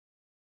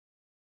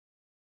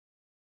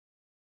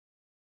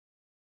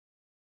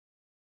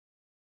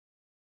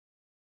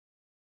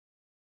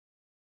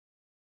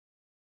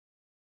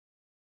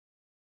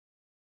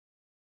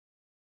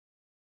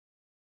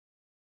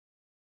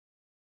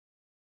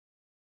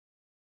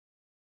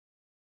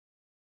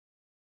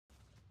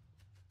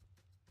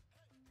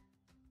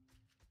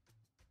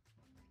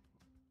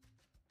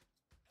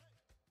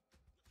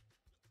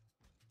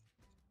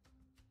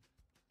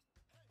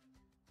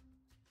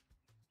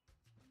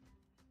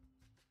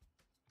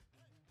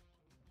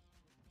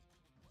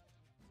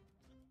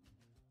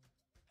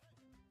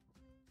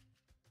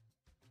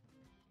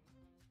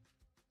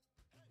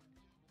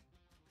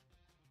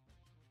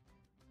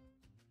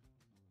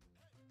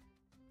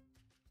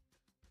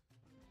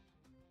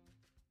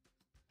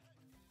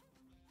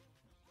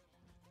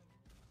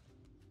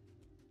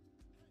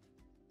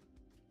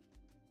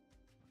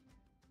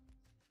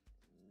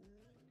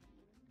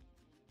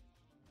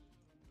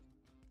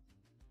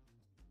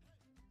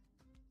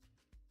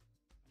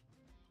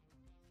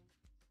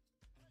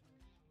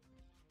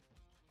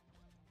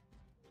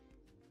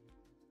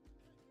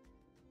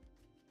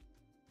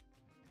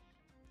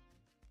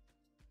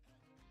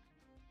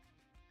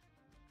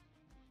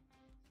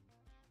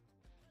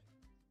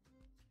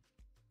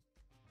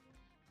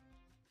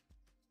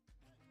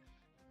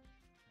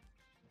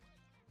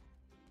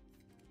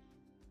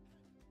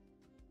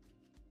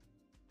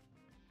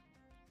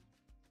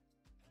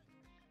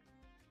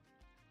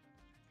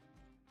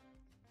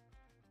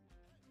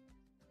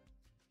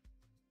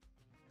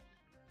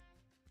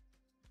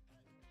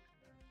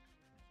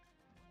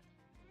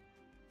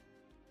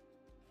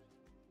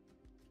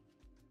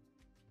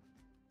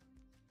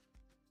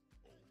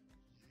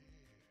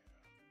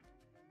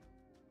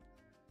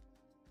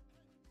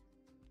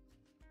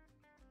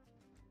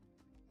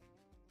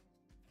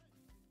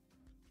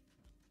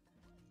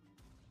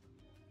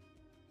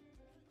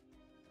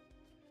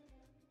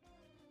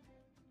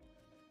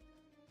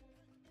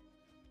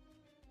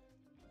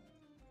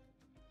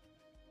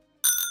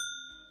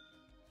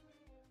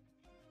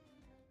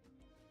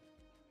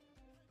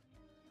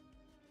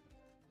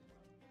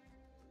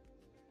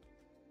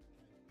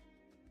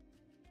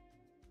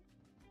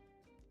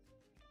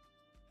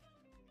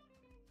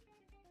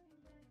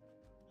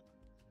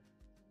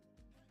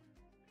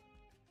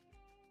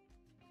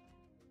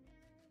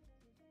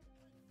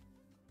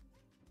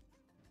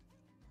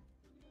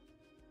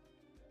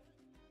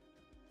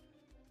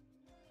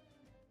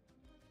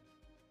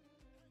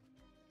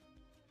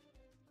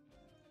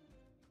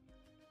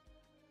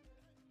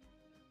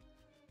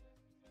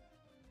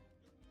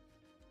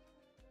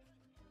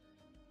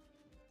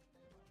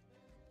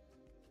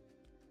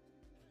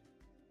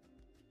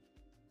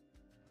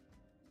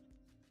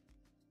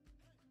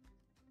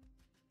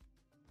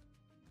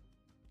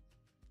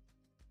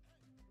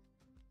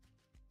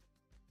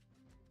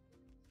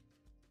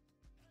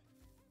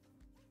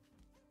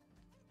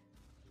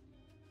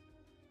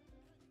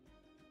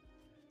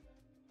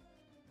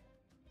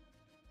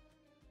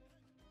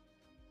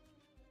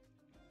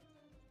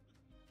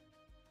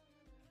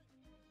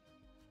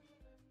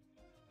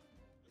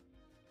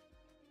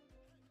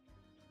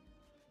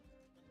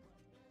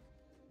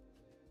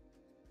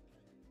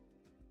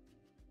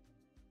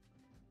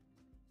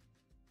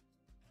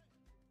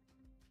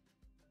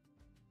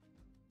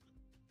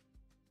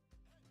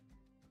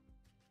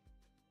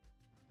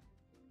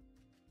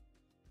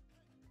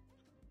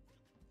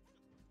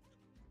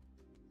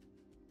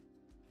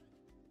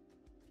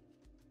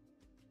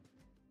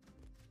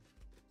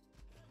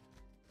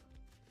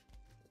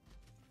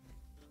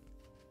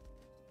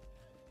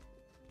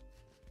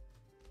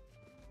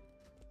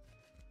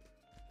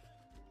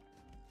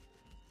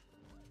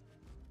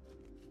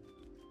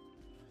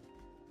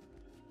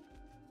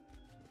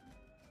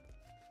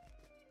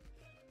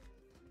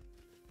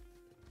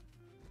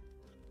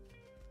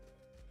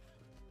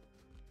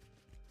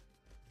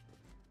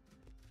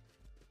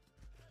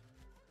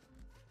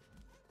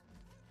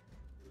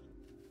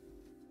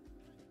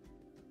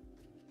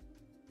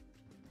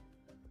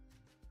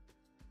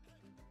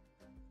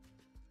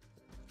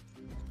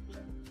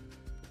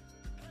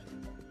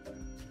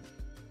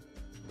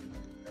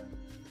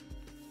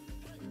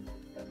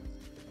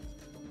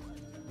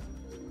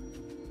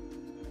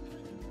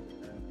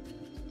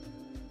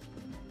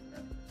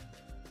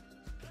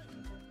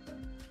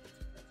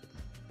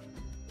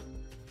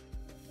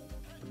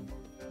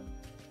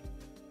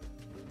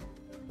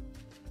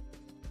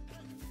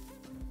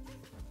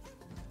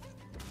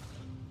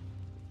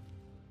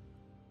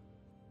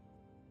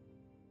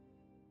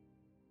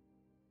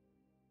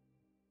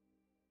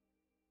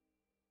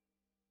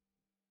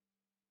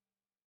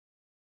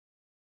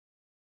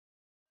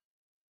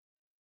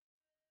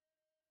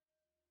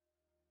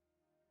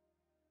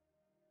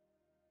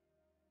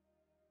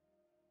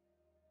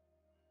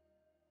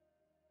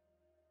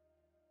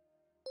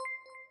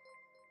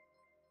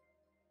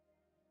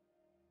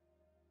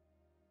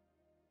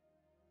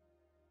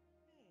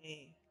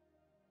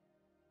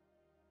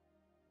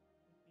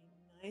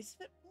Nice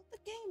if it pulled the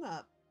game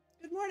up.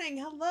 Good morning.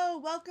 Hello.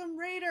 Welcome,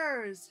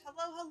 Raiders.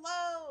 Hello,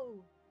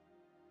 hello.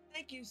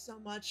 Thank you so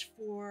much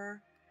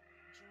for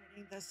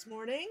joining this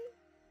morning.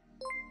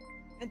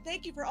 And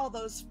thank you for all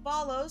those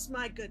follows.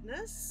 My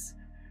goodness.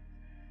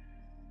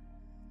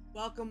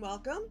 Welcome,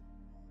 welcome.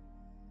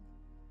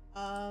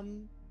 Let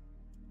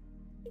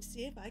me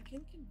see if I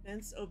can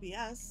convince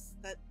OBS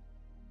that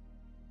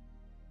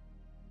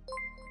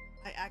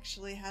I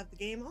actually have the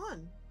game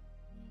on.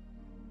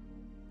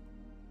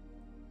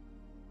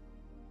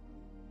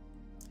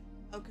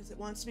 Oh, because it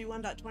wants to be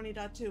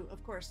 1.20.2.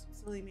 Of course,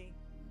 silly me.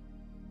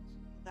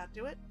 Did that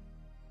do it?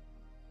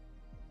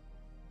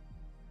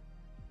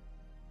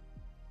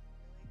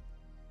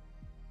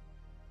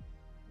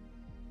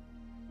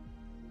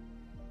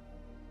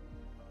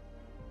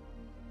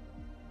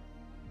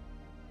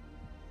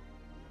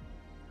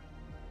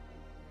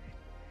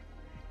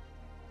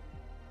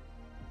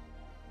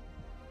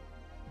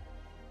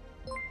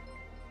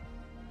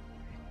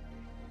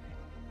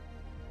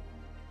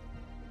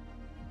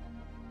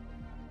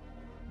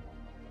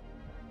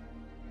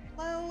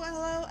 Hello,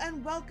 hello,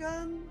 and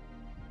welcome.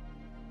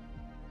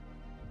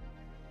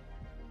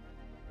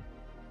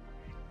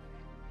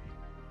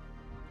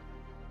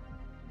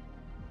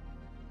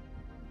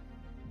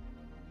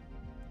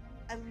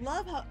 I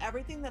love how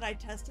everything that I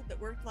tested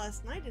that worked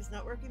last night is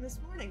not working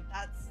this morning.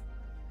 That's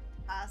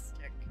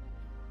fantastic.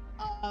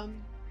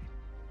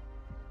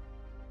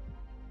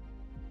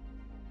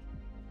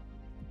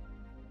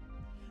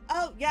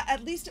 Oh, yeah,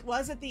 at least it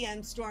was at the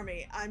end,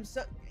 Stormy. I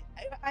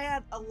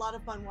had a lot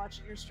of fun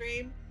watching your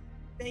stream.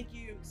 Thank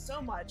you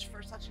so much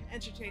for such an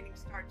entertaining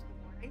start to the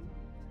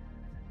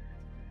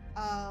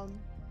morning.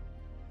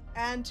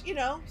 And you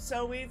know,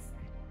 so we've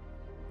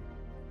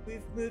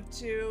moved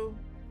to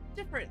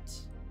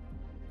different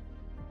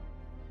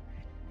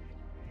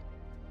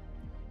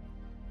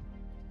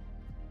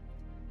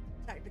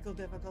technical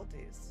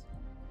difficulties.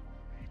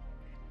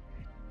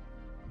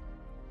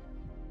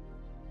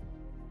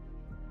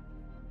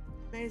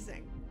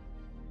 Amazing.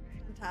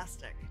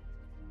 Fantastic.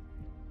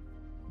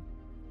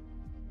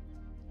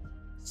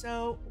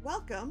 So,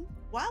 welcome.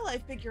 While I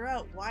figure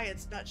out why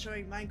it's not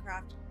showing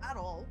Minecraft at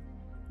all,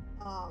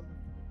 I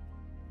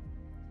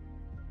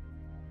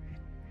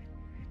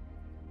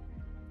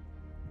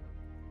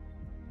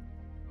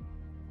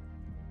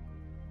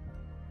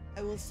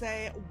will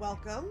say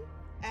welcome,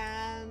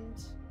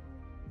 and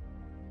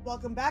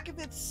welcome back if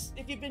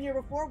you've been here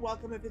before.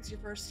 Welcome if it's your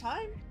first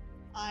time.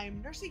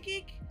 I'm Nursey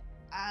Geek,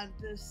 and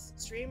this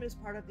stream is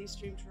part of the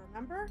Stream to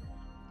Remember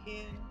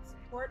in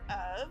support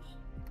of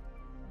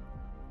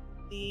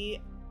the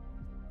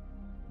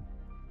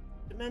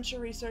Dementia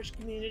Research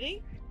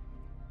Community.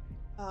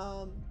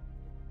 Oh,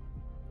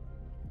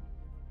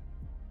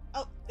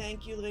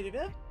 thank you, Lady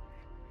Viv.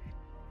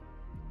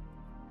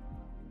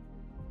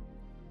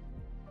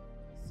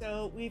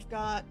 So we've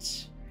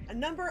got a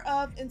number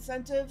of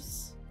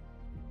incentives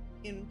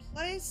in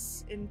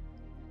place, in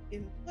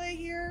play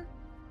here,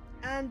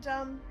 and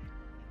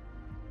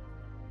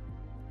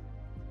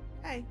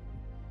hey,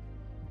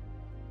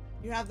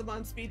 you have them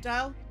on speed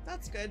dial.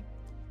 That's good.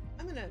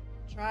 I'm gonna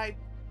try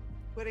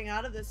quitting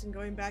out of this and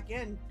going back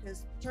in,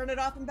 because turn it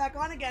off and back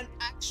on again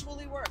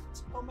actually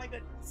worked. Oh my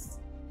goodness.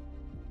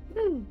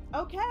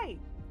 Okay.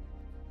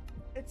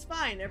 It's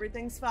fine.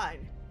 Everything's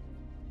fine.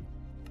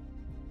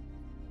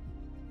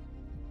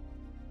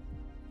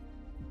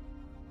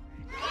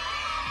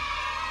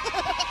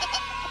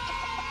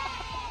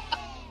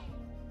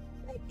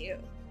 Thank you.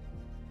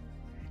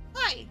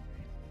 Hi.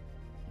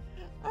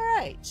 All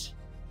right.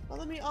 Well,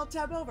 let me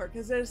alt-tab over,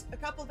 because there's a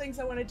couple things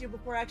I want to do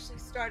before actually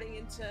starting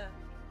into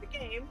the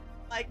game.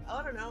 Like,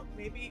 I don't know,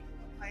 maybe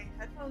put my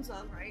headphones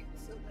on, right,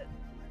 so that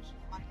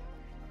actually audio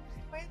works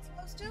the way it's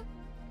supposed to,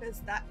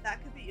 because that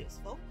could be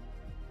useful.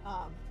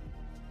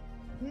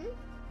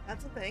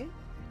 That's a thing.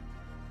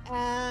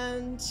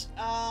 And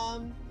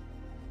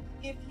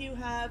if you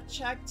have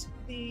checked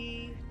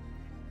the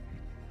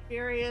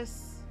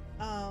various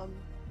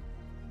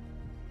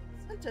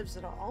incentives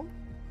at all,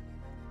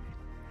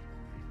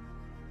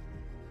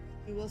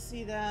 you will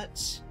see that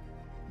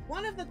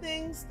one of the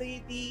things,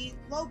 the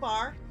low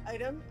bar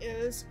item,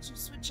 is to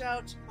switch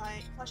out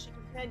my plushie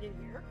companion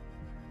here.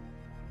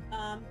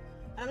 I'm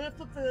going to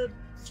flip the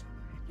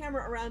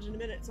camera around in a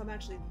minute, so I'm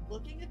actually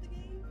looking at the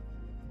game.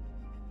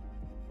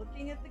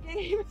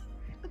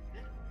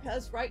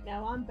 Because right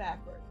now I'm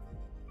backwards.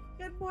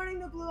 Good morning,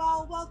 the Blue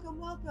Owl. Welcome,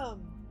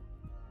 welcome.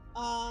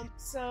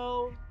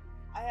 So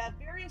I have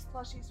various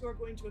plushies who are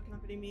going to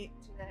accompany me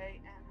today,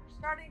 and we're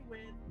starting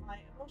with my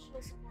emotional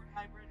support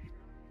hybrid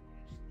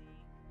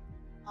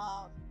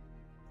from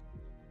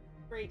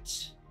the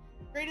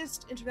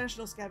greatest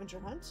international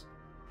scavenger hunt,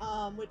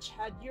 which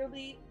had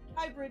yearly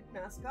hybrid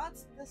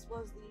mascots. This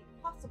was the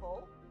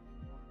possible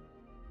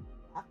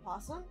half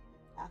possum,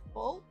 half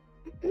bull,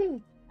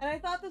 and I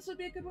thought this would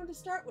be a good one to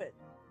start with,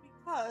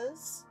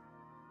 because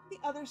the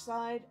other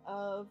side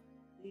of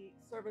the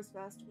service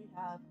vest we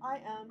have I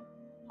am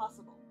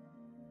possible,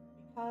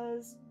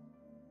 because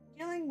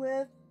dealing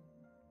with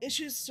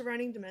issues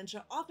surrounding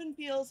dementia often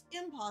feels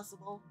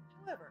impossible.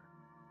 However,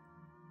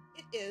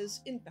 it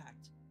is, in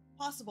fact,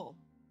 possible.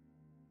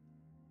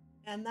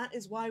 And that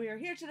is why we are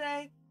here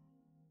today,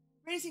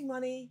 raising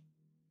money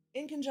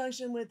in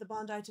conjunction with the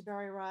Bondi to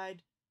Barrie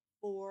ride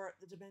for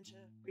the Dementia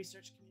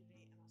Research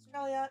Community in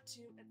Australia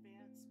to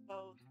advance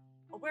both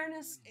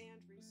awareness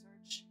and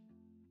research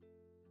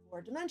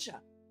for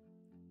dementia.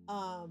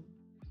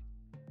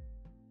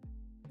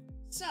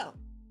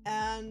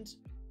 And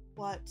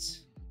what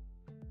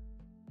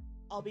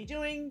I'll be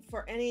doing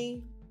for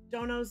any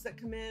donos that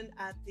come in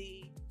at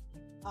the,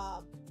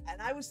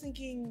 and I was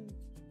thinking,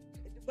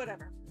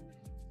 whatever,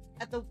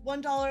 at the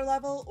 $1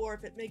 level, or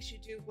if it makes you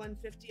do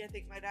 $1.50, I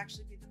think might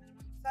actually be the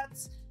minimum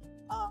sets.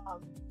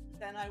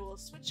 Then I will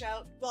switch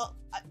out. Well,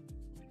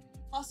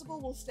 possible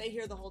we'll stay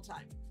here the whole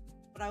time,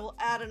 but I will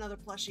add another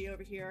plushie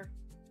over here.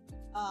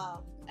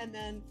 And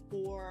then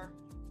for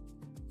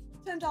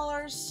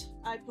 $10,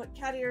 I put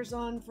cat ears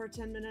on for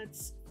 10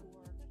 minutes.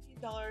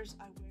 For $15,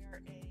 I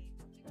wear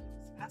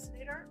a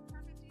fascinator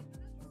for 15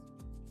 minutes.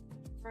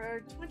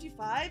 For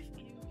 $25,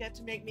 you get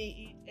to make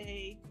me eat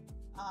a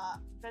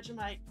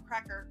Vegemite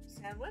cracker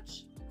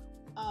sandwich.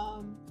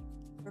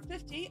 For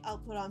 $50, I'll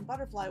put on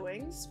butterfly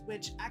wings,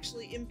 which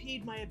actually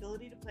impede my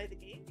ability to play the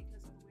game because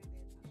of the way they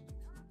attach to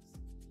my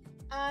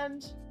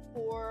arms. And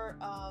for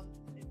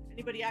if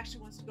anybody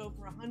actually wants to go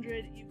for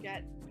 $100, you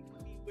get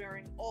me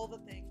wearing all the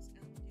things and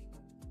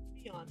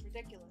looking beyond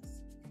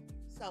ridiculous.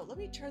 So let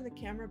me turn the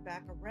camera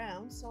back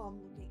around so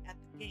I'm looking at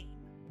the game.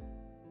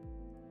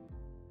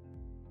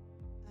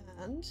 And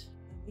then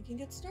we can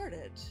get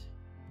started.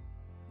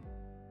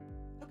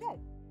 Okay,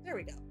 there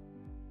we go.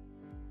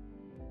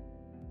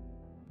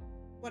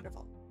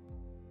 Wonderful.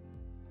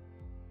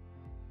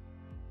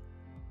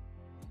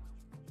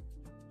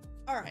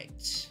 All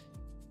right.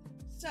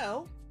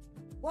 So,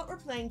 what we're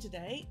playing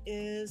today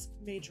is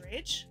Mage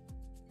Rage,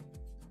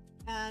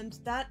 and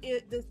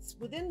it's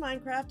within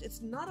Minecraft.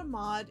 It's not a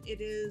mod. It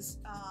is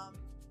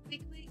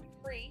weekly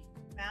free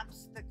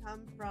maps that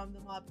come from the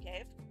Mob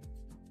Cave,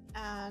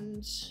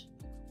 and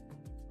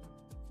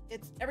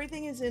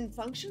everything is in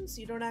function,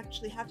 so you don't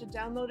actually have to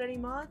download any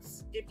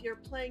mods. If you're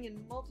playing in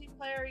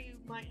multiplayer, you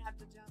might have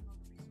to download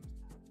the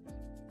resource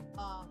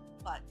pack.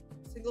 But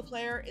single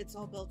player, it's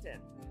all built in.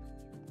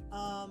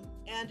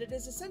 And it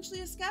is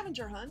essentially a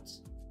scavenger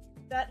hunt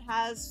that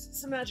has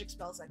some magic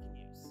spells I can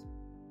use.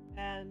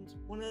 And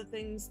one of the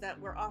things that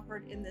we're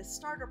offered in this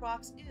starter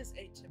box is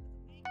a tip of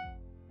the week,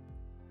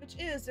 which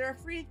is there are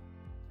three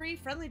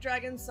friendly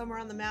dragons somewhere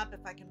on the map.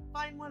 If I can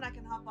find one, I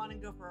can hop on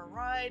and go for a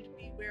ride.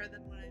 Beware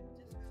that when I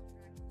dismount the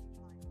dragon,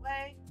 will be flying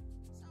away.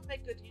 So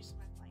make good use of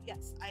my flight.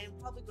 Yes, I am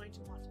probably going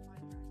to want to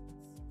find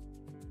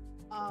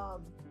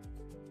dragons.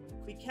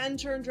 We can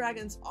turn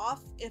dragons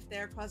off if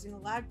they're causing a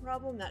lag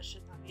problem. That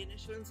should not be an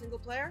issue in single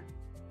player.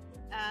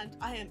 And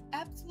I am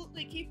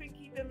absolutely keeping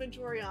keep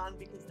inventory on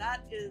because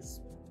that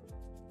is,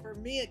 for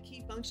me, a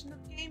key function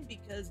of the game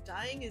because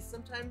dying is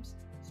sometimes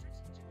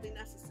strategically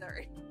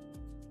necessary.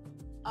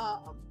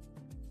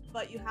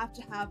 But you have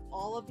to have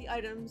all of the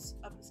items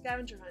of the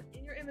scavenger hunt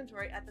in your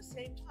inventory at the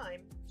same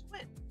time to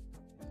win.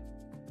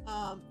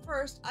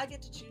 First, I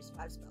get to choose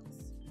 5 spells.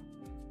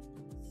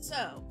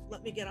 So,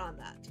 let me get on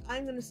that.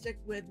 I'm going to stick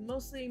with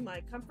mostly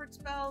my comfort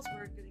spells.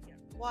 We're going to get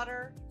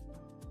water,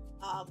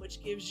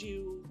 which gives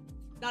you,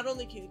 not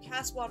only can you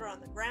cast water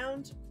on the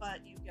ground,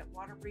 but you get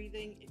water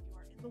breathing if you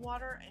are in the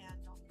water,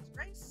 and Dolphin's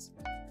Grace.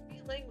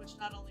 Healing, which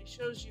not only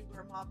shows you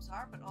where mobs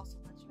are, but also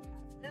lets you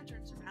cast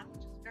lanterns around,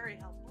 which is very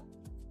helpful.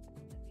 It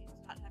means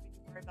not having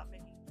to worry about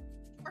making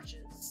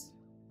torches.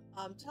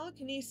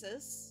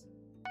 Telekinesis,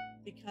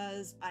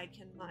 because I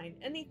can mine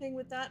anything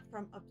with that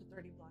from up to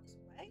 30 blocks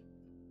away.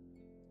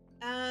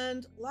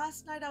 And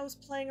last night I was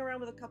playing around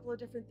with a couple of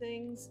different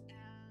things, and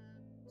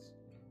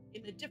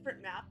in a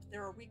different map,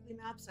 there are weekly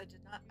maps. I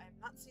have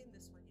not seen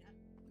this one yet.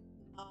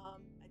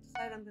 I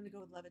decided I'm going to go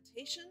with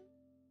levitation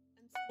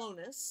and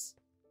slowness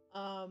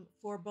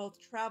for both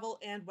travel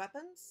and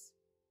weapons.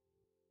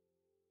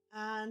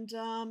 And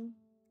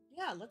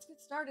yeah, let's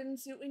get started and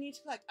see what we need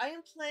to collect. I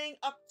am playing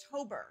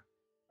October.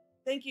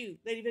 Thank you,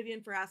 Lady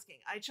Vivian, for asking.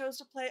 I chose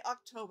to play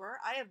October.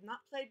 I have not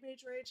played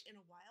Mage Rage in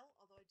a while,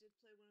 although I did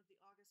play one of the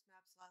August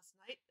maps last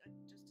night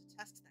just to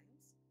test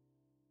things.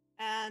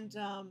 And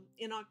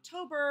in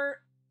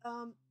October,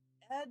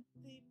 Ed,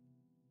 the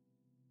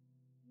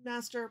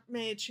master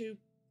mage who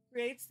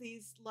creates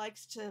these,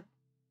 likes to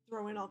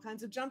throw in all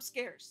kinds of jump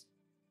scares.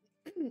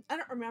 I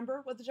don't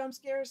remember what the jump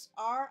scares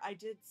are. I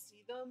did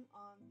see them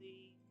on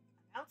the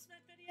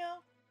announcement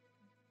video,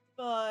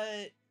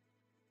 but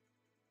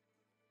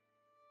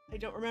I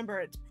don't remember.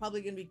 It's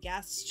probably going to be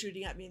gas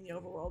shooting at me in the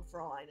overworld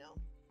for all I know.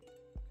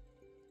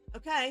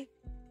 Okay,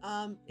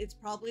 it's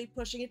probably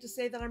pushing it to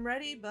say that I'm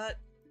ready, but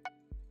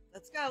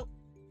let's go.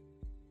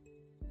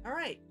 All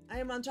right, I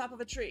am on top of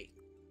a tree.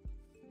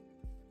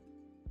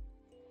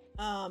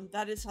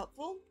 That is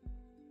helpful.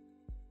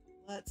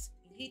 Let's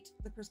yeet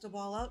the crystal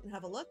ball out and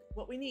have a look.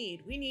 What we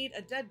need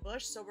a dead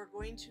bush, so we're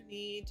going to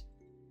need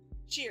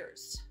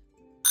shears.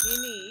 We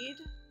need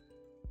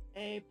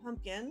a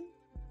pumpkin.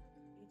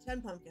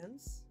 10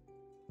 pumpkins.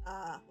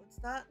 What's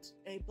that?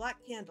 A black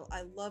candle.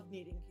 I love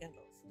needing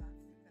candles. That's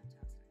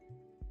fantastic.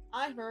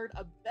 I heard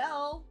a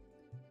bell.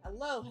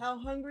 Hello, how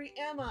hungry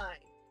am I?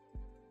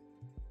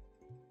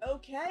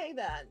 Okay,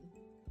 then.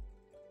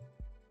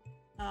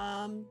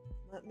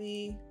 Let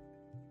me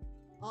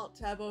alt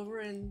tab over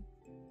and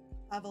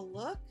have a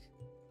look.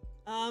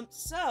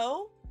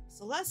 So,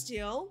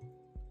 Celestial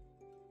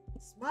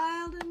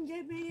smiled and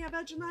gave me a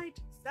Vegemite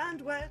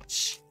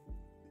sandwich.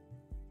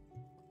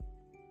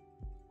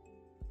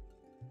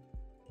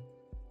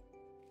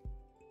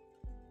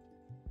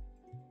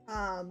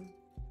 A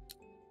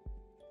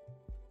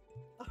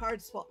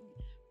hard swallow.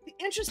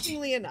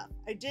 Interestingly enough,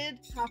 I did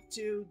have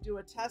to do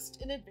a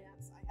test in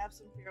advance. I have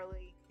some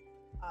fairly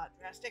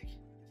drastic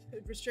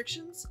food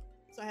restrictions,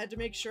 so I had to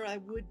make sure I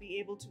would be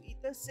able to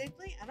eat this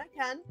safely, and I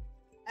can.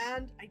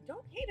 And I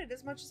don't hate it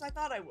as much as I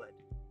thought I would.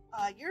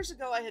 Years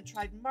ago, I had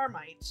tried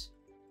Marmite,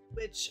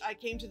 which I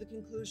came to the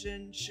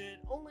conclusion should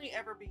only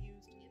ever be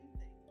used in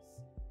things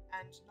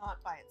and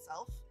not by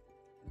itself.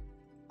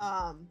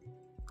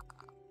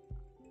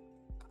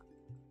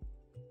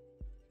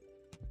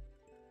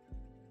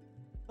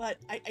 But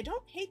I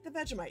don't hate the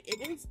Vegemite.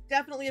 It is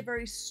definitely a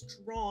very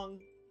strong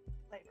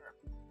flavor.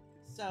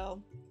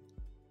 So,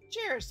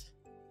 cheers!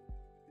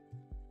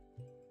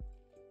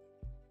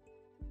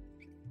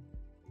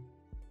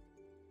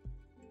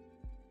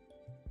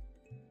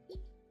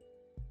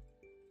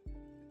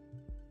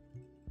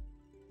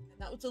 And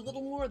that was a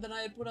little more than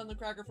I had put on the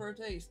cracker for a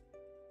taste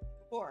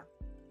before.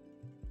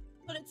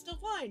 But it's still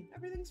fine.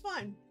 Everything's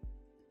fine.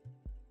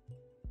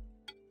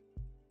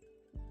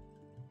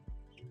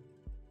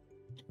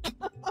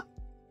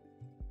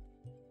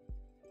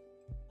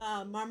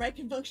 Marmite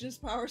can function as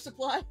power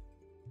supply.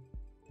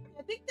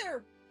 I think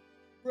they're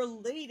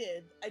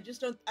related. I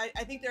just don't.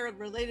 I think they're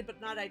related, but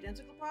not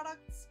identical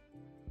products.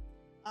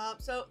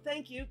 So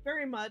thank you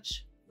very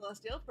much,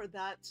 Celestial, for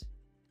that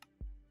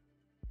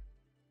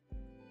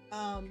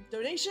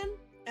donation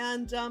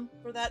and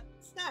for that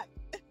snack.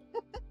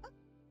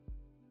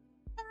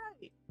 All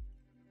right.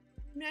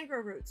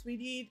 Mangrove roots. We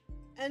need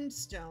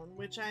endstone,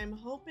 which I'm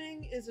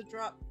hoping is a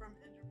drop from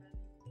Enderman.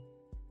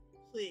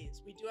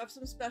 Please, we do have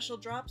some special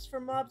drops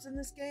for mobs in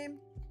this game.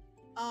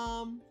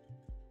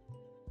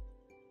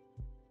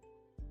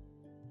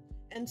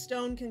 And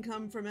stone can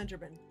come from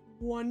Enderman.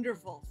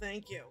 Wonderful,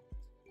 thank you.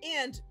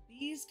 And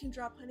bees can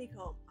drop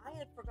honeycomb. I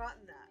had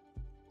forgotten that.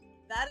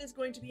 That is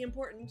going to be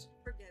important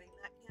for getting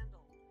that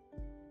candle.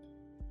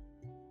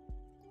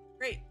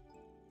 Great.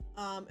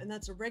 And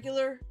that's a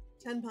regular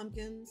 10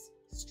 pumpkins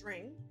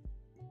string,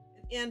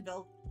 an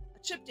anvil, a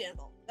chipped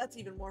anvil. That's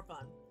even more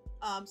fun.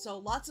 So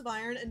lots of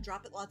iron and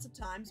drop it lots of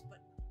times, but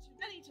not too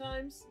many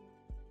times.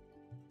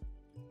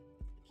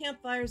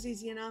 Campfire's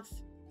easy enough,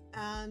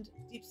 and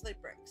deep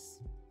slate bricks.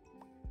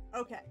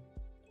 Okay,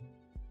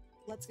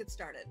 let's get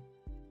started.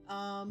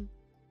 I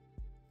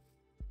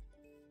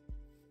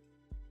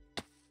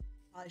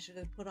should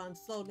have put on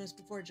slowness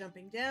before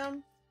jumping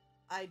down.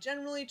 I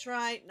generally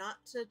try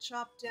not to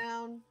chop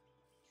down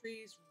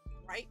trees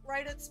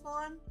right at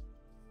spawn,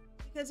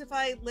 because if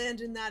I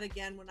land in that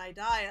again when I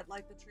die, I'd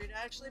like the tree to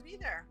actually be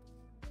there.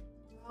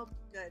 Oh,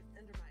 good.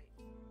 Endermite.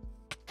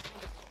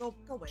 Go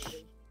away,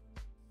 dude.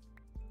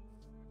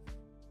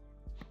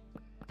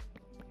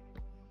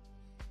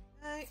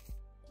 Okay.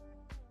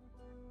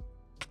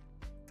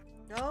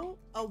 Go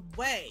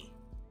away.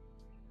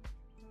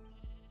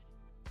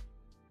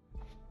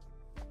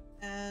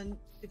 And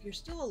if you're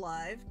still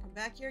alive, come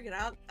back here, get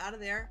out of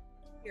there.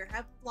 Here,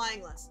 have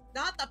flying lessons.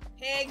 Not the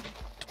pig!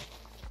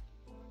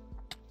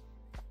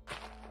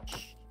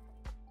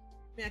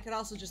 I mean, I could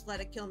also just let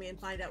it kill me and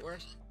find out where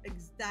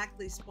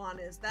exactly spawn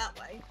is that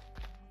way.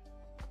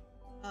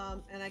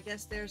 And I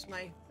guess there's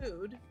my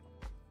food.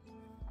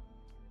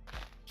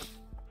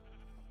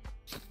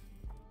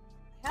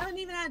 I haven't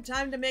even had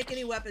time to make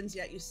any weapons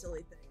yet, you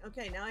silly thing.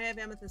 Okay, now I have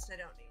amethyst I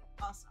don't need.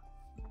 Awesome.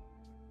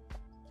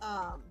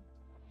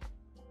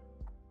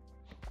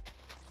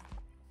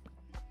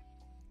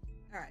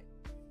 Alright.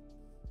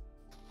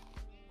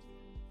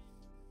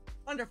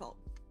 Wonderful.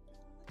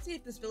 Let's see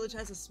if this village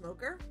has a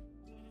smoker.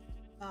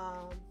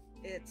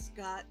 It's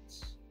got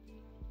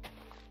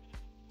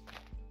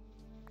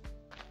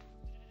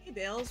hay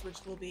bales,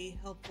 which will be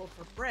helpful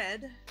for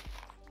bread.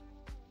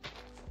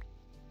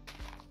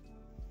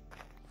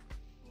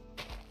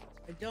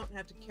 I don't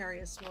have to carry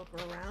a smoker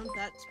around.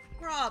 That's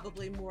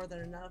probably more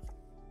than enough.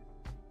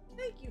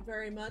 Thank you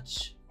very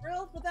much,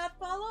 Brill, for that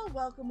follow.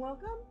 Welcome,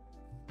 welcome.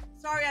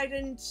 Sorry I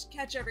didn't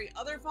catch every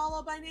other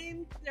follow by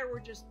name. There were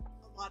just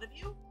a lot of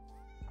you.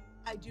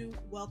 I do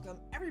welcome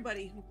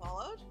everybody who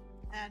followed,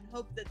 and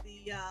hope that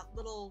the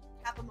little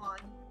Capamon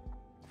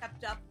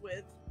kept up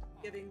with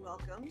giving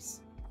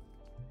welcomes.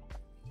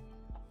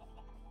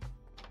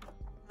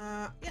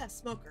 Yeah,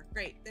 smoker.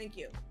 Great, thank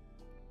you.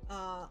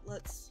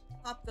 Let's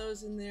pop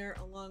those in there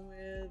along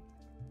with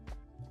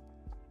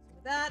some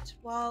of that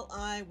while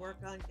I work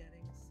on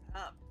getting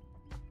set up.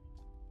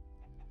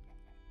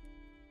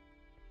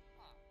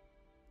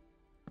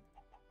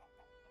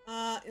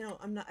 You know,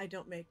 I'm not. I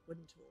don't make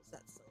wooden tools.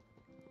 That's silly.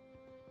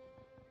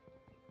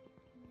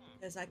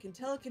 Because I can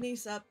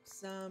telekinesis up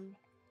some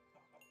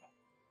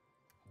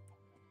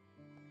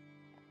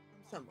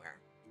from somewhere.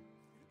 I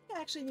don't think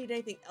I actually need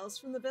anything else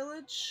from the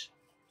village.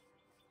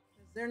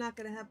 Because they're not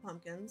going to have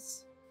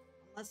pumpkins.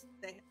 Unless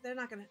they're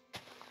not going to...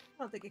 I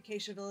don't think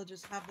Acacia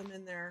villages have them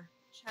in their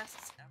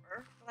chests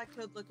ever. But I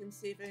could look and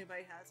see if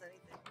anybody has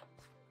anything.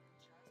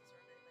 Chests, or if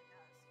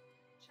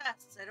anybody has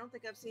chests. I don't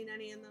think I've seen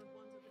any in the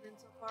ones I've been in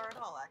so far at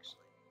all, actually.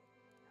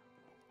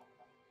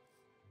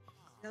 No.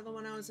 The other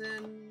one I was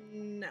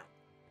in... No.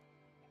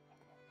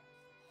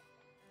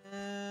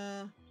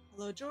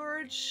 Hello,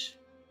 George.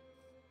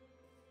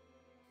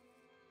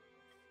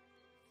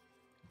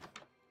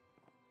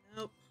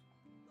 Nope.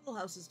 Little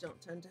houses don't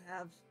tend to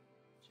have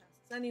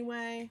chests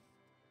anyway.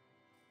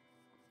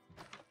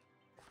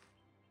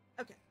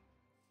 Okay.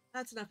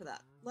 That's enough of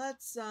that.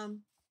 Let's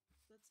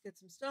get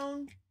some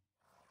stone.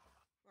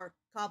 Or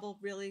cobble,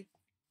 really.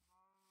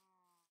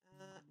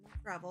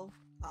 Not gravel,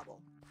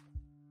 cobble.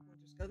 We'll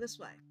just go this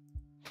way.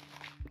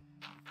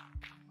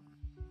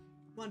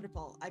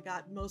 Wonderful. I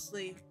got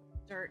mostly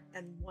dirt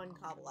and 1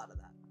 cobble out of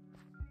that.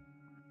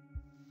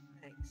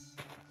 Thanks.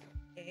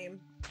 Game.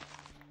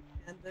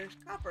 And there's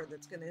copper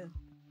that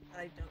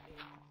I don't need.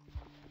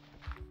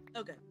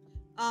 Okay.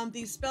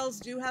 These spells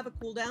do have a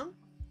cooldown.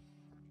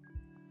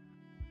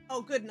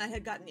 Oh, good, and I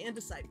had gotten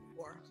andesite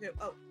before, too.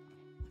 Oh.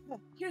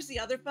 Here's the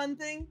other fun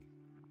thing.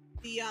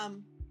 The,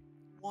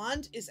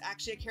 wand is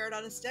actually a carrot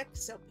on a stick,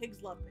 so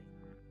pigs love me.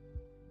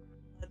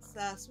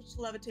 Let's switch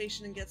to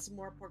levitation and get some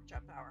more pork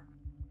chop power.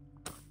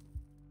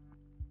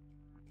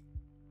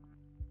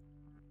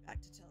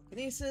 Back to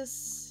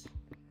telekinesis.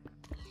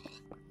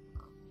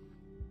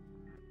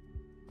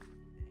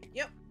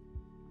 Yep.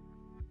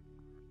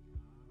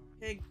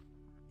 Pig,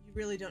 you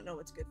really don't know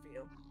what's good for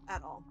you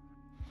at all.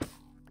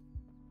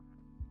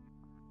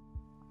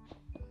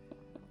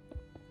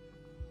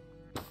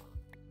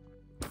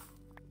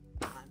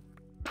 Come on.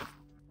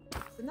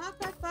 Is the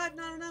knockback 5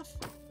 not enough?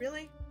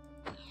 Really?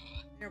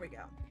 There we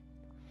go.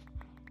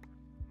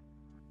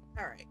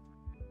 Alright.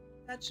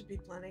 That should be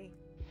plenty.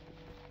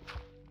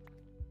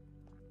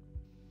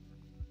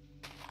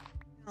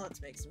 Now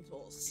let's make some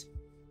tools.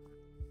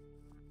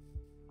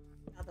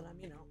 Now that I'm,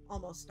 you know,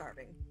 almost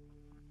starving.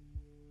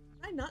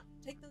 Did I not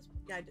take those?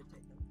 Yeah, I did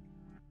take them.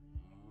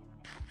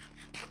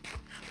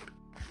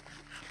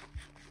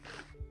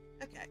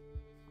 Okay.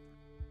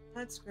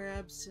 Let's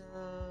grab some... I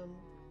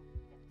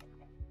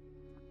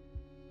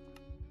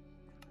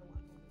want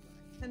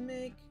what I can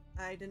make.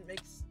 I didn't make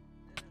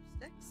enough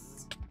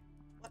sticks.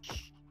 What?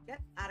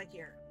 Get out of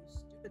here, you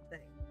stupid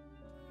thing.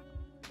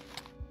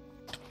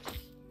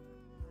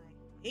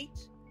 I hate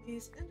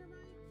these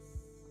endermites.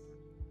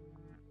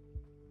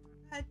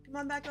 Go ahead, come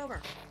on back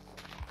over.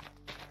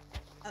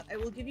 I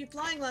will give you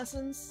flying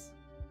lessons.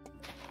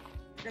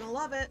 You're gonna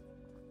love it.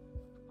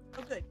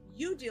 Oh good,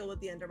 you deal with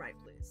the endermite,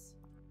 please.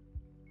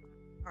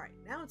 Alright,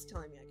 now it's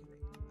telling me I can make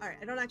it. Alright,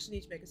 I don't actually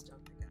need to make a stone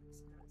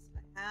pickaxe,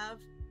 because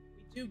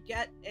we do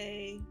get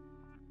a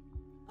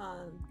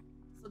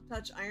silk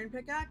touch iron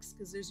pickaxe,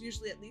 because there's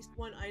usually at least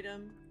one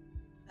item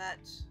that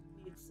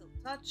needs silk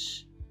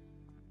touch.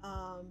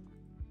 And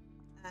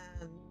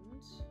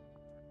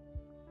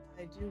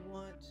I do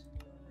want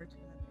her to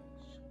have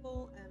a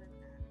shovel and an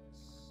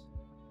axe.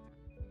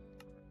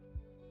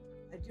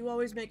 I do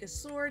always make a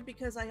sword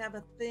because I have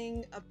a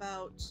thing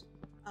about,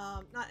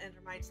 not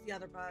endermites, the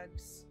other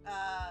bugs,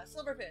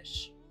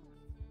 silverfish.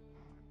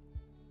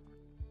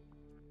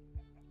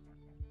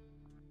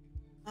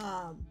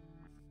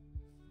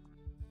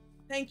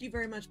 Thank you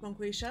very much,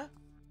 Bonquisha.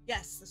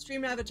 Yes, the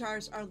stream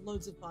avatars are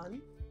loads of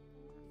fun.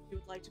 If you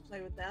would like to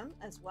play with them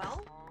as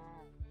well.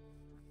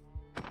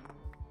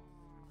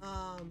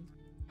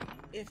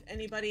 If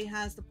anybody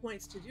has the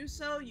points to do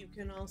so, you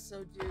can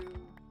also do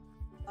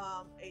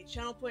a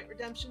channel point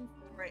redemption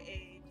for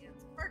a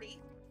dance party.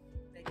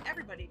 Make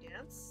everybody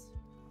dance.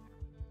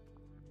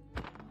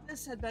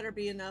 This had better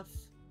be enough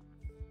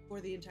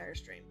for the entire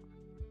stream.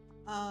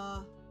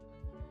 Or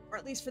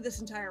at least for this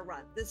entire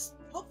run.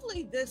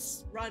 Hopefully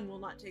this run will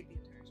not take the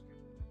entire stream.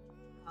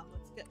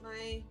 Let's get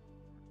my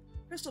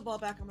crystal ball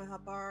back on my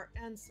hotbar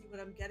and see what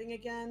I'm getting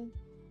again.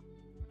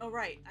 Oh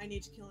right, I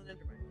need to kill an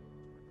enderman.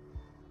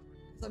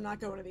 So I'm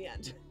not going to the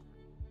end.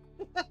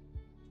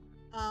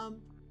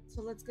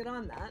 So let's get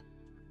on that.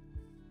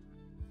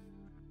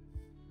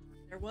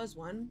 There was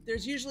one.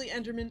 There's usually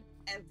endermen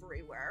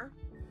everywhere.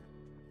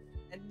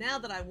 And now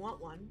that I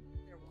want one,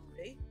 there won't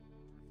be.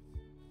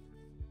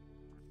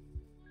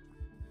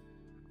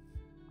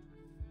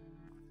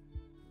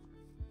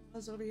 I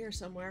was over here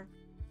somewhere.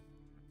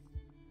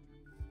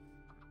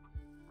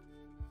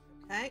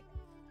 Okay.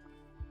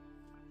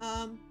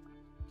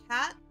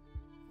 Cat.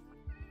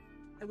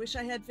 I wish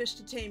I had fish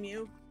to tame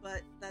you,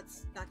 but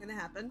that's not gonna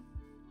happen.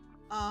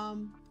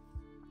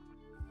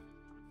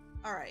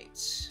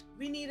 Alright.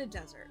 We need a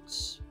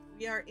desert.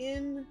 We are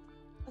in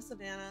a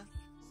savanna,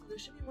 so there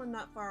should be one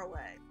not far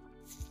away.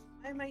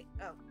 I might...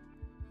 Oh.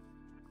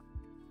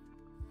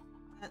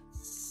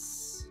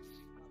 That's...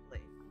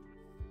 lovely.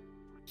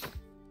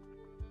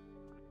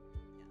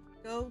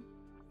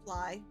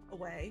 fly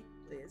away,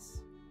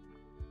 please.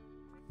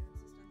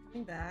 Insist on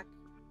coming back.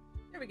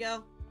 There we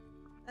go.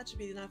 That should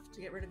be enough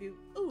to get rid of you.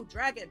 Ooh,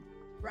 dragon.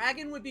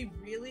 Dragon would be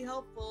really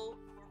helpful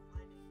for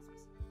finding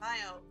specific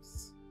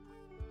biomes.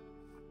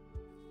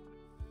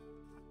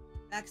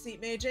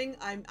 Backseat maging.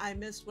 I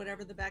missed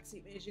whatever the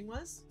backseat maging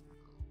was.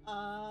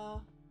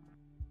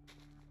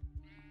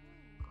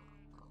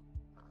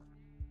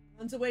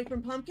 Runs away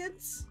from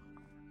pumpkins?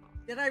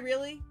 Did I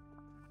really?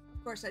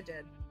 Of course I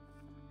did.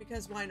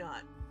 Because why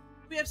not?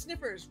 We have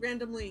sniffers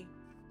randomly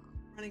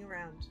running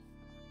around.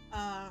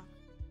 I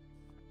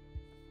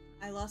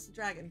lost the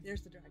dragon.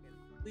 There's the dragon.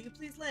 Will you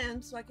please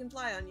land so I can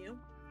fly on you?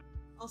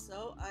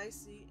 Also, I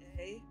see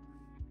an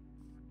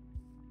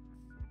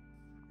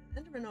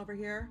Enderman over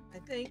here, I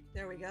think.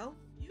 There we go.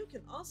 You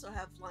can also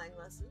have flying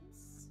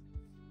lessons.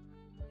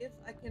 If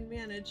I can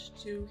manage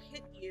to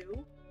hit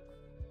you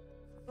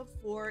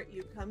before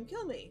you come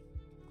kill me.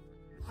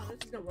 Oh, this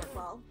is gonna work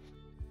well.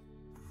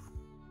 Yeah.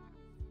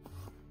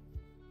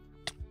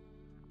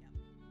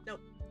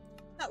 Nope.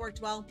 That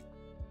worked well.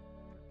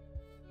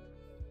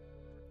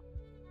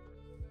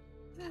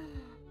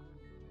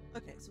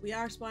 Okay, so we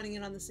are spawning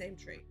in on the same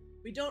tree.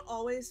 We don't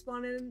always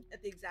spawn in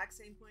at the exact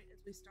same point as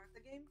we start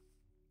the game.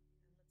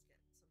 And let's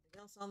get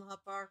something else on the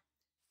hotbar.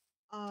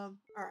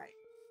 Alright.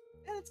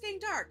 And it's getting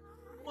dark.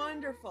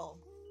 Wonderful.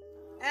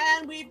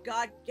 And we've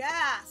got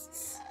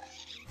ghasts.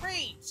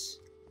 Great.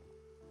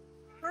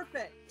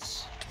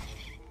 Perfect.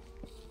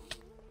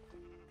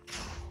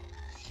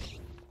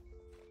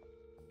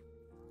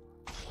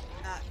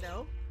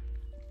 No.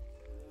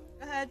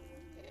 Go ahead.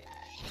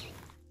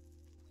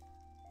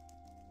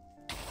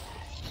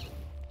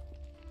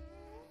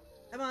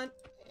 Come on.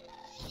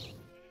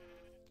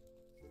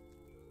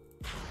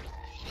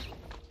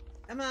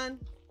 Come on.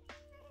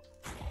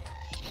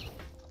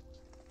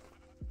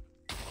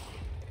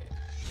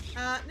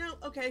 No,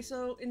 okay,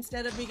 so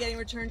instead of me getting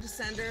returned to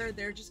sender,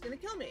 they're just gonna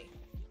kill me.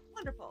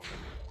 Wonderful.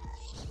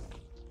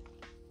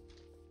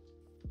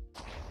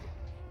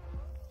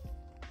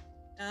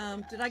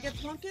 Did I get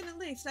the pumpkin? At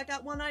least I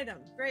got one item.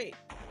 Great.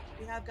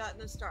 We have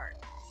gotten a start.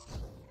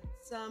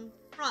 It's,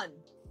 run.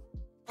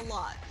 A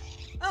lot.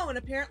 Oh, and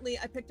apparently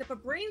I picked up a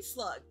brain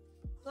slug.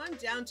 So I'm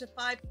down to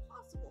 5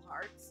 possible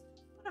hearts.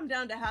 But I'm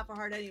down to half a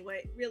heart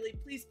anyway. Really,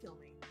 please kill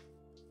me.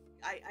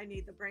 I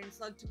need the brain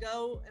slug to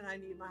go, and I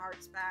need my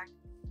hearts back.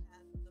 And the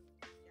gas just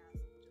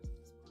despawned.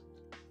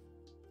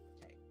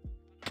 Okay.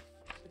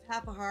 With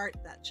half a heart,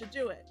 that should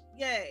do it.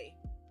 Yay.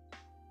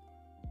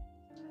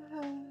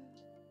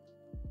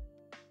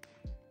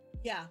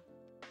 Yeah.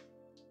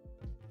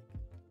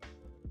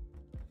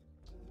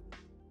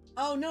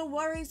 Oh, no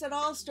worries at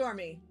all,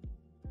 Stormy.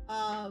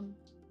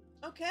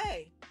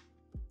 Okay.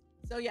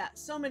 So yeah,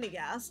 so many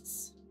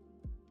ghasts.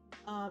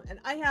 And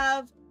I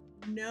have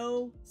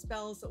no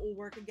spells that will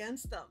work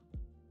against them.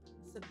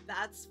 So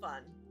that's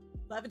fun.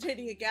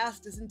 Levitating a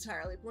ghast is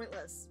entirely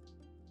pointless.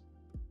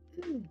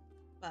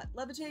 But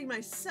levitating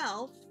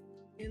myself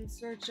in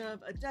search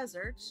of a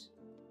desert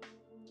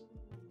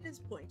is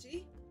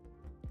pointy.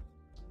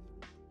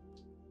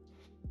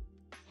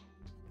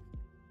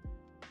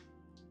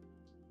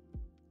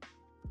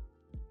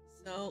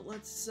 So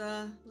let's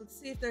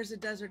see if there's a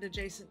desert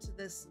adjacent to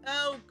this.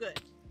 Oh,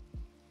 good.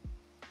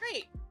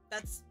 Great.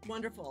 That's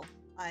wonderful.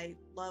 I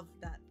love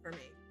that for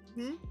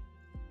me.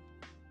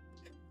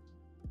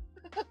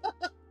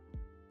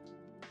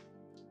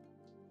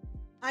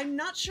 I'm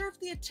not sure if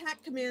the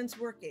attack command's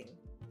working.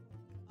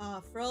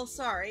 Frill,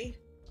 sorry.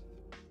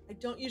 I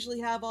don't usually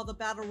have all the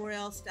Battle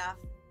Royale stuff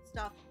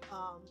turned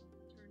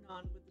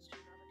on with the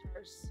stream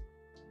avatars.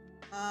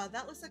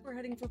 That looks like we're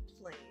heading for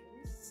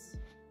planes.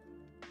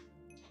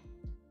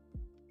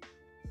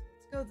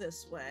 Go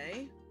this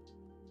way.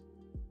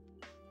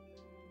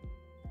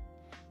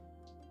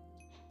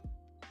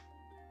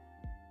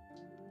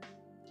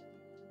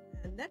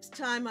 And next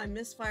time I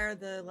misfire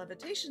the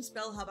levitation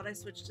spell, how about I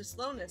switch to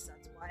slowness?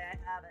 That's why I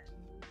have it.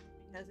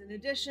 Because in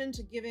addition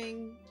to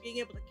being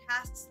able to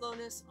cast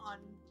slowness on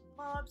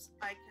mobs,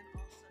 I can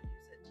also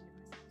use it to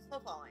give myself slow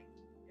falling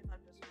if I'm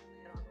just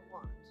holding it on the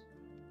wand.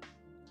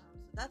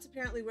 So that's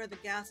apparently where the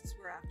ghasts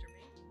were after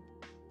me.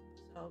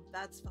 So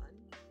that's fun.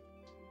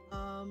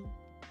 I'm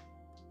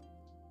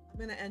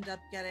going to end up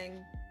getting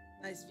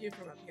a nice view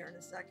from up here in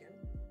a second.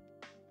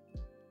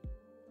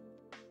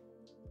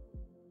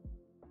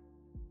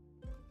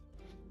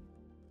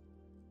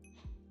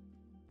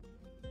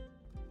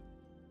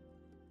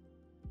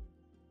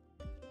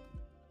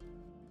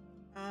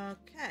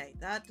 Okay,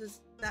 that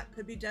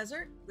could be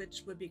desert,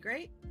 which would be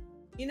great.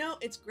 You know,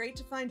 it's great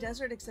to find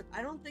desert, except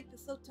I don't think the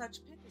slow touch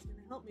pick is going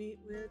to help me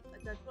with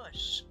a dead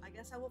bush. I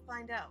guess I will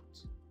find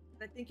out.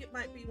 But I think it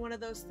might be one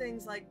of those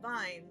things like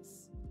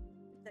vines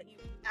that you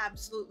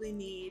absolutely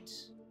need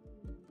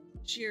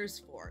shears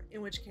for,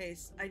 in which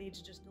case I need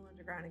to just go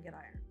underground and get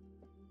iron.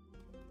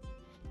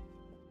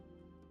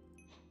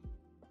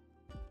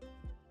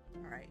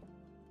 Alright.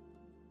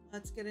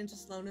 Let's get into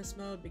slowness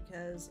mode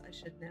because I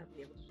should now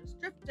be able to just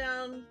drift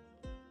down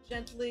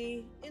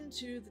gently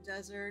into the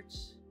desert.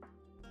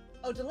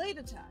 Oh, delayed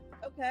attack.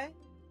 Okay.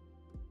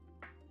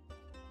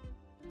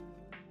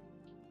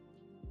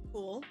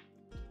 cool.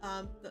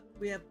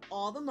 We have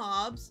all the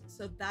mobs,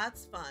 so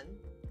that's fun.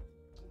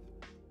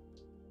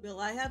 Will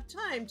I have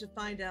time to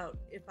find out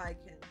if I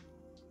can?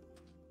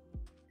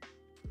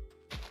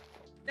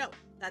 No,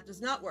 that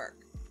does not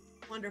work.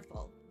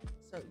 Wonderful.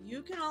 So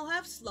you can all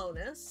have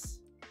slowness.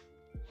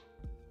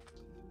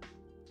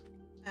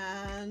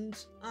 And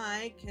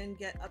I can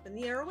get up in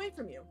the air away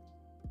from you.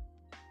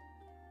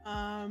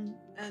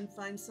 And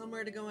find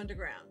somewhere to go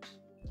underground.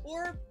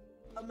 Or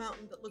a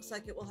mountain that looks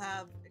like it will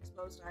have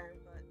exposed iron,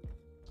 but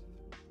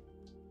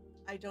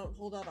I don't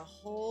hold out a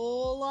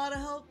whole lot of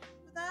help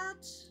for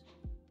that.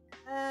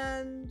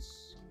 And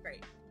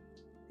great.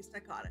 At least I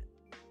caught it.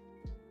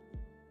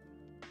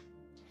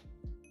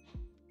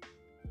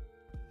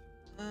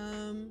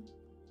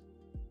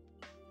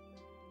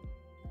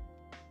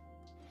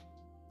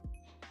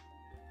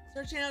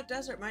 Searching out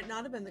desert might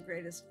not have been the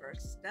greatest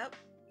first step,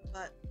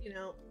 but you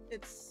know,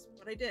 it's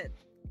what I did.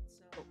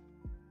 So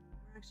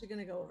we're actually going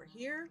to go over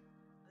here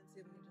and see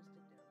if we can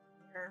just dig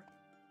down here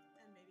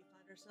and maybe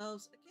find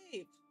ourselves a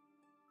cave.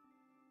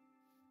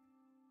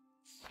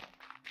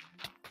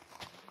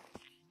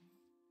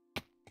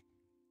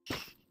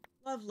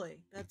 Lovely.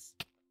 That's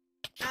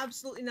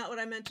absolutely not what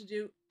I meant to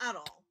do at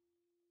all.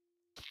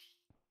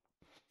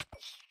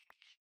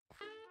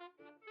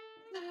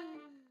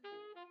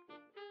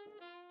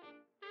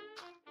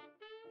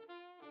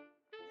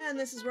 And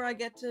this is where I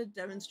get to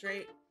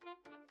demonstrate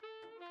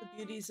the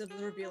beauties of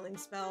the revealing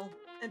spell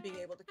and being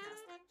able to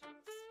cast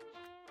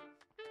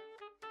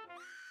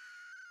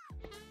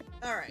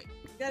that. Alright,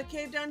 got a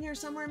cave down here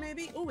somewhere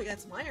maybe? Oh, we got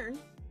some iron.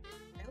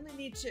 I only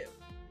need 2.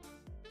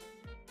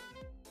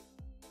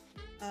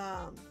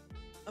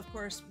 Of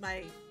course,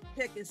 my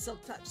pick is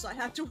silk touch, so I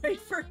have to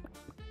wait for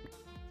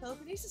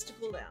telekinesis to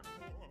cool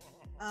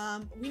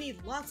down. We need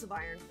lots of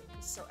iron for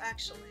this, so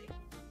actually,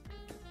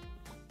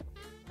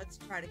 let's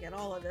try to get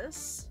all of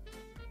this.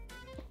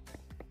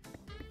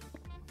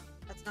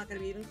 That's not going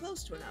to be even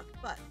close to enough,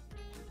 but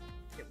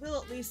it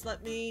will at least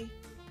let me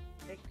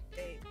make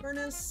a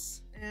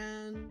furnace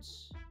and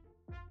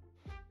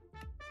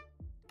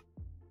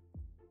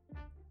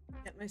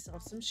get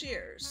myself some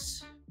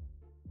shears.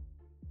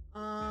 Do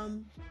I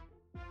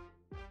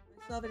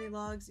still have any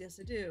logs? Yes,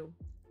 I do.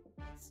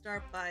 Let's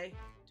start by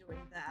doing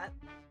that.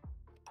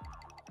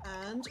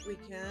 And we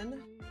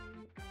can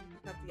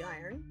pick up the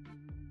iron,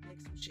 make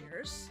some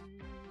shears.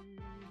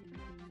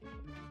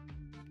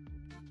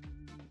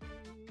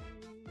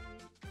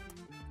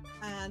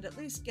 And at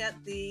least get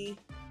the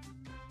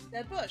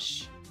dead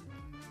bush.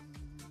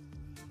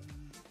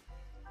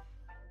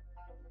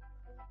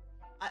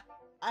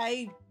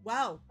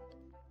 Wow.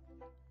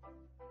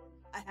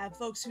 I have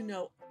folks who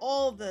know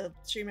all the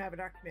Stream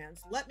Avatar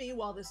commands. Let me,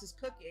 while this is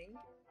cooking,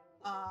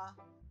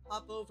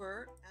 hop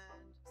over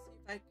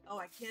and see if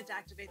I can't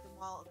activate them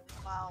while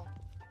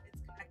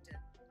it's connected.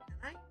 Can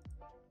I?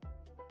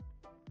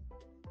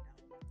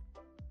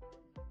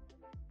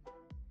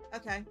 No.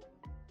 Okay.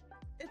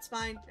 It's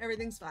fine.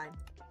 Everything's fine.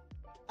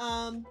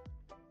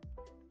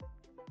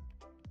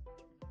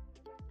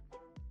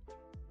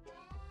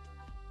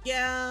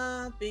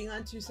 Yeah, being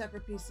on 2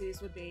 separate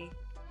PCs would be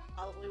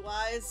probably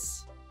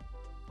wise.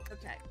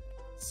 Okay,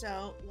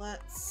 so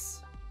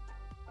let's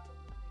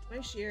make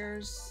my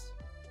shears.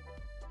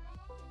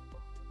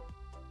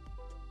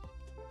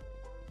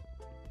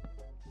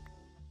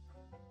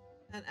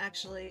 And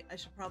actually, I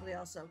should probably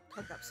also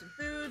cook up some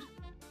food.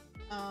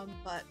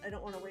 But I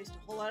don't want to waste a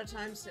whole lot of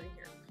time sitting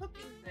here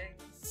cooking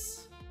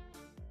things.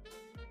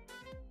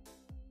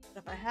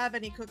 But if I have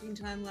any cooking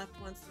time left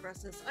once the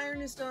rest of this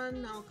iron is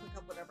done, I'll cook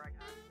up whatever I got.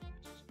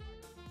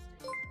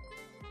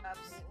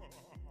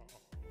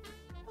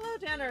 Hello,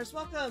 Danners.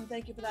 Welcome.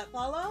 Thank you for that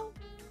follow.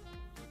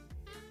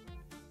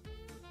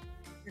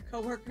 Your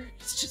coworker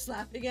is just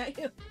laughing at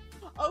you.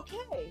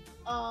 Okay.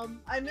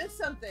 I missed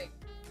something.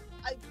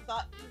 I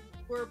thought you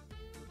were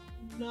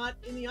not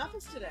in the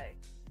office today.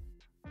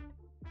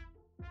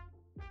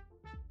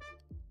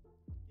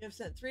 You have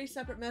sent 3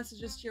 separate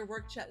messages to your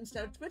work chat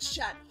instead of Twitch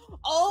chat.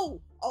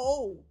 Oh!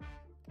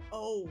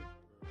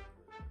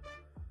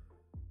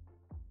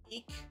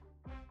 Eek.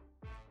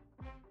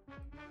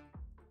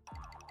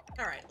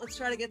 Alright, let's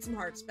try to get some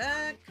hearts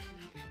back.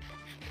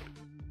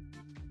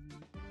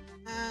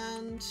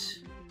 And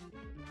see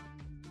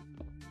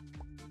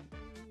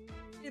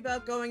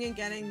about going and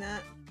getting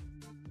that.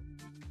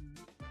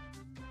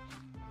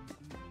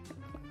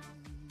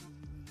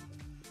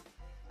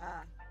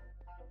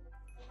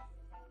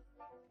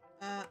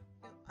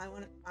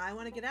 I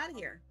want to get out of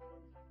here.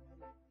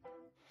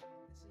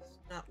 This is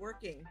not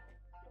working.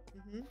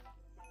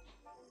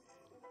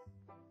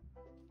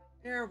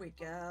 There we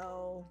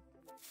go.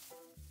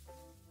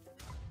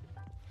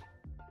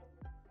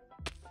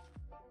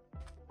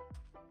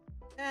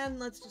 And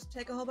let's just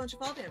take a whole bunch of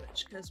fall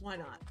damage, because why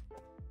not?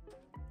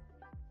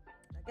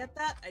 Did I get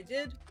that? I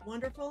did.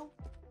 Wonderful.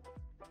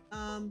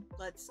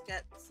 Let's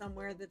get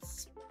somewhere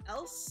that's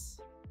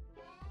else.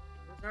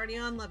 I was already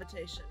on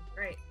levitation.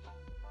 Great.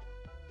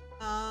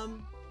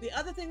 The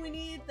other thing we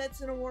need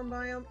that's in a warm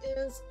biome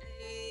is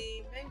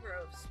a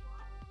mangrove swamp.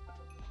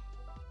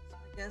 So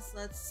Guess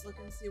let's look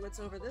and see what's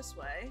over this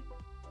way.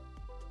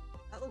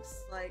 That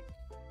looks like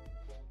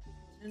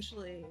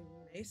potentially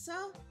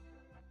Mesa?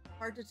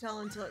 Hard to tell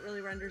until it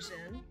really renders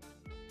in.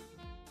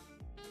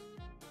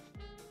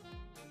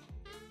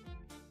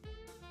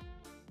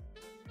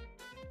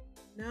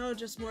 No,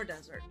 just more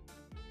desert.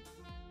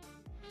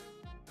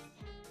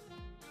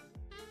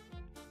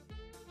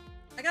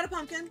 I got a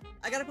pumpkin.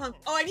 I got a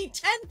pumpkin. Oh, I need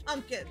 10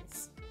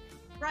 pumpkins.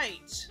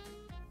 Right.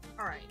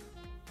 All right.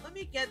 Let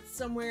me get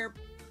somewhere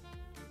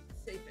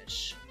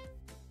safe-ish.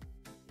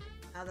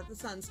 Now that the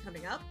sun's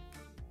coming up.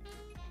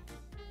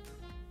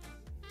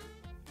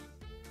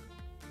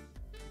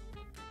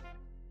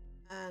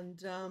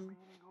 And,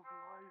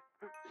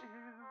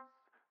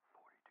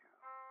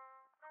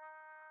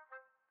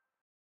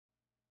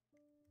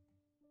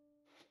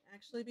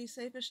 actually be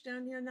safe-ish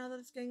down here now that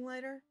it's getting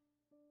lighter.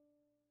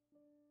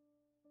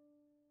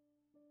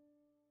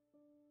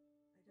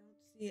 I don't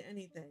see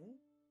anything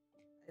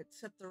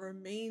except the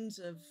remains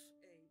of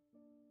a...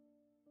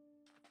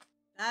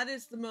 That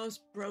is the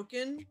most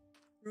broken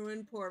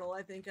ruined portal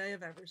I think I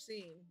have ever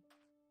seen.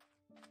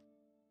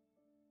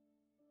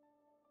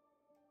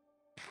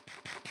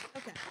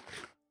 Okay.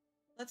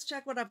 Let's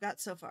check what I've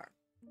got so far.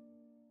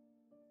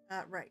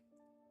 Right.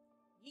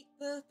 Eat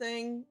the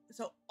thing.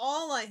 So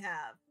all I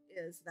have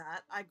is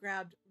that I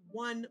grabbed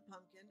one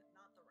pumpkin,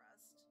 not the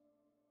rest.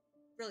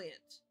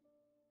 Brilliant.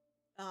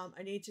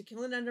 I need to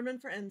kill an enderman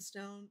for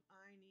endstone.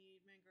 I need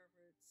mangrove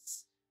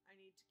roots. I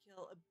need to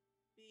kill a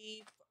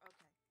bee.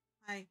 Okay.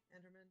 Hi,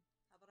 enderman.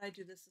 How about I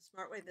do this the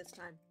smart way this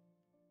time?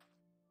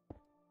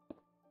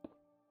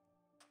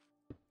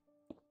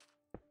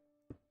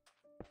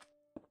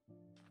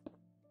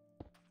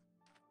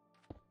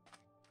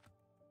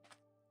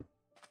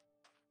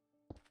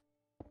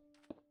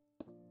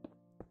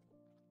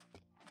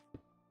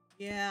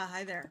 Yeah,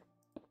 hi there.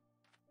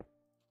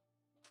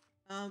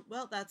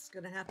 Well, that's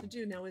gonna have to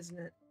do now, isn't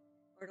it?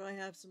 Or do I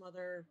have some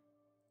other...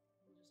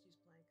 We'll just use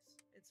planks.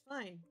 It's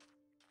fine.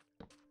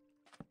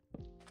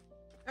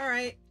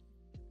 Alright.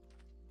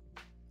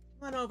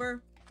 Come on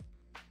over.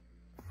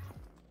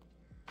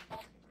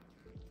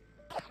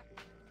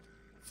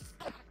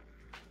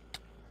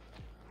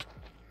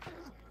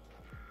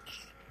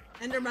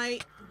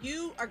 Endermite,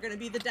 you are gonna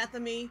be the death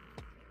of me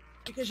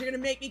because you're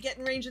gonna make me get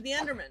in range of the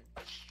Enderman.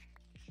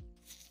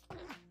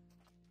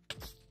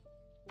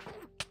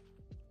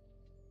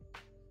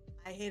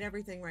 I hate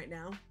everything right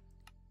now.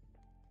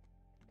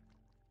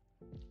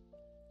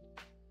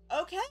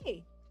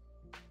 Okay.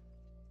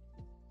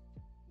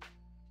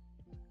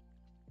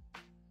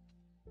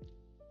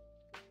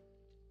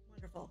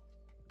 Wonderful.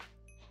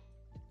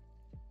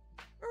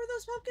 Where were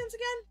those pumpkins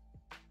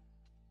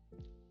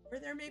again? Were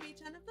there maybe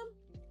 10 of them?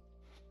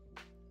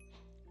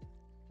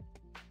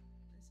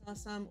 I saw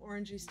some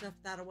orangey stuff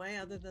that away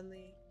other than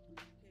the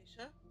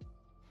acacia.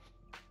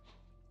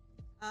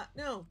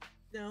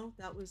 No,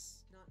 that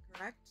was not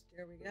correct.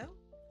 There we go.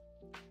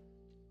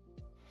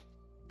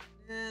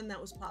 And that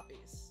was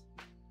poppies.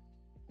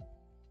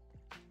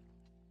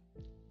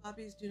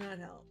 Poppies do not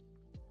help.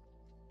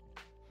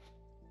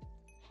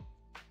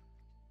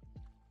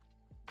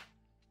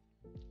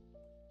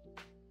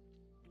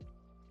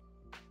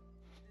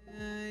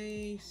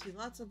 I see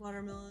lots of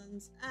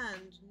watermelons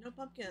and no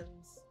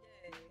pumpkins.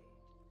 Yay.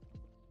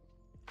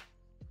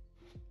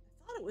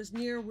 I thought it was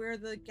near where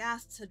the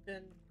ghasts had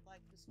been,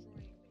 like, destroying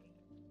me.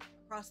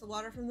 Across the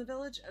water from the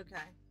village? Okay.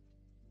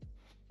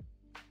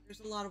 There's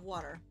a lot of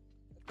water.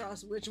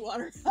 Across which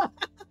water? I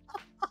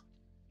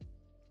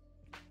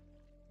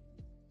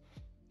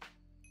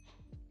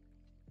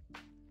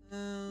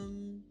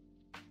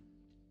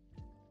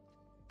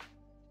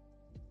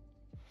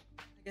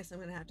guess I'm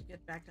gonna have to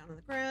get back down on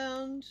the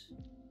ground.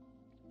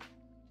 Okay.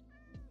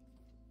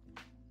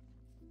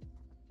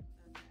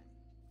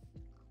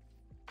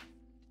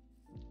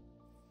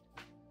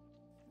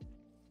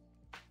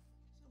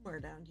 Somewhere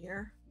down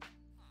here.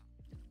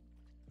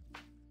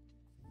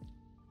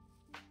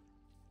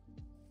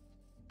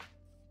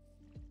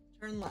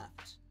 Turn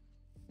left.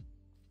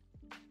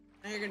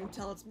 Now you're gonna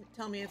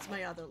tell me it's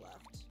my other left.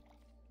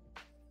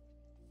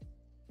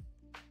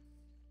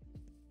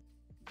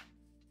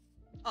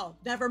 Oh,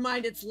 never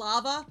mind, it's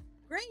lava?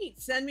 Great,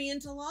 send me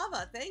into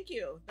lava. Thank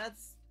you.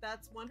 That's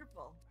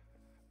wonderful.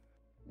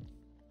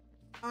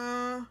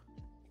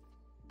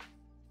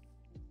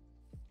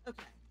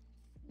 Okay.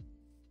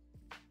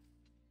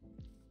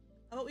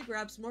 How about we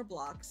grab some more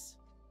blocks?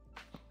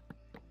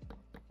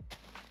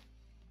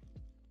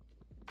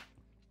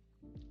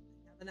 I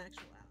have an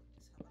actual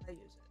axe. How about I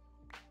use it?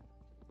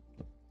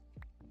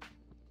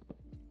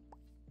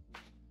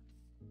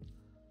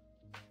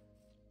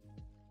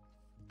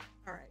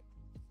 All right.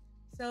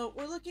 So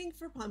we're looking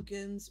for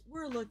pumpkins.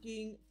 We're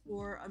looking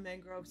for a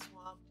mangrove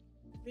swamp.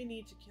 We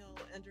need to kill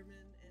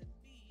endermen and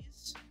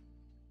bees.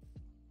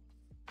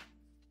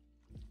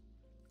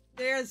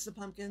 There's the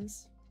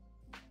pumpkins.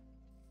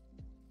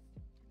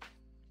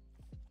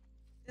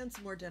 And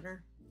some more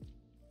dinner.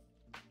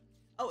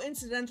 Oh,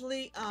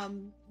 incidentally,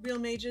 real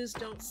mages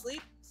don't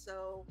sleep,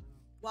 so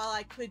while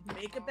I could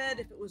make a bed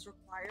if it was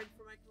required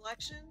for my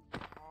collection,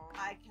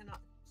 I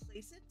cannot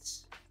place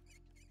it.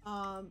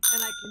 And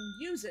I can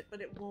use it,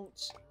 but it won't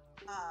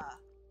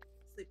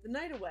sleep the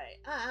night away.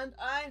 And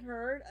I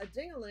heard a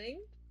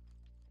ding-a-ling.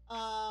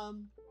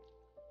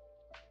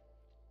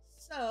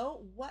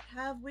 So what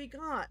have we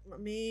got?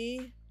 Let me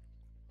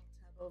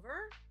tab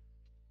over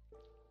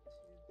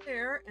to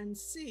there and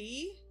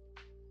see.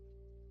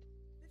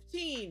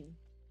 15.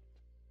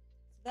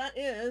 So that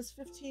is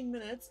 15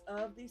 minutes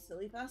of the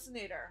Silly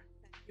Fascinator.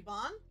 Thank you,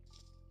 Bon.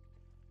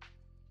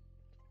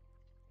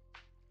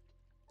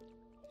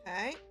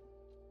 Okay.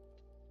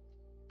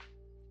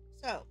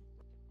 So.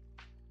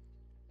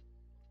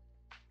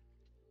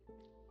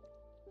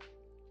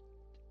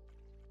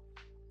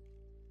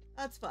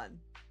 That's fun.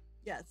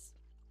 Yes.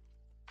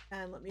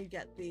 And let me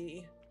get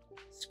the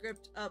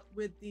script up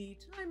with the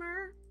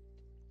timer.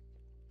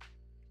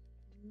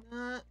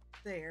 Not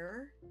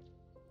there.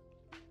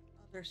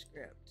 Other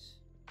script.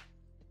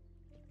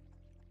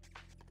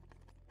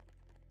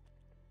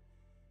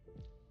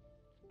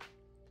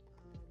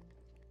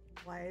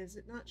 Why is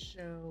it not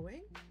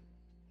showing?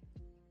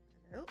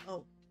 Hello?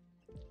 Oh.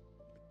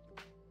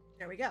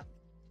 There we go.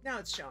 Now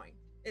it's showing.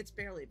 It's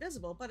barely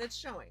visible, but it's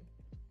showing.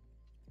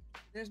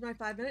 There's my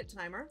 5-minute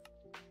timer.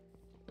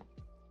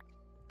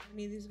 How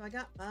many of these have I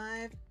got?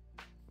 5,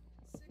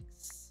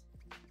 6,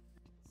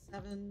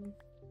 7,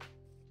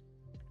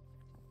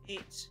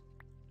 8,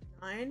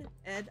 9.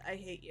 Ed, I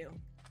hate you.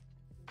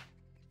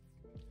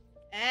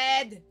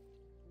 Ed!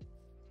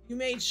 You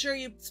made sure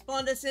you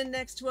spawned us in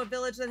next to a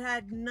village that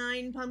had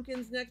 9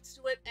 pumpkins next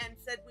to it and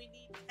said we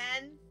need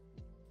 10.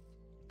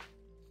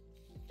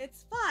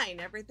 It's fine.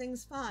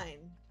 Everything's fine.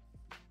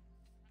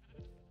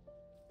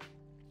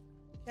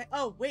 Okay.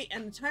 Oh, wait,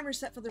 and the timer's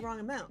set for the wrong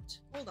amount.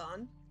 Hold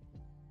on.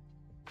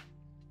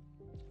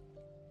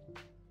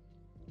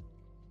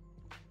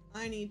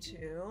 I need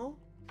to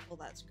pull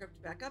that script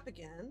back up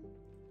again.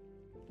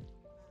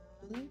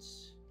 And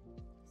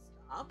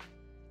stop.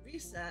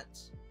 Reset.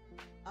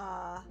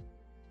 Of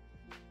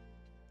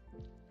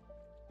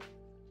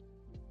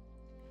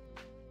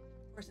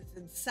course, it's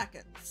in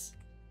seconds.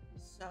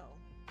 So,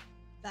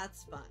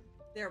 that's fun.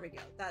 There we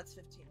go. That's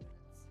 15 minutes.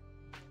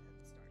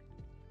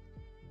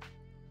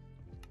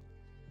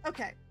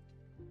 Okay.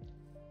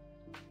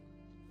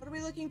 What are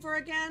we looking for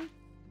again?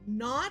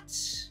 Not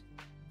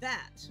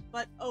that,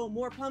 but oh,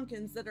 more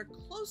pumpkins that are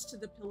close to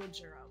the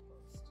pillager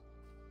outpost.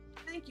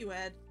 Thank you,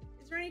 Ed.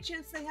 Is there any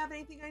chance they have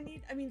anything I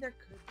need? I mean, there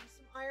could be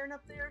some iron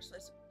up there, so I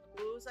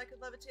suppose I could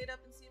levitate up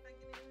and see if I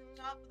can get to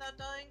the top without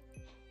dying.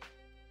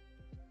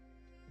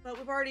 But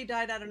we've already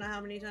died I don't know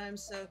how many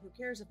times, so who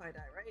cares if I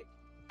die, right?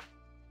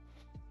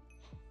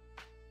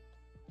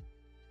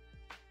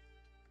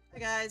 Hi,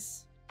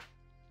 guys.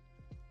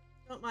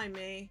 Don't mind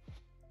me.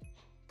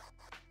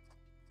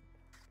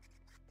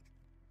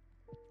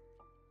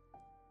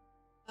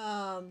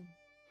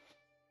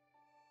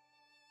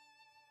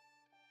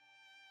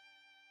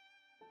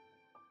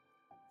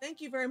 Thank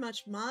you very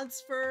much,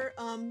 mods, for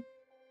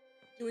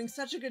doing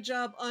such a good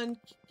job on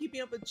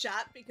keeping up with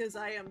chat, because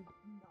I am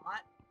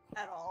not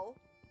at all.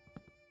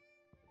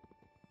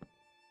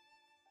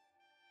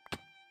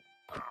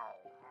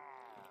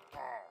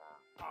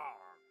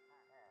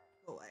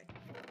 Go away.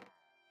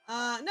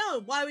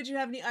 No, why would you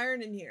have any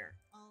iron in here?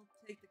 I'll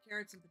take the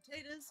carrots and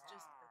potatoes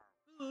just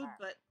for food,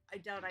 but I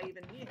doubt I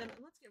even need them.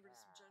 And let's get rid of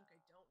some junk I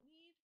don't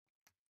need.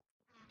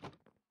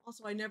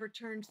 Also, I never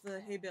turned the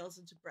hay bales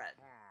into bread.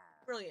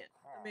 Brilliant.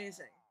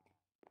 Amazing.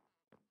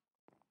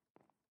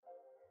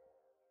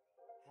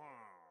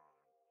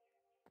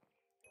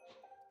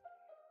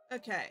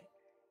 Okay.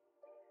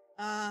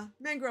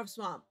 Mangrove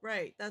swamp.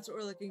 Right, that's what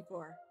we're looking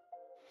for.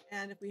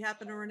 And if we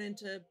happen to run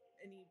into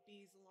any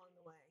bees along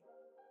the way.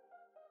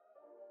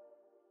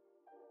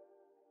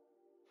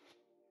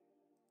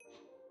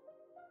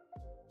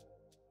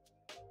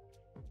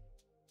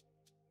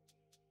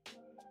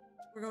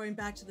 We're going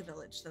back to the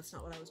village. That's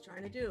not what I was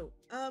trying to do.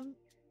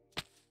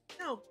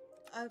 No.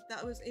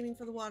 That was aiming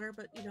for the water,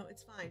 but, you know,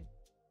 it's fine.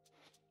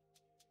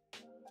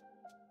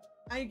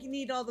 I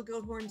need all the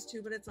goat horns,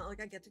 too, but it's not like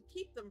I get to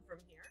keep them from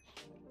here.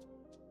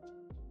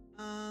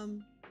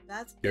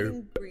 That's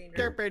getting greener.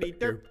 Derpity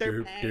derp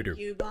derp. Thank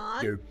you,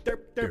 Vaughn. Derp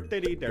derp derp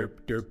diddy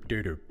derp. derp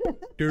derp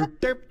Derp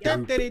derp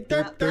derp diddy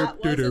derp derp.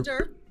 That was a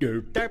derp.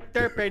 Derp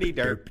derpity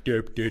derp.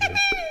 derp derp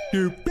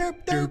Derp derp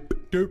derp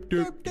derp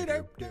derp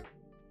derp derp.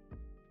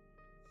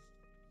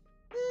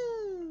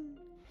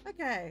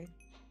 Okay.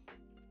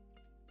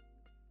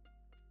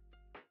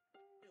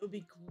 It would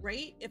be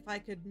great if I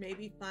could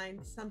maybe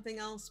find something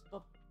else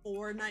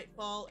before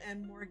nightfall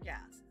and more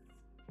gas.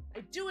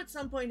 I do at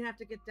some point have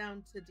to get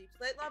down to deep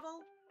slate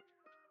level,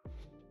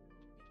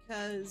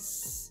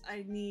 because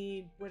I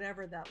need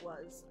whatever that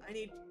was. I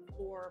need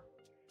 4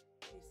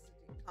 pieces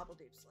of cobble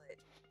deep slate.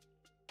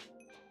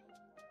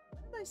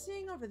 What am I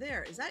seeing over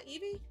there? Is that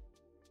Eevee?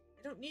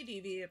 I don't need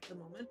Eevee at the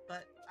moment,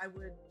 but I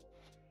would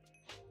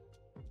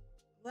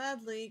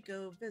gladly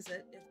go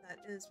visit if that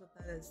is what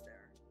that is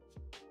there.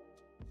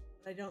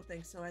 But I don't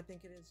think so. I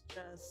think it is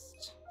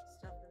just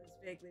stuff that is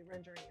vaguely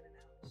rendering in and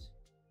out.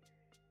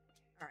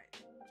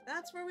 Alright,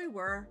 that's where we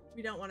were.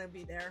 We don't want to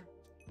be there.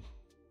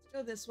 Let's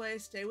go this way,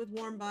 stay with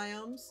warm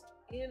biomes,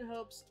 in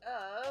hopes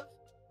of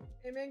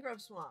a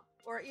mangrove swamp.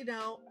 Or, you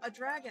know, a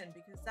dragon,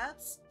 because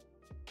that's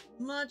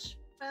much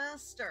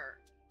faster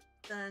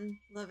than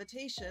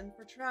levitation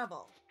for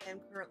travel. I am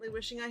currently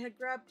wishing I had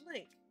grabbed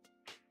Blink.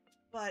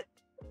 But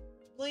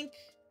Blink,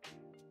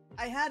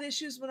 I had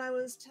issues when I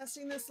was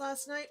testing this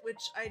last night,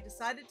 which I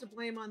decided to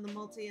blame on the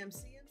multi-MC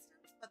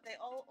instance, but they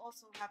all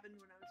also happened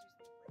when I was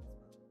using the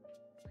Blink spell.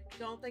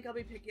 So I don't think I'll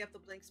be picking up the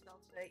Blink spell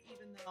today,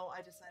 even though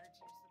I decided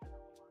to use the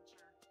vanilla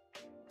launcher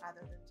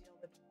rather than deal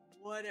with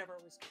whatever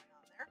was going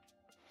on there.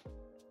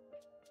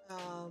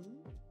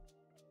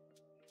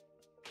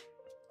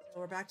 So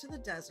we're back to the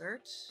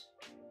desert.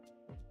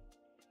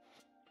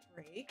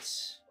 Great.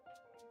 Let's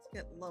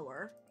get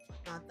lower,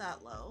 but not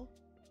that low.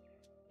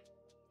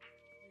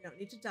 We don't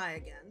need to die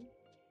again.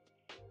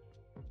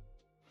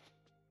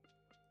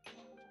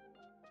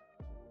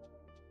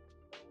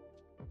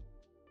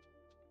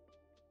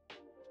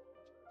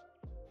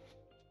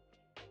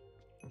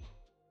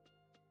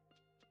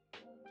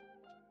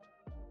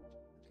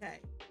 Okay.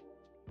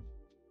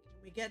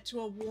 Can we get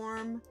to a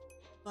warm,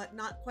 but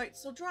not quite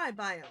so dry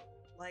biome?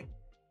 Like,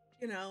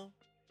 you know,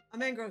 a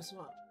mangrove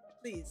swamp,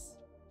 please.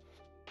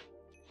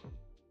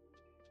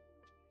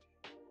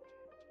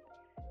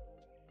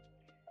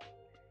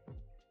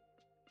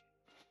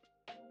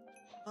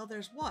 Well,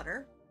 there's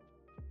water.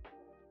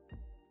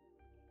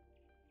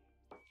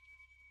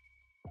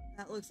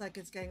 That looks like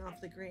it's getting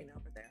awfully green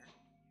over there.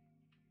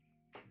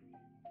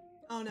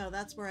 Oh no,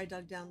 that's where I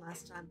dug down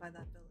last time by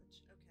that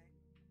village.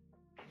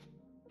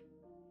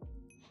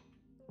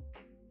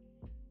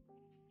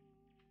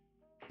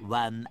 Okay.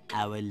 1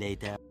 hour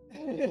later.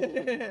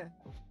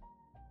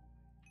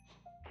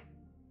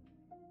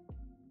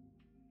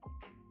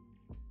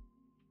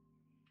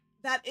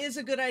 That is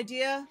a good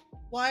idea,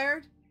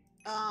 Wired.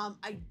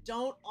 I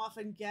don't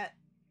often get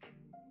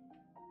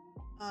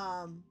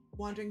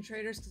wandering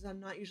traders because I'm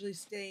not usually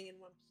staying in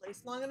one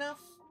place long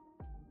enough.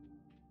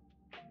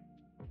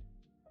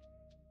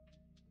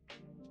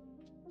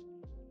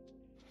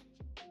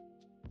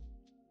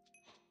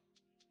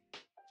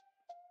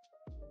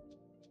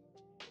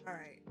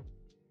 Alright.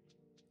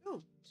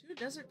 Oh, 2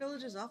 desert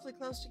villages awfully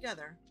close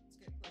together. Let's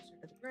get closer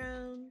to the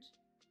ground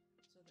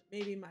so that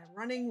maybe my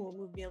running will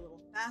move me a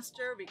little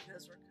faster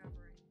because we're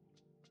covering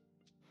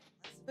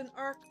less of an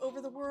arc over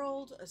the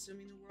world,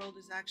 assuming the world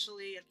is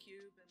actually a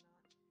cube and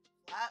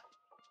not flat.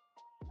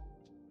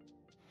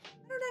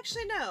 I don't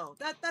actually know.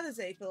 That is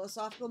a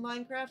philosophical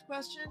Minecraft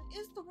question.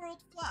 Is the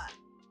world flat?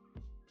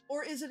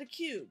 Or is it a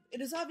cube?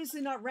 It is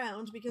obviously not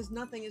round because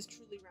nothing is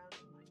truly round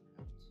in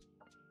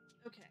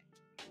Minecraft. Okay.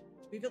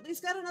 We've at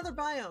least got another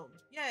biome.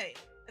 Yay.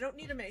 I don't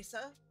need a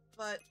mesa,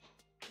 but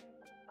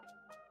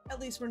at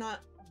least we're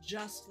not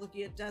just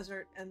looking at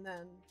desert and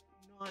then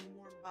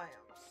non-warm biomes.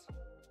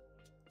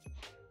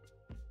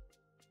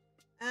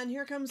 And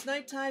here comes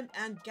nighttime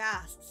and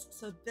ghasts.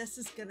 So this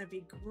is gonna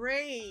be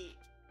great.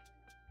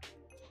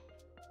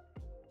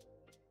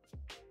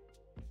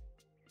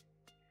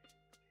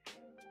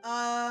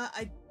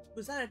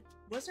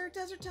 Was there a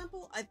desert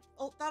temple? I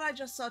thought I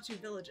just saw 2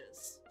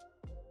 villages.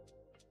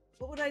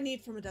 What would I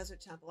need from a desert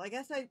temple? I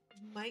guess I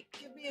might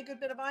give me a good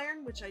bit of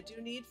iron, which I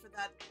do need for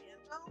that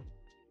info.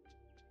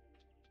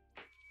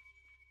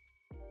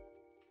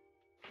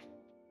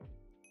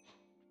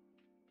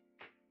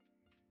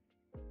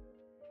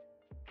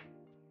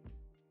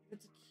 If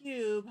it's a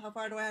cube, how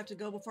far do I have to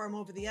go before I'm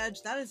over the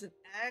edge? That is an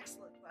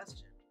excellent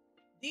question.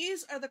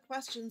 These are the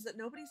questions that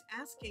nobody's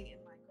asking in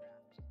Minecraft.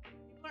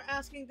 People are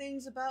asking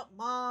things about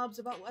mobs,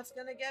 about what's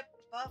gonna get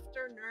buffed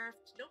or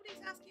nerfed.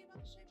 Nobody's asking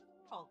about the shape of the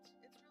world.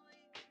 It's really,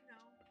 you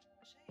know,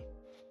 a shame.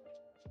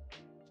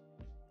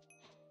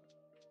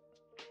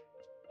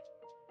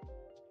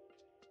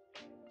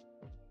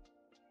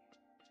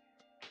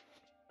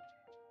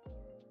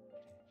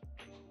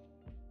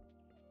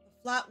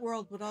 The flat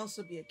world would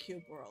also be a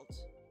cube world.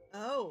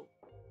 Oh,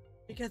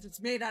 because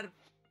it's made out of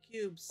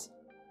cubes.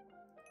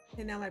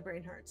 Okay, now my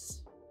brain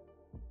hurts.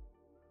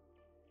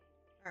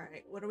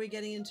 Alright, what are we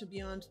getting into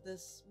beyond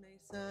this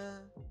mesa?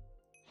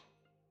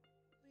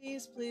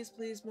 Please, please,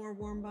 please, more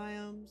warm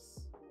biomes.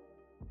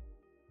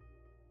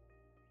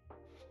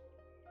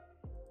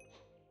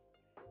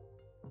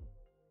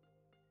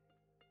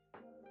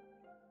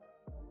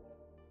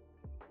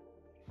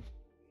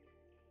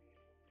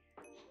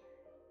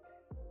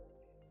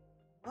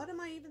 What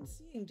am I even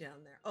seeing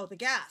down there? Oh, the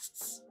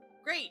ghasts.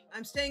 Great,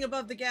 I'm staying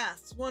above the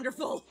ghasts.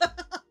 Wonderful.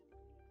 As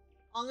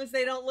long as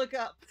they don't look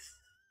up.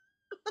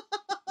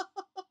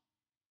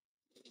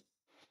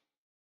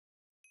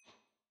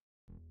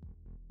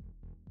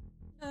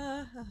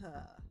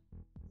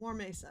 More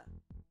mesa.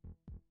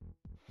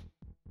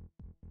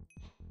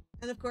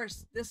 And of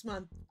course, this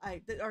month,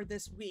 or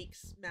this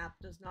week's map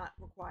does not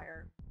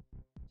require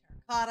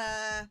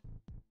terracotta,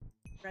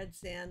 red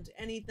sand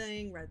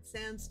anything, red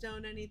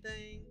sandstone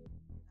anything.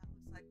 That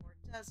looks like more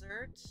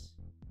desert.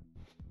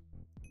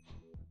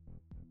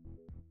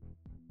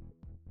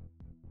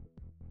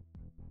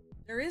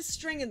 There is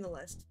string in the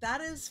list.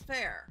 That is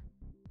fair.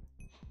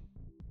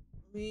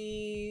 Let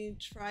me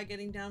try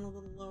getting down a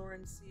little lower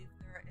and see if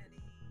there are any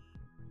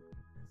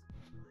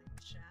visible mine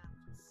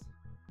shafts.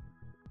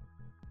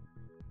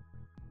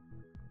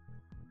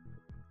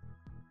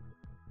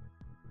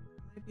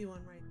 Might be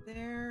one right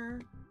there.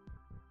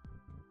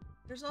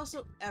 There's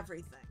also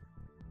everything.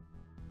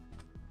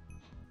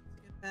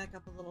 Let's get back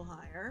up a little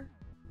higher.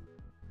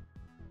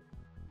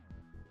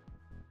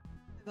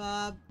 Hi,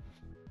 Bob.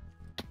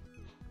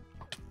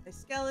 Hi,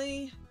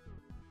 Skelly.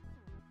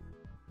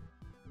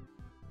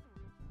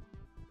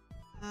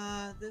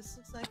 This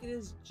looks like it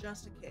is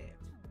just a cave.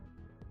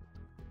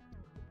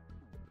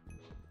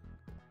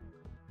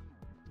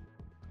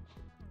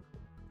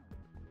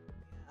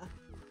 Yeah.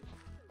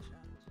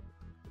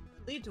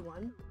 Lead to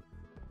one.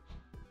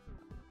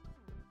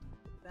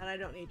 That I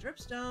don't need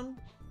dripstone,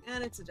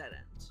 and it's a dead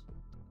end.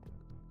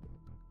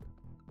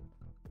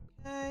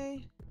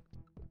 Okay.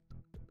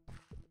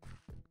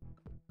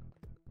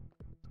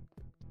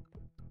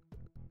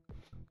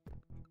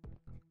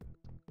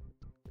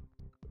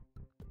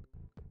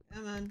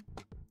 Come on.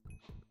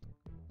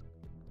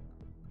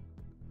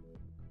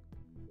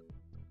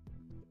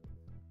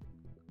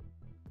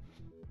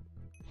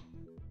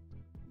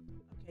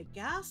 Okay,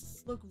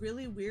 ghasts look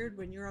really weird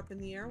when you're up in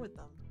the air with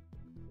them.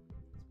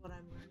 That's what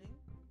I'm learning.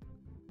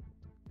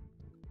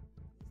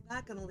 Is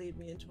that going to lead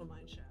me into a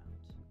mine shaft?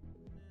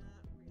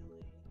 Not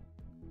really.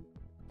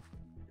 I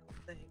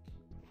don't think.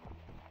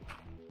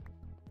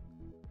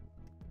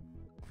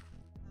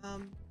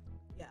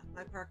 Yeah,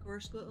 my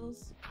parkour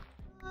skills,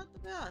 not the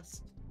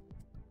best.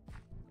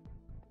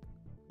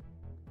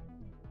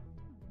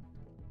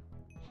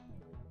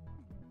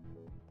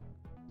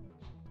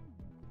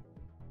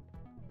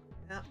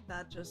 Yep,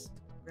 that just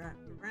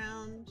wrapped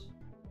around.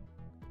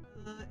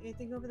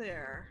 Anything over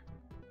there?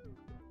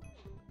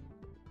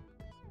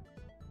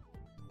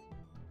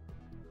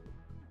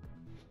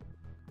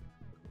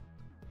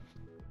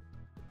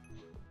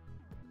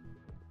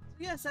 So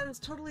yes, that is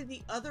totally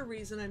the other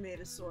reason I made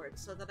a sword,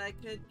 so that I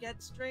could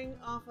get string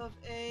off of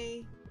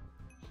a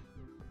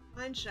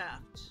mine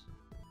shaft.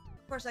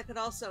 Of course, I could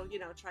also, you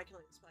know, try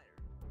killing the spider.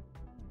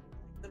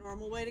 Like the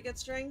normal way to get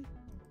string.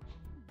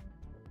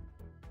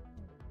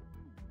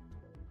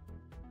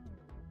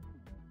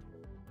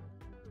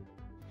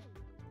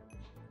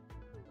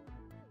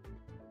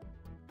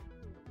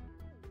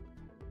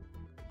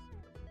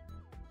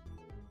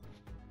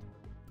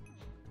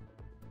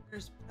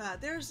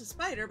 There's a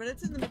spider, but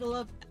it's in the middle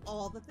of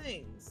all the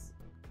things.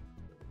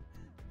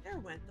 And there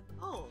went the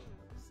phone.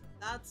 So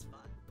that's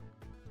fun.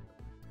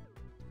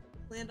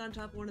 Land on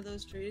top of one of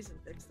those trees and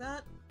fix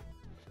that,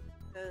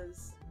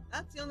 because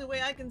that's the only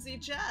way I can see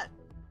chat.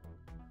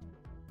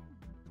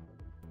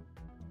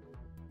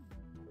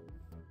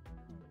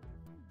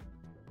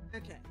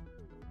 Okay.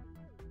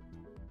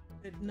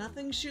 Could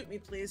nothing shoot me,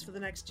 please, for the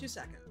next 2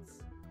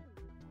 seconds?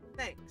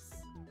 Thanks.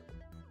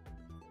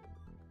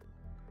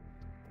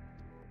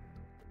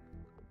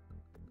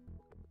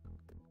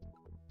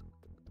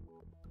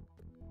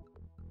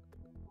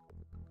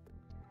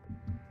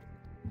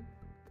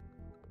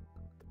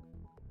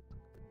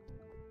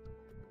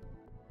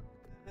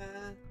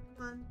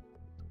 Come on.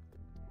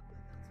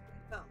 That's where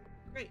it fell.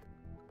 Great.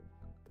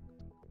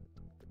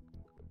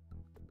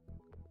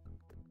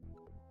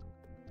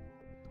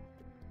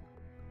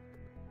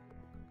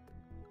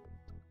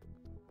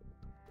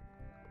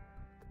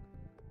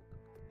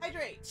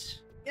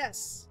 Hydrate.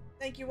 Yes.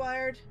 Thank you,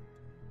 Wired.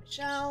 I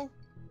shall.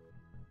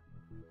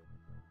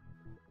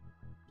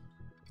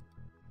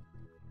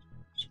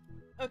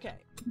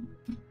 Okay.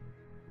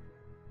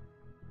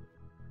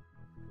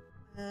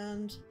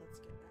 And let's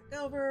get back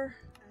over.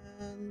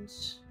 And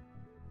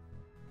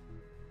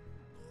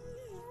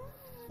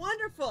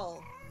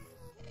wonderful.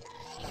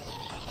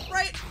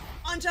 Right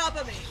on top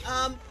of me.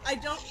 I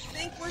don't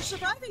think we're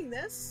surviving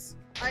this.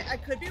 I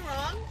could be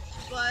wrong,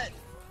 but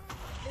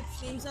it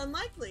seems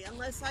unlikely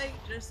unless I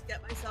just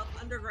get myself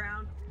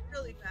underground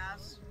really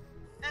fast.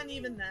 And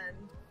even then,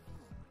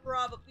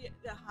 probably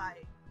a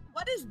high.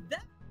 What is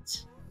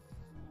that?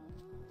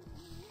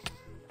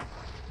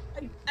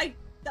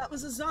 That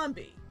was a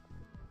zombie.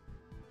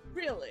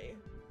 Really?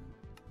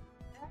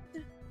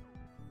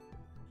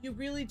 You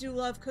really do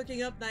love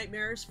cooking up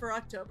nightmares for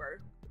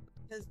October.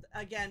 Because,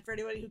 again, for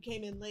anybody who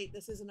came in late,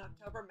 this is an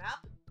October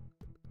map.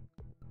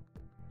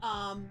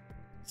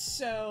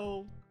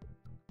 So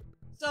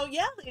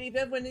yeah, Lady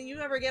Viv, when you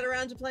ever get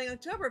around to playing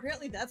October,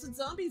 apparently that's what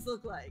zombies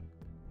look like.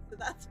 So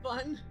that's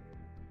fun.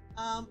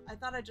 I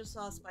thought I just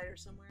saw a spider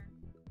somewhere.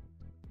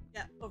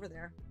 Yeah, over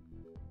there.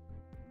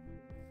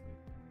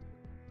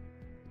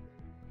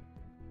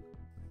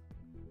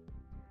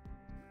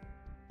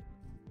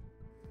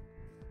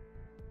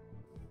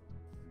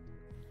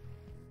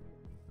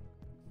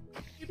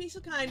 You'd be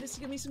so kind as to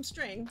give me some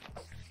string.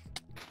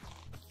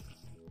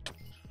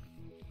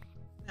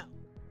 No.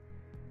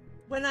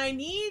 When I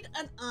need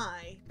an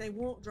eye, they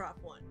won't drop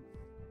one.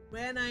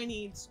 When I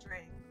need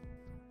string,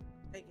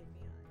 they give me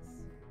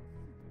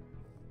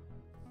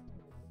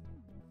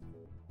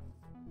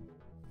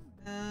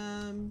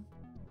eyes.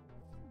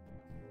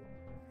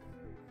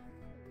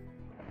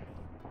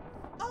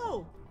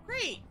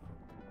 Great!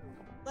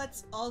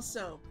 Let's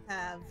also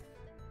have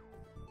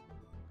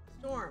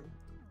Storm.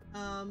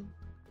 I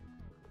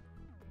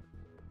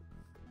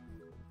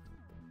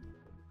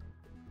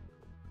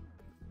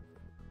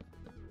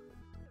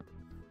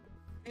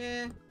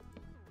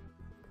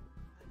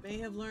may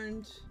have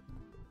learned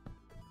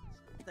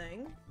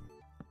something.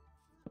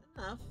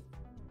 Enough.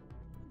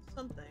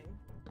 Something.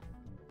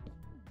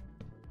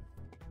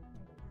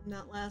 From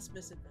that last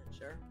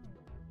misadventure.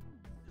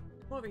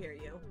 Come over here,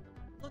 you.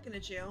 Looking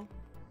at you.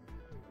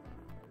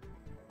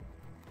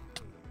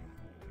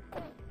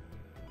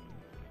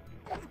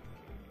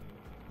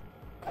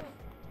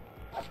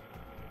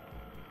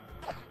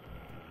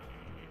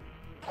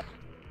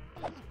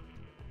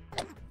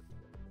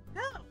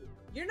 No!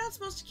 You're not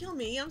supposed to kill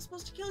me. I'm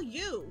supposed to kill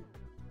you.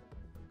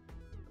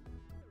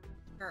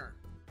 Her.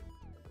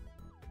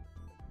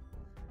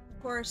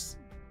 Of course,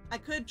 I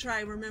could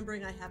try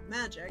remembering I have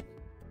magic.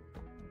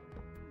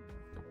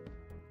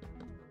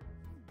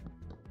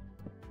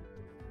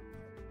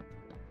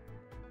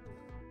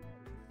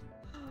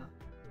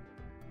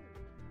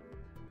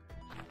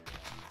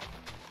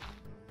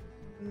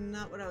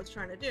 Not what I was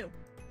trying to do.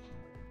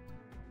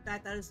 In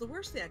fact, that is the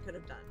worst thing I could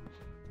have done.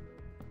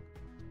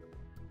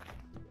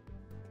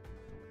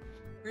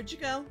 Where'd you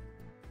go?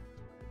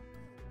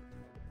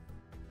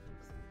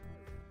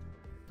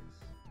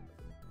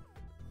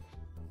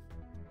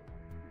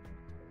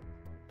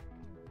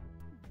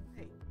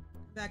 Hey,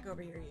 back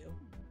over here, you.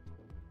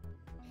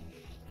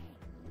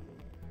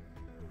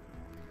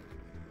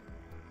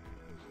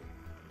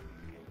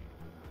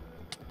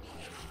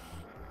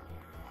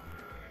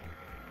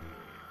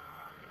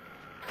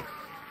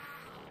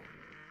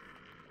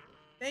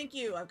 Thank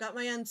you. I've got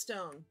my end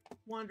stone.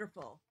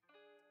 Wonderful.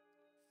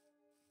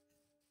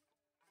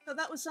 So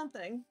that was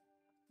something.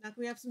 Now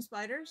can we have some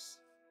spiders?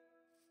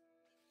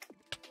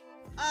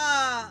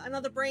 Ah,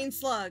 another brain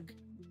slug.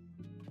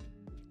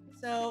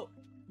 So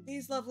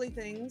these lovely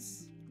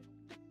things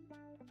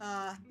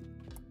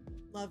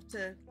love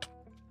to,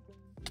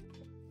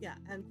 yeah,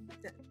 and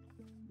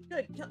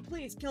good.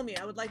 Please kill me.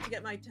 I would like to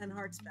get my 10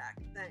 hearts back.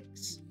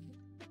 Thanks.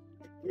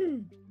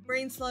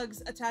 Brain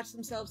slugs attach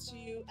themselves to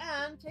you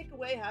and take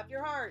away half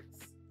your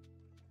hearts.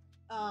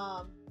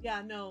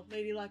 Yeah, no,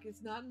 Lady Luck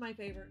is not in my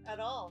favor at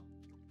all.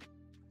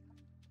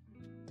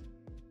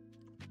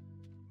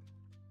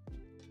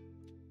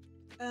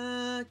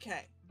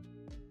 Okay.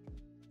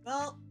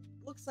 Well,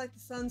 looks like the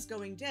sun's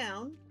going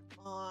down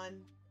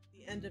on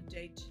the end of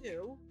day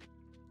 2.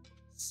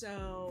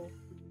 So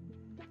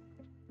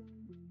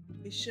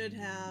we should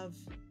have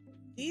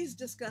these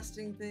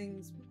disgusting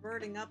things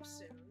burning up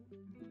soon.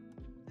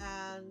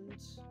 And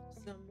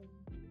some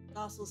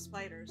docile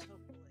spiders,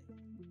 hopefully.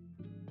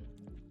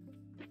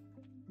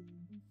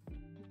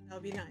 That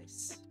would be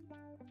nice.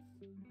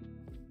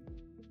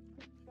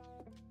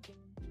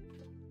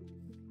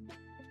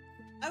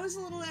 I was a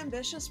little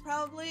ambitious,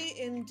 probably,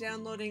 in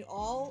downloading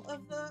all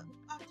of the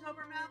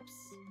October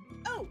maps.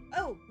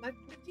 Oh, my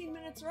 15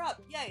 minutes are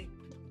up. Yay.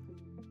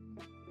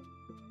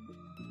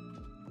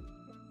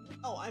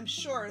 Oh, I'm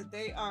sure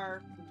they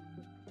are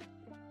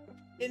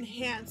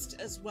enhanced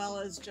as well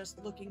as just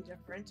looking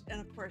different.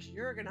 And of course,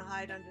 you're gonna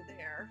hide under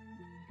there.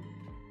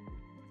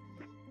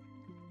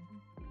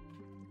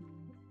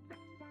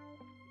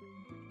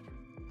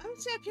 I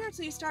would stay up here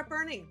until you start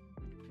burning.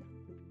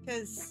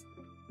 Because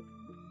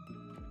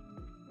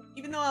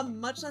even though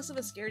I'm much less of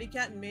a scaredy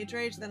cat in Mage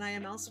Rage than I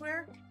am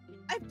elsewhere,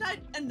 I've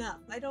died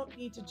enough. I don't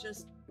need to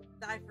just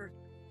die for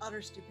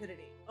utter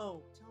stupidity.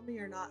 Oh, tell me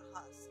you're not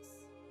husks.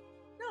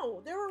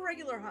 No, there were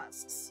regular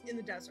husks in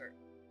the desert.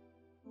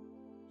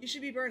 You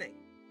should be burning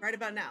right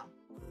about now.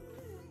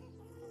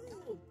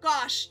 Oh,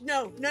 gosh,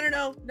 no.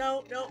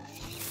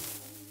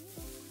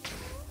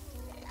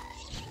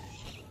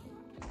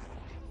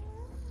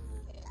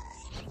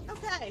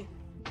 Okay.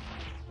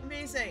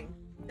 Amazing.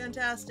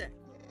 Fantastic.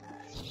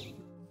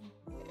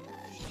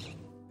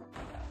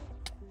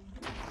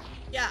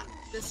 Yeah,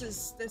 this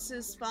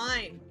is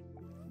fine.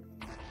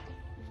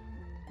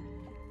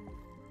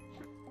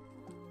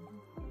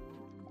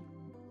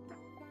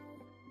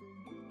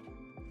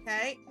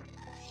 Okay.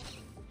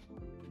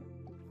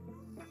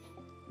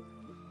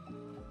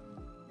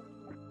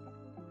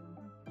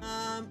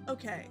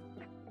 Okay.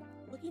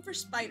 Looking for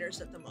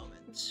spiders at the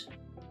moment.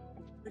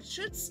 It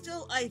should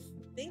still, I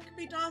think,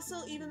 be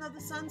docile even though the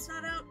sun's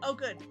not out. Oh,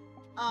 good.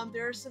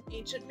 There are some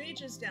ancient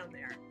mages down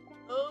there.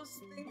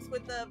 Those things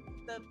with the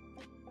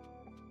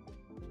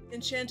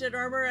enchanted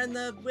armor and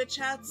the witch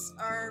hats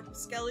are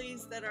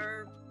skellies that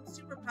are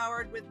super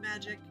powered with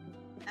magic.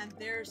 And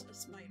there's a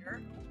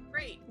spider.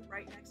 Great.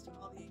 Right next to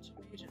all the ancient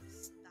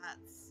mages.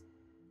 That's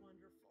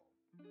wonderful.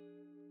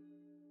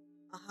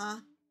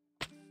 Uh-huh.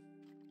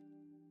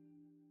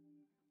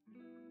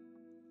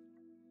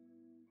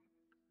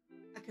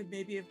 I could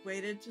maybe have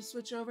waited to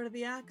switch over to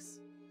the axe.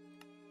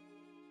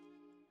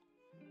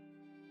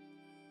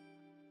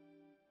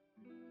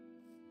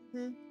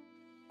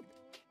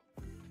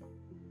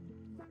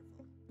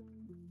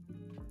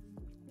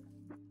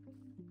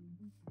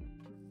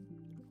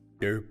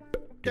 Derp,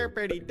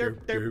 derpity,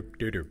 derp, derp,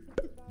 derp, derp.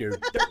 Of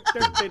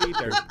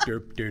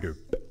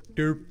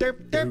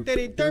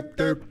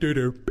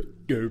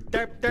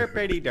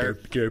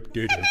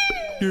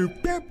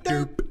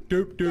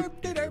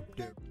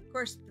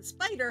course, the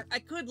spider I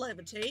could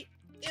levitate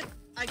if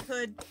I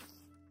could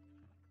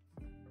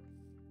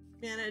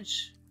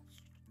manage.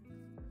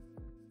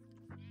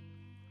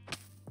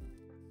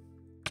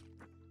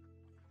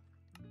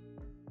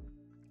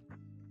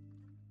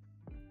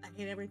 I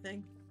hate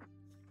everything.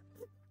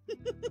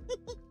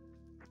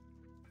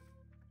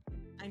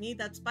 I need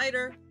that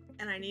spider,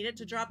 and I need it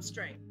to drop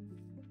string.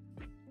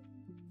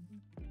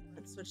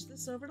 Let's switch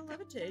this over to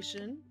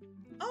levitation.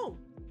 Oh,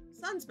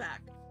 sun's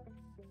back.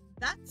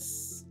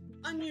 That's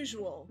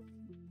unusual.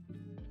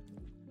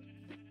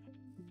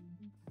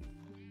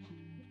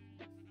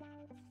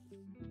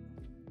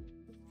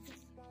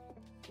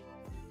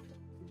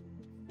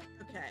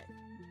 Okay.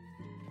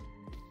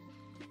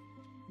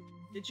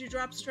 Did you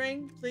drop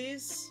string,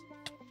 please?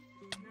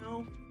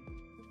 No.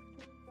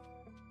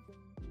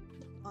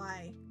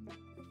 Why?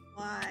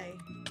 Why?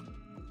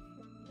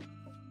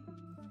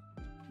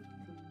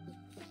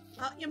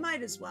 You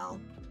might as well.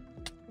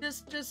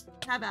 Just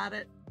have at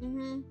it.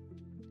 Mm-hmm.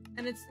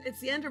 And it's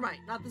the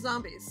endermite, not the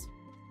zombies.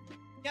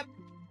 Yep.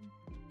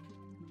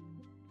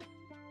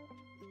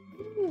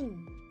 Ooh,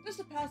 just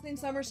a passing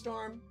summer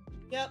storm.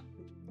 Yep.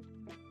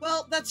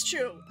 Well, that's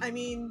true. I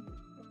mean,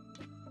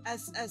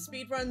 as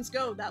speedruns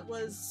go, that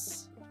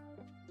was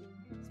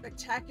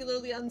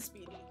spectacularly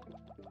unspeedy,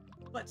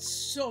 but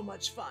so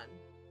much fun.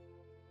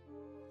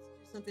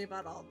 Let's do something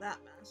about all that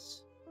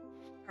mess.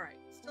 Alright,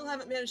 still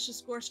haven't managed to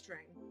score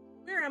string.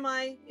 Where am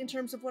I in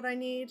terms of what I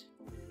need?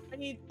 I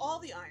need all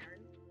the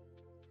iron.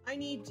 I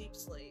need deep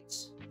slate.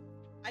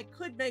 I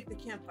could make the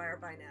campfire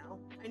by now.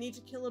 I need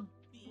to kill a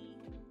bee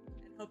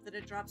and hope that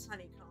it drops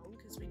honeycomb,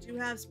 because we do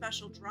have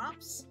special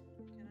drops.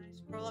 Can I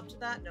scroll up to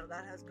that? No,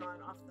 that has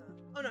gone off the...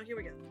 Oh no, here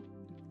we go.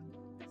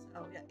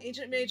 So yeah,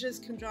 ancient mages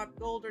can drop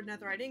gold or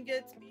netherite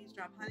ingots, bees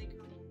drop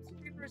honeycombs,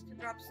 creepers can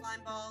drop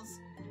slime balls,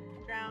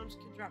 drowned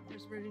can drop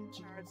prismarine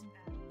shards and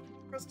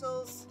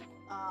crystals,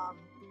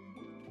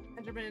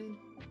 endermen,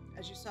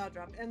 as you saw,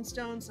 drop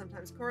endstone,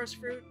 sometimes chorus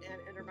fruit, and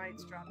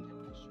endermites drop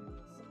endless shards.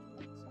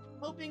 So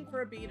hoping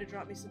for a bee to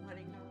drop me some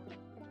honeycomb.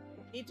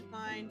 Need to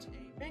find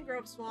a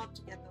mangrove swamp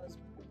to get those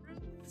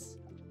fruits,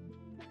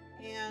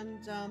 and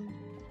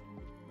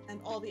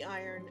all the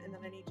iron, and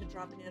then I need to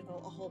drop an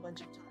anvil a whole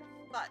bunch of times.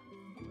 But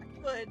I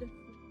could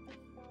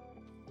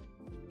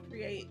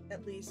create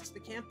at least the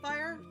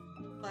campfire,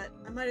 but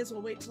I might as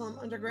well wait till I'm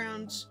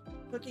underground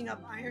cooking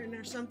up iron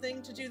or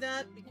something to do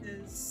that,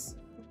 because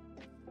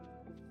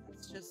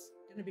it's just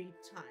gonna be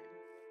time.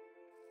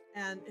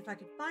 And if I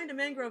could find a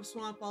mangrove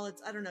swamp while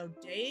it's, I don't know,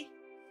 day,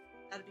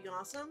 that'd be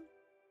awesome.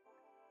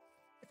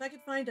 If I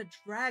could find a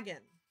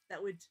dragon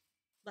that would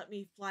let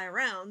me fly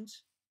around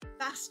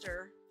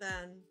faster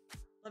than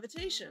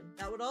levitation,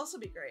 that would also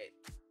be great.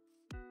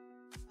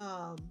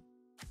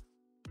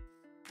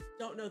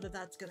 Don't know that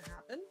that's gonna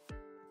happen.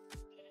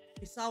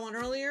 We saw one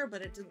earlier,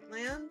 but it didn't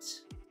land.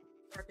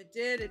 Or if it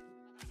did, it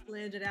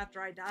landed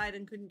after I died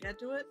and couldn't get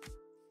to it.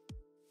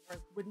 Or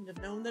wouldn't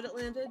have known that it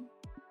landed.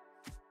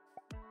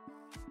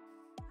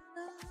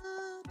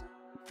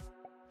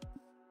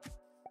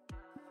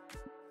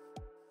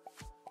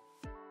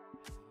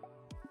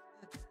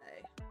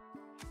 Okay.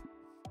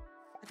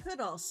 I could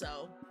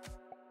also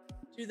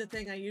do the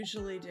thing I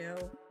usually do,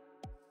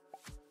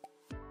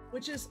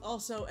 which is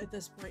also at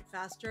this point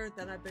faster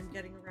than I've been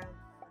getting around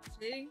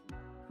levitating.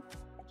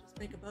 Just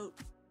make a boat.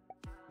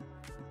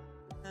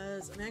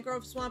 Because a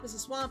mangrove swamp is a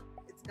swamp.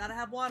 It's gotta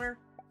have water.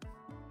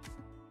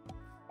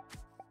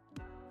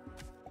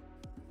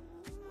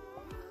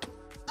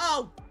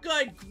 Oh,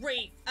 good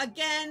grief.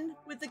 Again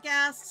with the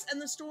ghasts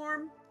and the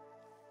storm?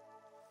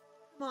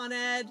 Come on,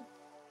 Ed.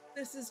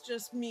 This is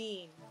just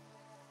mean.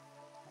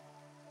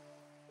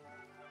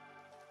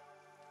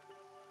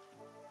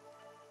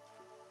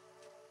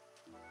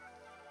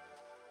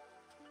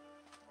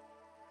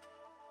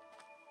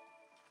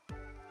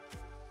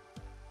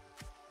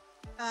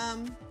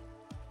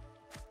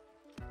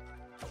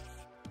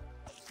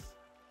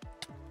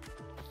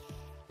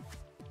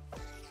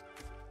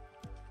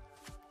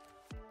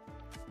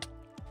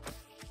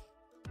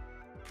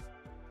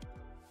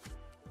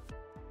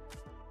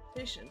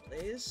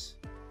 Please.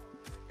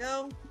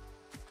 Go.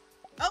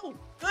 Oh,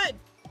 good!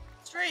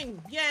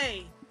 String!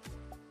 Yay!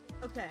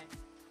 Okay.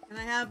 Can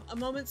I have a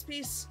moment's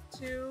peace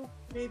to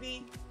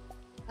maybe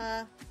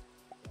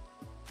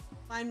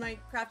find my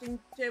crafting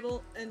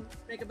table and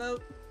make a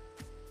boat?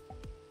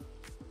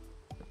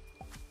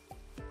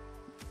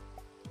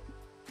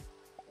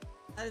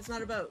 That is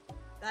not a boat.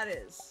 That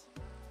is.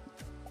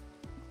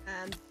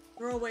 And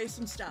throw away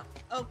some stuff.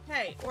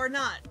 Okay, or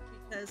not,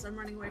 because I'm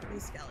running away from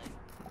the skelly.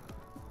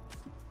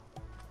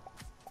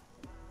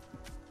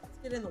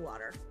 Get in the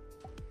water.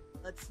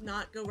 Let's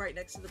not go right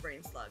next to the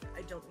brain slug.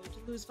 I don't need to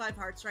lose 5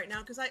 hearts right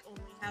now because I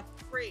only have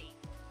 3.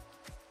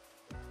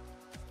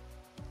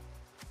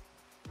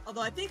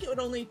 Although I think it would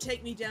only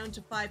take me down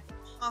to 5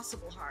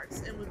 possible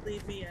hearts and would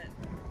leave me at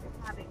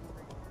having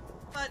 3.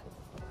 But,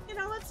 you know,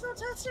 know, let's not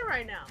test it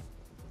right now.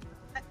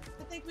 I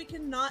think we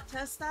can not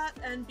test that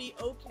and be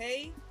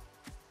okay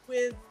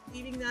with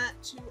leaving that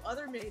to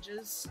other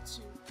mages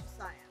to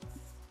science.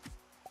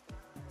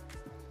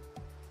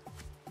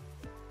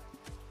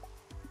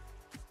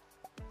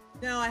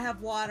 No, I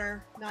have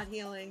water, not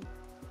healing.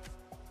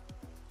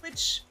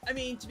 Which, I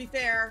mean, to be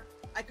fair,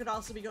 I could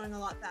also be going a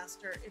lot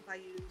faster if I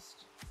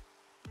used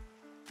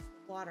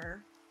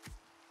water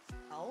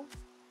spell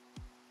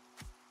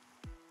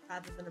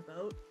rather than a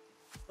boat.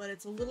 But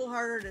it's a little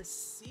harder to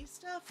see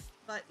stuff,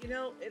 but you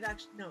know, it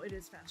actually, no, it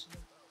is faster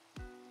than a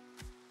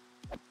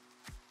boat.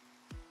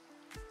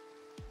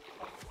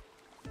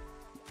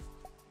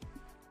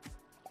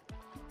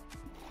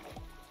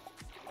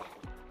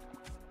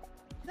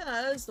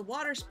 Because the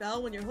water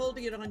spell, when you're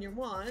holding it on your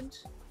wand,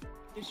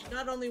 gives you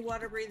not only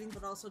water breathing,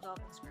 but also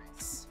Dolphin's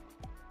Grace.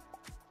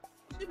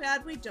 Too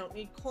bad we don't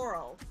need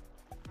coral.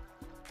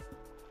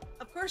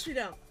 Of course we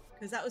don't,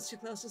 because that was too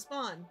close to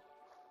spawn.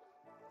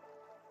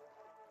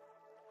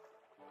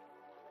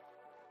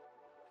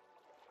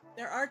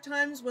 There are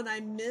times when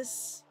I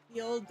miss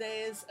the old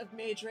days of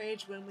Mage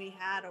Rage when we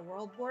had a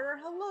world border.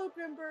 Hello,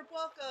 Grimberg,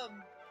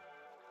 welcome!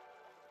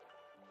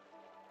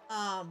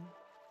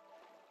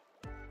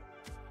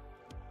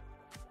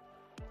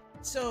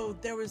 So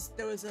there was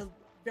a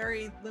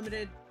very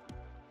limited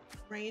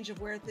range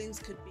of where things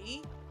could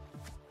be,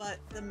 but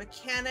the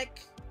mechanic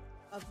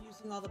of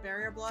using all the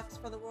barrier blocks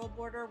for the world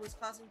border was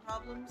causing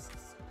problems,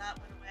 so that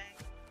went away.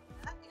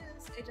 That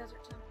is a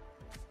desert temple.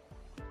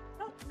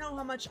 I don't know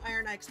how much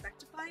iron I expect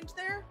to find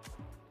there,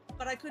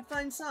 but I could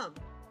find some,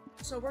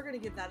 so we're gonna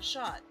give that a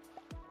shot.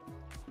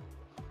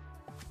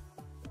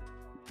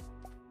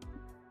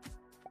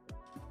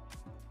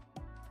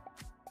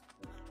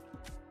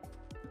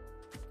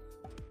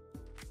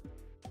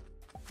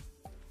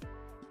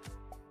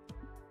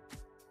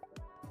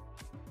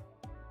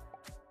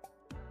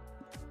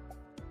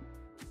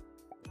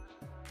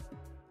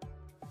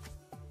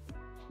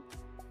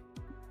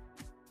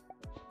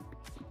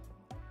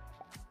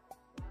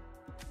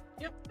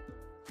 Yep.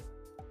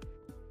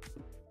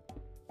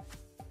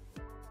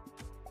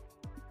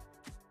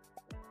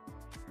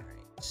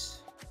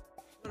 Alright.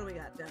 What do we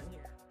got down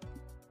here?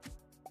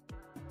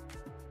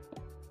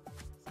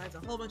 Besides a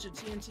whole bunch of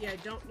TNT I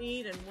don't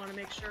need and want to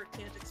make sure it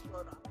can't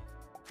explode on me.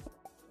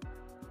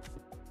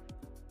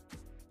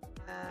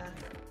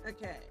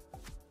 Okay.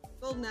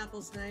 Golden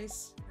apple's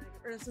nice. Can I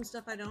get rid of some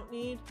stuff I don't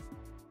need?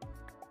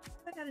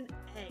 I got an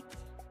egg.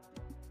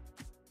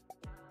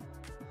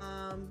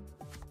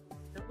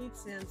 Don't need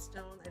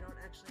sandstone. I don't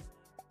actually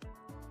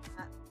need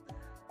that.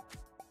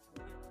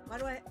 Why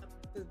do I?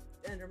 The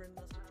Enderman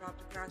must have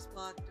dropped a grass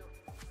block. Don't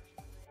need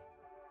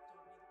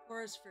the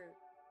forest fruit.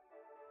 I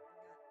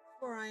got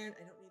 4 iron.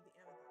 I don't need the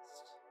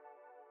amethyst.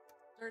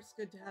 Dirt's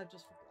good to have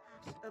just for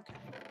blocks.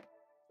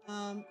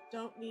 Okay.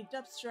 Don't need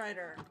depth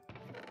strider. I will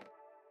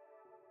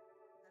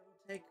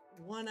take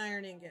 1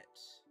 iron ingot.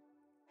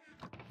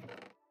 2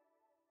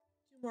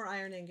 more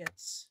iron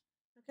ingots.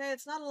 Okay,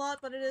 it's not a lot,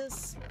 but it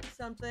is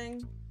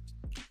something.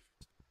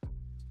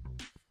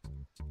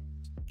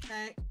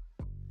 Okay.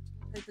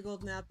 Take the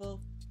golden apple.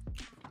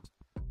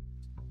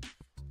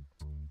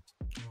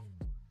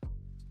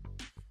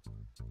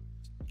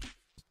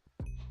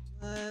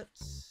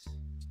 Let's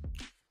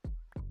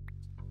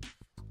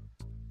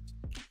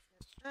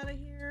get out of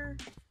here.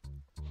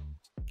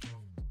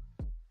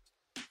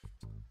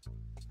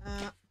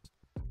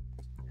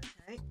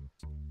 Okay.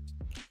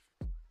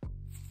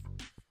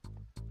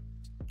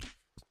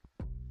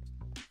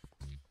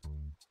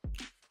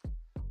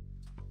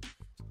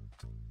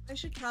 I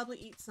should probably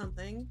eat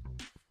something.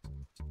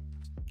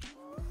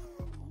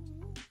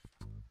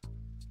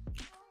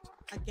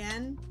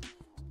 Again.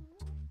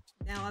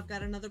 Now I've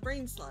got another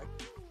brain slug.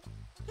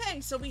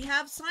 Okay, so we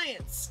have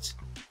scienced.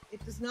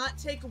 It does not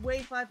take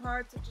away 5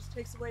 hearts, it just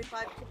takes away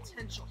 5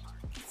 potential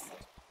hearts.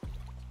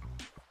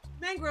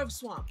 Mangrove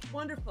swamp,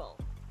 wonderful.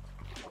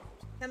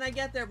 Can I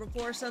get there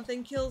before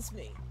something kills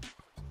me?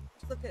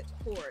 Let's look at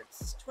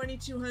chords.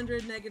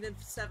 2200, negative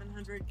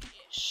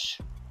 700-ish.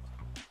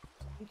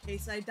 In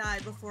case I die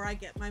before I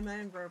get my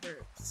mangrove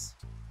roots.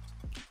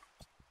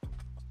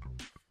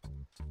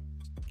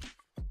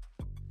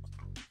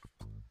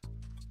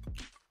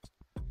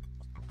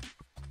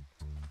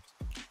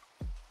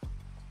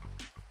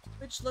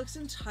 Which looks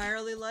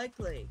entirely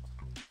likely.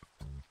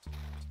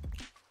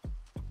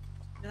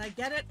 Did I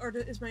get it, or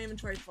is my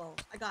inventory full?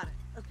 I got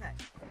it. Okay.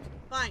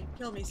 Fine.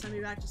 Kill me. Send me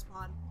back to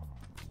spawn.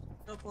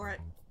 Go for it.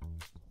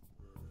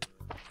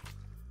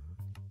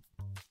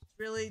 It's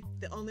really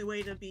the only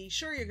way to be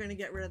sure you're going to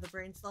get rid of the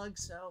brain slug,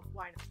 so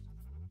why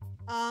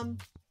not?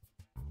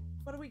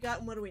 What do we got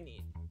and what do we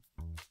need?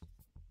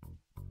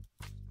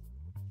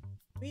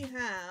 We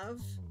have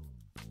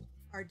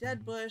our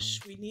dead bush.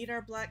 We need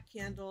our black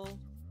candle.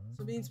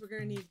 So it means we're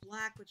going to need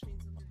black, which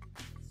means I'm going to need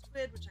some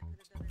squid, which I could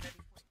have done at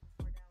any point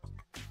before now and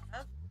had a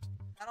lot of.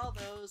 Got all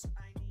those.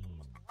 I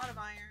need a lot of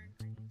iron.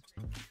 I need to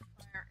make a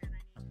fire, and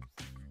I need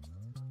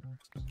some.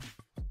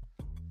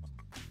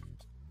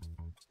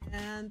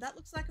 And that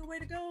looks like a way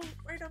to go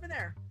right over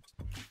there.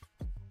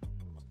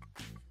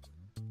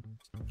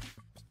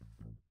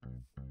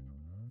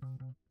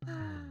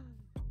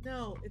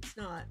 No, it's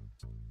not.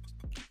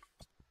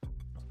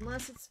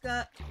 Unless it's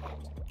got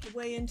a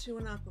way into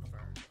an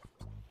aquifer.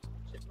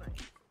 Which it might.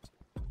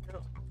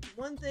 No.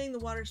 One thing the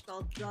water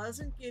spell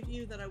doesn't give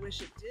you that I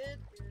wish it did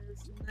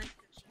is night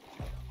vision.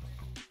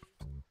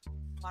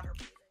 Water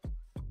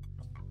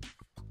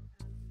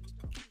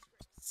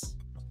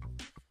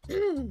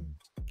breathing.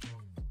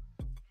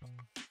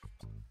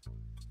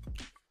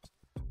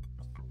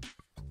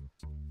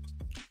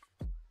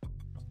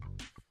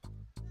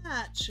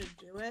 That should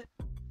do it.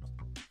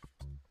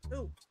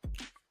 Ooh.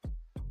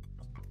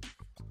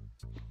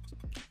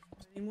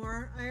 Any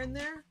more iron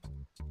there?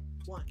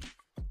 One.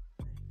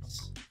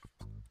 Thanks.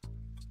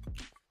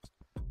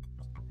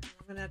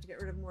 I'm gonna have to get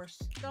rid of more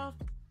stuff.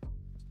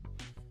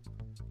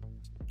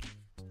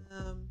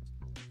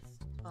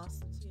 Toss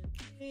the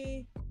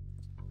TNT,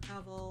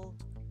 gravel,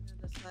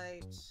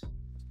 andesite,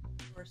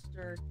 coarse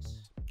dirt,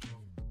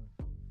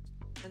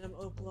 random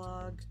oak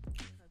log,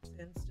 cut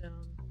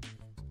sandstone.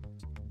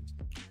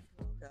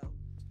 We'll go.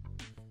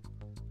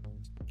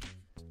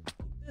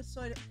 This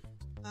so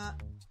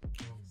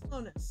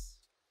slowness.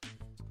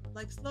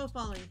 Like slow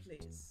falling,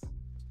 please.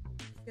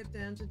 Let's get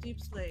down to deep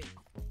slate.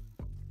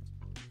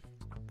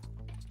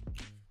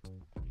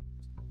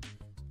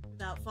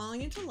 Without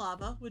falling into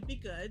lava would be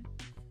good.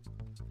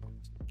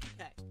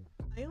 Okay.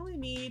 I only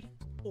need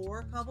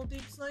 4 cobble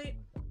deep slate.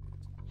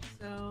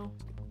 So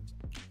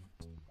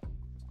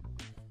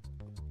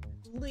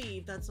I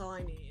believe that's all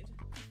I need.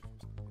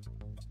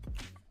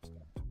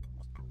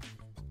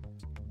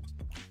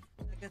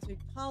 That gets me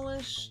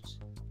polished.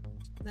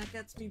 And that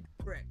gets me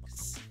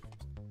bricks.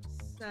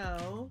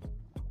 So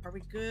are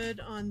we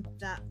good on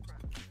that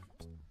front?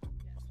 Yes,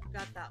 we've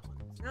got that one.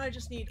 So now I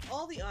just need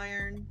all the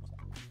iron,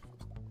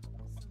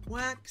 some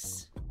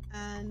wax,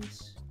 and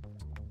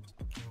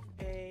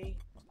a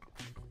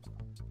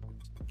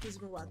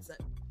what's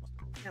it?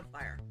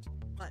 Campfire.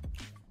 But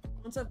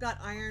once I've got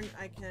iron,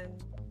 I can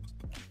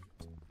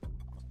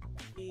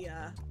be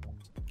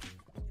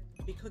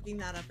cooking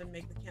that up and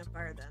make the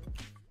campfire then.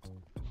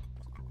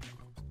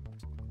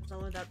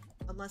 I'll end up,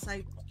 unless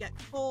I get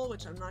coal,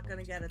 which I'm not going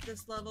to get at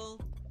this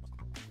level,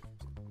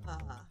 I'll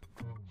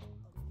need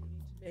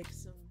to make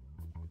some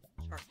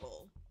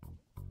charcoal.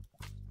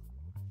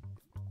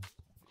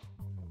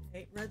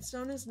 Okay,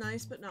 redstone is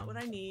nice, but not what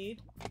I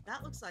need.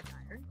 That looks like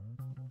iron.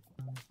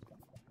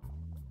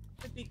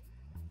 Could be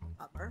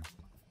copper.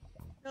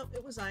 Nope,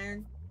 it was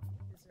iron.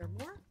 Is there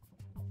more?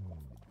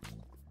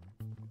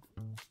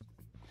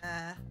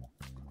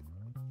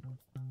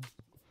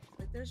 Looks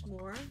like there's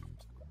more.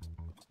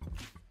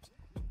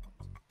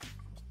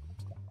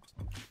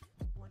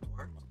 One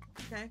more.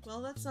 Okay,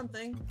 well that's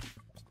something.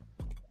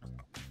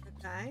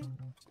 Okay.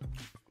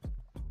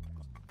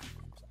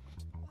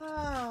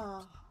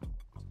 Oh.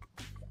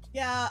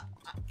 Yeah,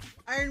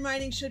 iron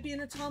mining should be in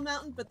a tall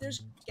mountain, but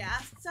there's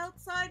ghasts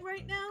outside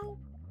right now.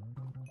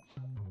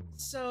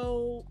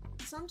 So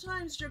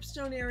sometimes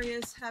dripstone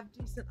areas have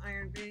decent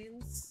iron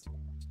veins.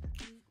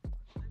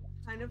 I'm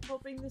kind of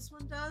hoping this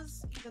one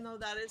does, even though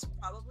that is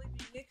probably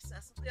being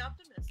excessively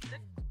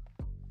optimistic.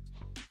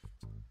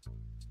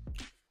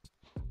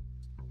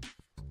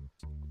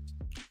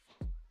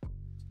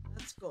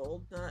 That's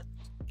gold, not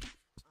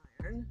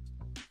iron.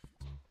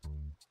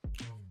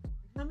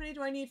 How many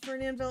do I need for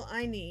an anvil?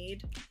 I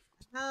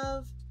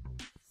have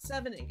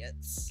 7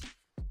 ingots.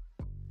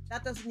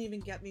 That doesn't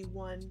even get me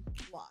 1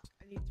 block.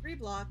 I need 3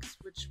 blocks,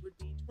 which would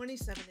be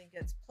 27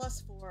 ingots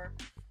plus 4,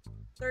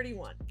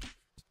 31.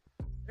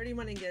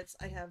 31 ingots.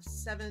 I have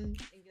 7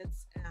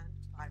 ingots and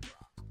 5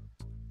 raw.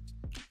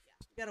 Yeah,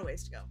 we got a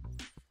ways to go.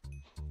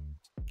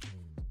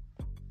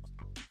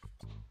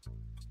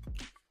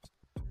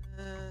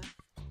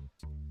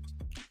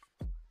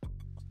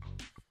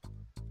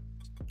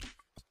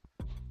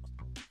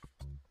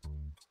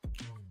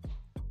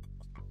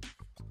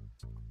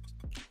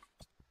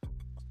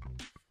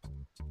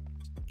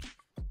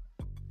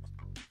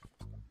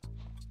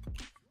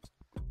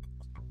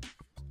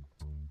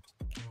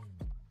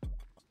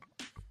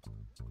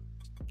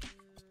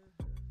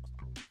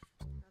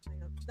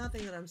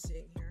 Nothing that I'm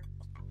seeing here.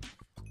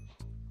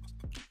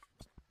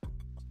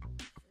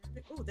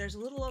 Oh, there's a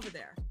little over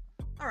there.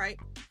 All right.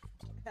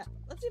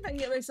 Let's see if I can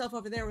get myself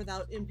over there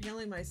without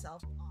impaling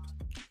myself on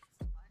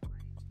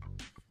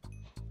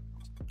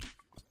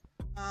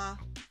stalagmite.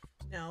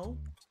 No.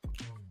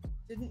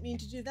 Didn't mean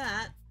to do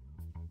that.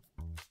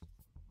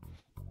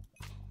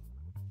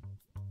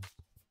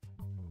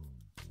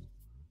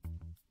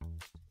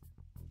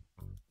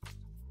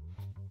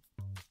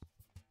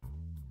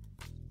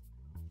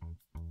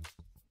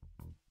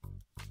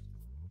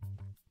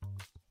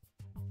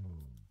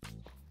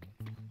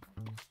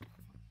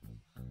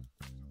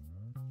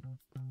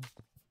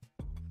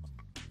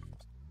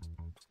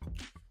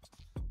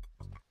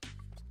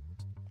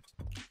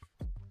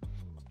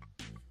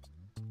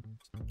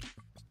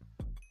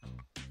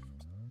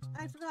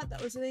 I forgot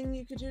that was a thing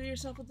you could do to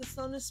yourself with the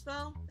slowness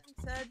spell.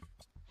 Thanks, Ed.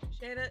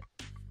 Appreciate it.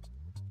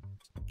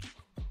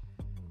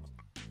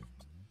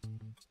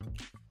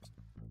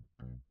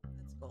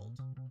 That's gold.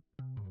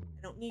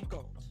 I don't need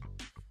gold.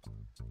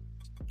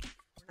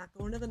 Not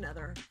going to the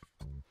nether.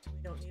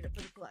 We don't need it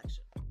for the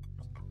collection.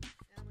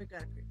 And we've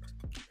got a creeper.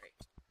 Great.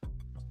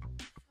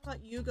 How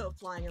about you go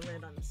flying and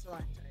land on the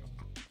stalactite?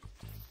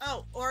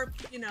 Oh, or,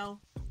 you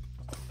know...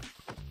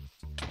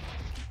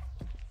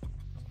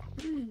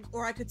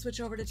 or I could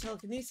switch over to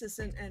telekinesis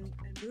and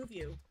move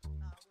you.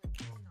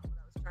 Which is not what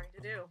I was trying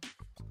to do.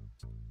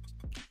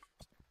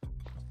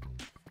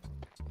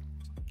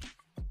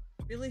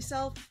 Really,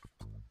 self?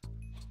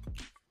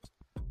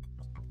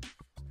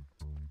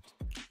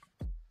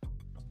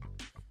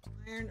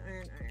 Iron,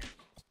 iron, iron.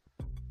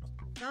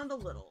 Found a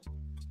little.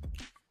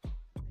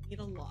 I need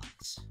a lot.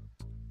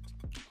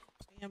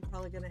 I am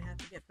probably gonna have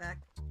to get back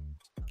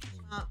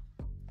up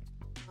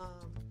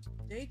top.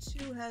 Day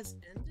 2 has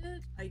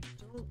ended. I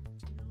don't know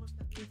if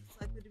that means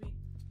it's likely to be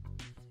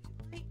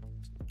daylight,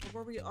 or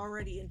were we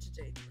already into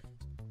day 3?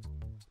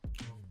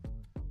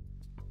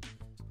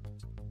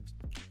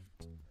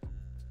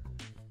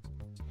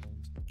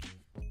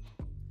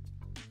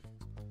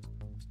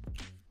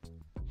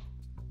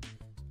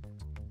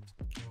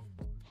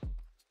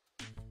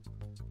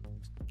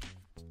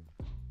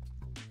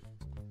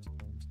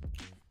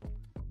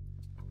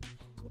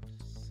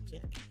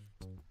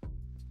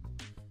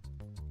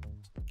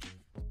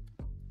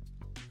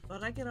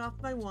 But I get off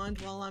my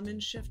wand while I'm in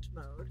shift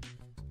mode.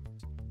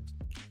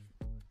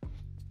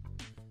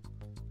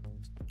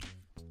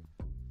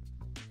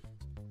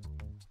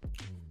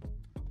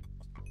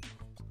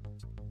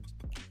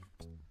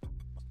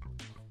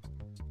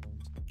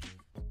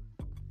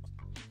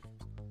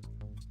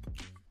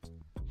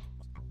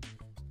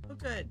 Oh,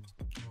 good.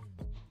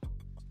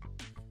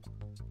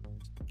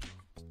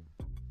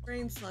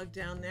 Brain slug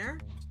down there.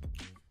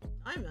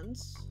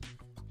 Diamonds.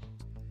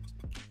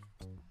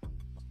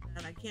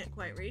 That I can't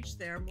quite reach.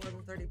 They're more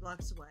than 30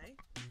 blocks away.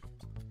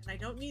 And I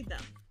don't need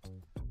them.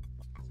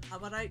 So how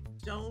about I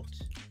don't...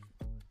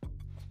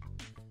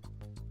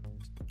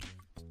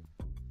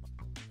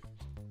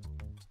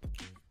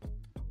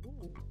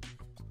 Ooh.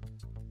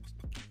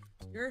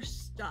 You're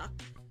stuck.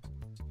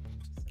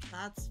 So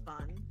that's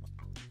fun.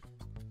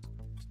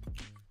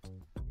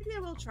 Maybe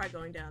I will try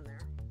going down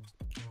there.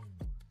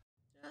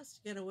 Just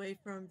to get away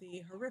from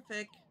the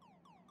horrific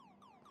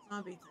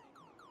zombie thing.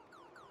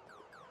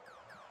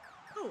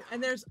 Oh,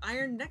 and there's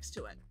iron next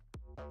to it.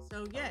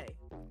 So, yay.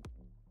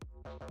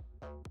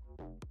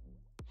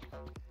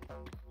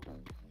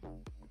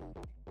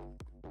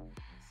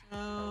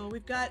 So,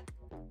 we've got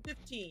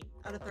 15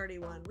 out of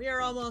 31. We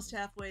are almost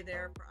halfway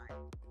there for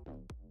iron.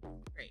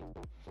 Great.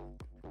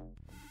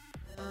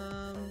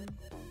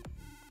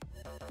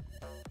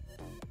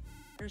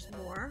 There's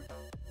more.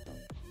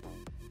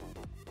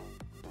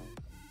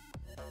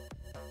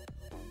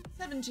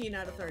 17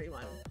 out of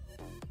 31.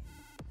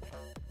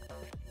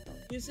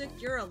 Music,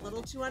 you're a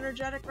little too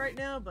energetic right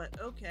now, but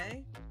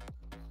okay.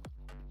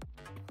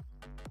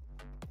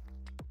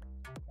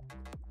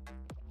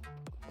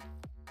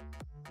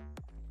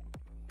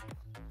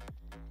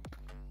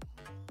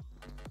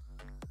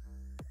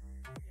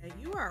 Yeah,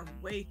 you are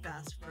way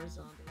fast for a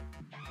zombie.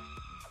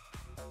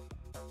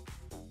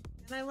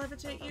 Can I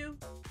levitate you?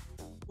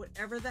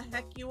 Whatever the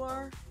heck you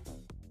are?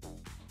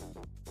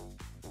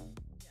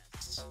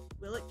 Yes.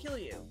 Will it kill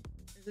you?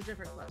 Is a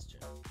different question.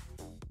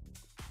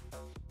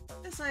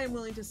 Yes, I am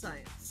willing to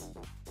science.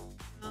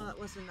 Oh, that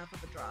was enough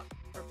of a drop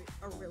for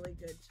a really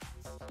good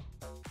test.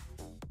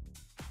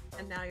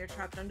 And now you're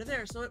trapped under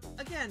there, so it,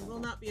 again, will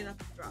not be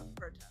enough of a drop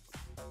for a test.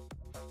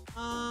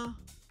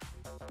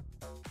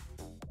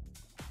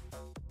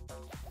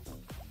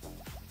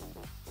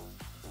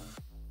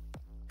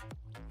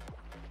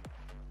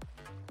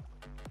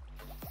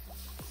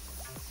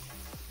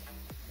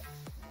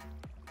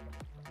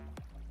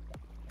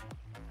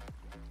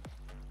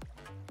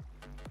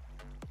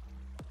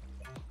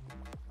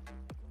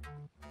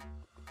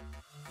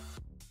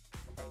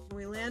 Can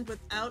we land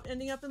without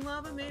ending up in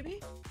lava,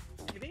 maybe?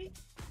 Maybe?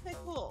 Okay,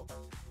 cool.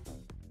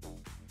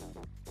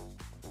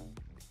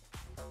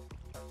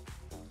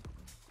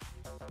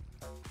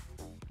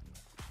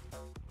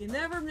 You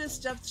never miss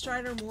Depth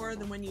Strider more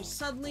than when you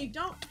suddenly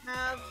don't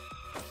have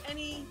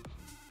any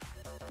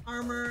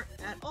armor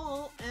at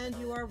all and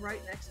you are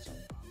right next to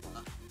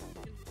lava.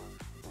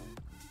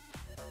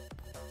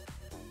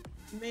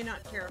 You may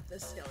not care if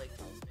this skelly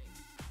kills me.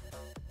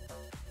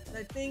 But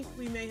I think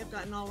we may have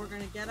gotten all we're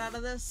going to get out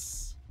of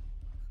this.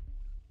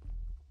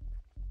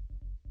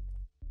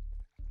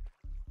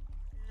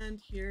 And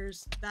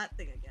here's that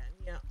thing again.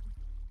 Yep.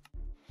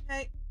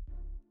 Okay.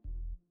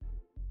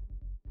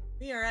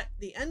 We are at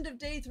the end of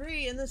day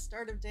 3 and the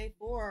start of day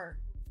 4.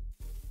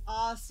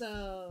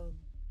 Awesome.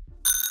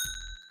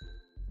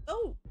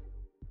 Oh,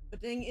 a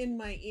ding in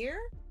my ear.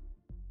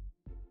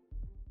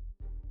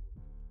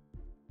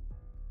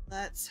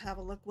 Let's have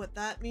a look what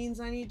that means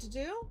I need to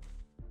do.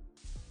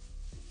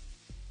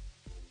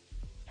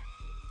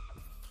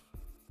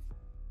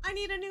 I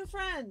need a new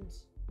friend.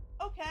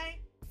 Okay.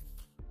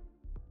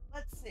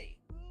 Let's see.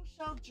 Who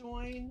shall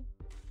join?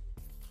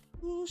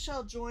 Who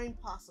shall join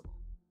possible?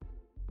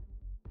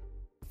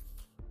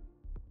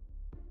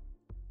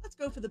 Let's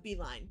go for the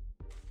beeline.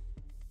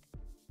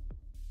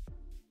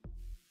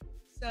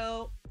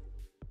 So,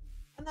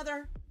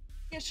 another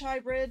fish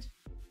hybrid.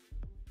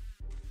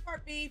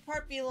 Part B,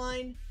 part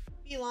beeline.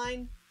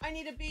 Beeline, I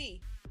need a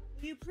bee.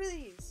 Will you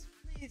please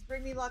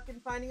bring me luck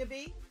in finding a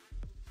bee?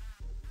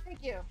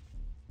 Thank you.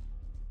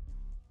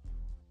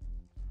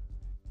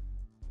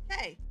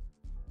 Okay.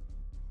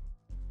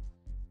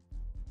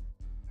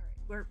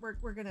 All right,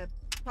 we're gonna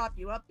prop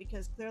you up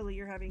because clearly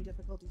you're having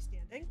difficulty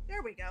standing.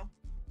 There we go.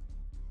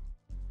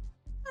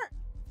 All right.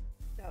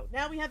 So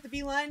now we have the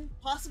beeline.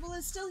 Possible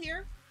is still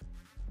here.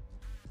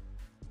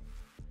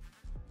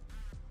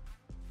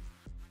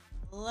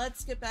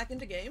 Let's get back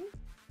into game.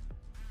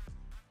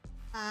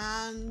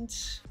 And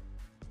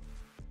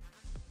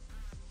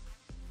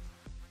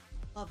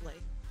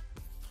lovely.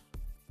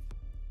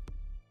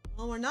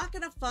 Well, we're not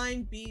gonna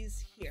find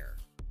bees here.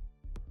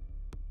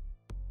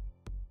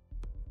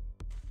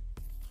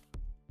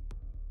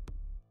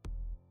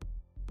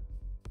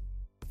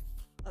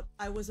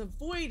 I was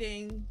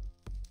avoiding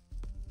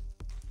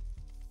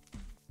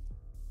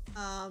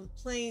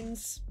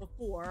planes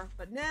before,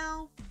 but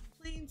now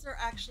planes are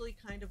actually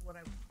kind of what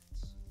I want.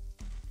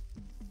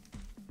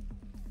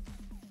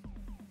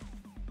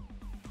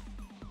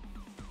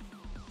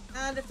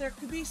 And if there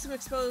could be some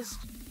exposed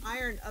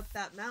iron up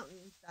that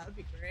mountain, that would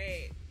be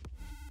great.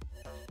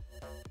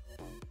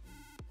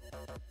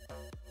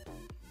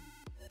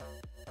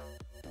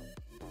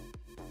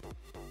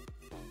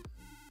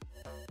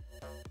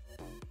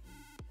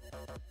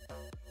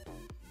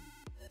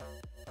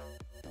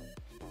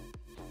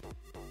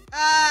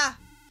 Ah!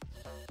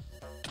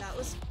 That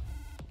was...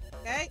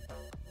 okay.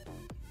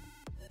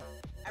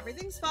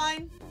 Everything's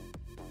fine.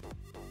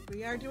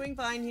 We are doing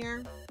fine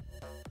here.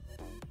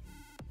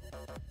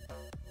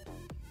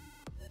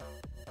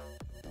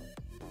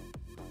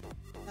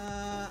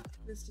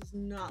 This does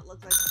not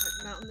look like the type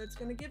of mountain that's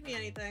going to give me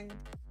anything.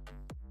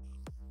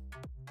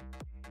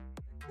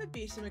 There could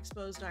be some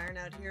exposed iron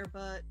out here,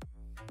 but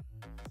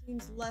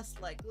seems less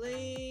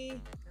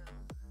likely. No.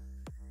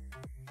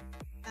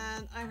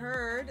 And I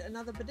heard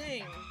another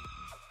bading.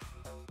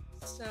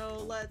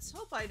 So let's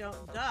hope I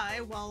don't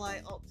die while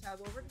I alt-tab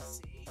over to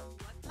see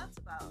what that's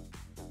about.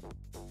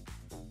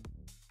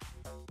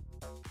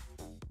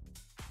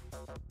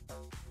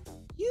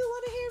 You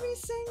want to hear me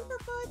sing for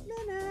 5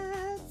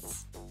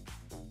 minutes?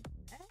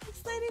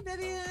 Thanks, Lady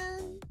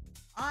Vivian.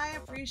 I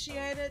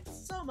appreciate it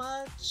so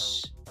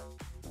much.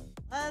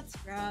 Let's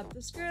grab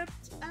the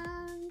script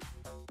and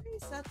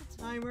reset the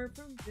timer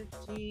from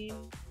 15 to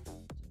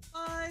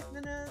 5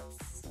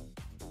 minutes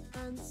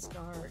and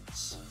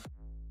start.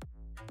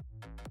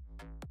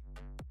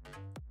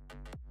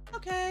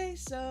 Okay,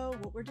 so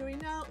what we're doing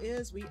now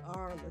is we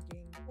are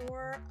looking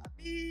for a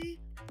bee.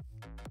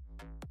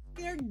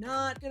 We are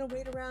not going to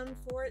wait around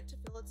for it to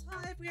fill its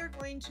hive. We are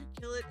going to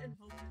kill it and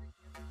hope that it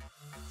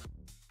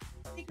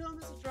gives honeycomb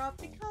as a drop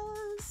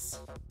because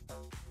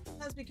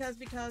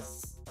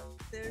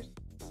there's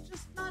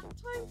just not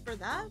time for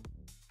that.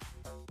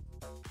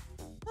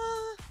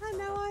 And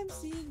now I'm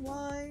seeing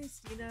why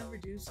Stina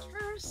reduced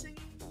her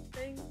singing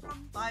thing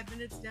from 5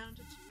 minutes down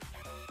to 2.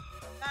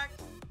 In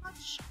fact,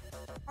 much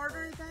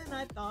harder than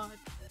I thought.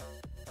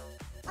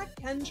 I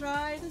can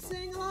try to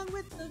sing along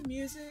with the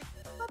music,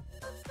 but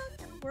that's not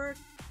gonna work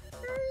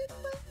very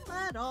well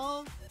at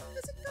all,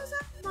 because it goes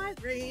out of my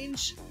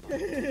range.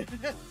 You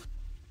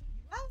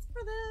asked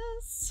for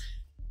this,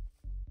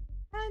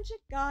 and you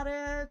got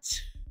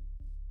it.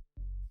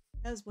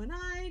 Because when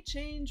I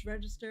change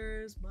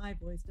registers, my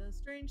voice does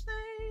strange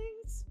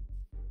things.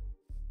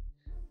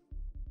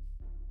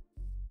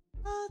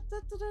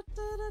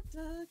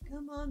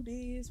 Come on,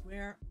 bees,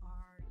 where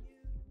are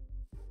you?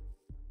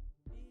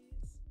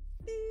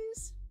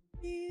 Bees,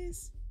 bees,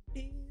 bees,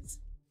 bees.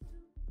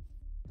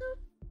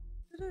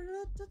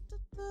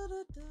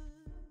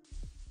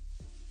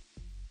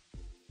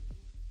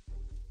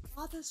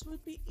 Thought this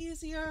would be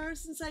easier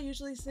since I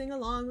usually sing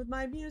along with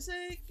my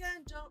music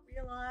and don't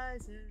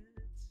realize it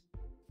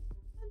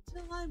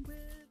until I'm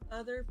with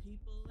other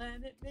people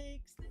and it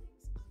makes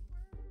things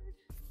awkward.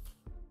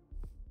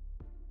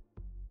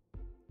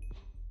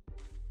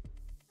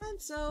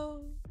 And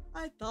so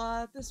I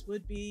thought this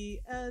would be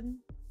a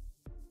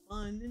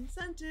fun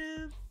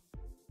incentive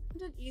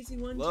and an easy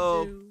one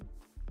Hello? to do.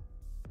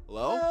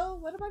 Hello? Hello?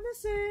 What am I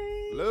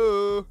missing?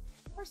 Hello?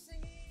 More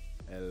singing.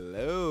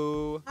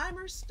 Hello?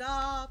 Timer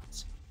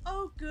stopped.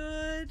 Oh,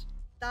 good.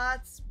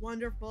 That's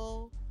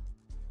wonderful.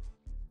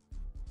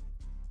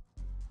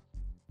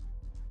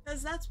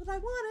 Because that's what I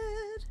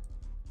wanted.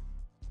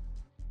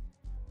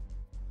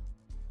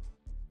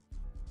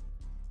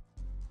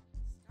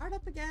 Start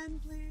up again,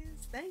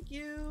 please. Thank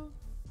you.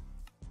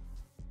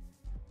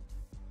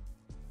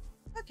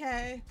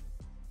 Okay.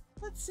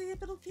 Let's see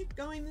if it'll keep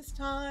going this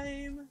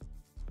time.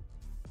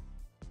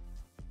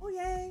 Oh,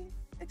 yay.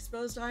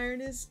 Exposed iron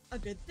is a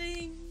good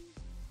thing.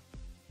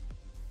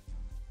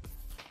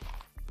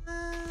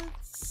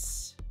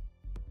 Let's...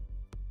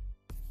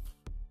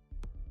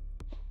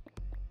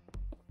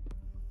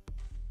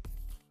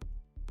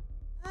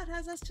 that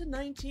has us to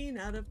 19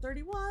 out of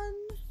 31.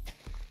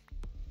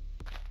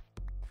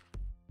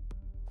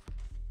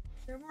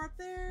 there more up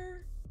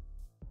there?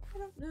 I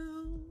don't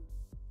know.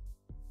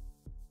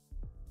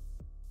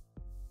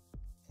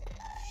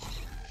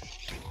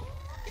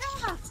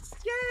 Yes!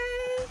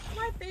 Yay!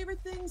 My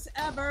favorite things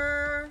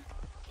ever!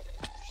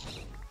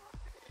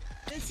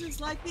 This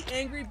is like the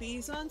angry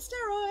bees on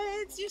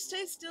steroids. You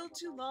stay still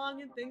too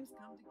long and things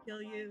come to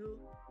kill you.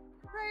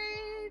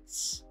 Great!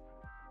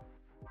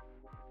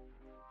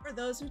 For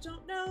those who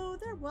don't know,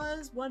 there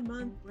was 1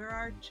 month where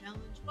our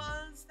challenge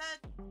was that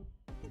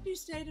if you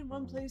stayed in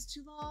one place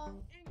too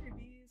long, angry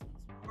bees would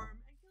swarm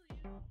and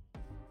kill you.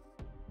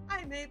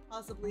 I may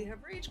possibly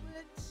have rage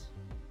quit,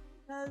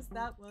 because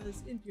that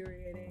was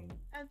infuriating.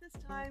 And this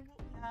time,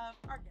 what we have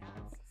are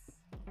guests.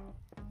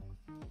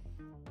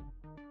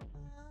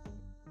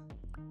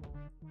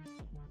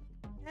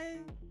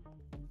 Hey.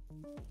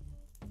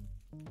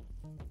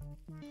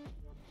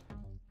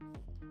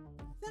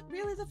 Is that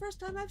really the first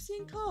time I've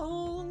seen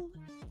coal?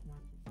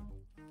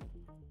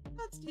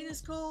 Not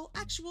Stina's coal,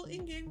 actual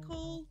in-game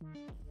coal.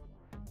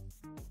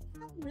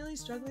 I'm really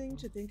struggling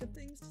to think of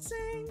things to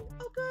sing.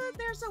 Oh good,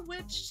 there's a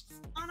witch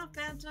on a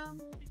phantom,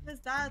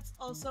 because that's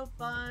also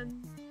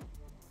fun.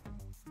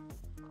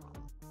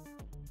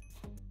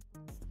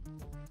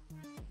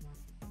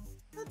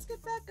 Let's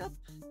get back up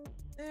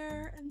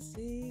there and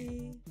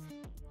see.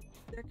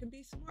 There can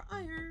be some more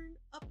iron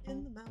up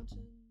in the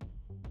mountain.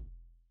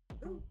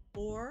 Ooh,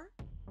 or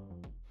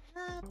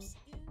perhaps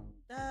in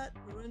that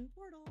ruined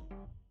portal,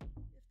 if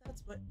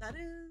that's what that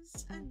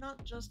is, and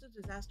not just a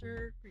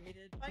disaster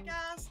created by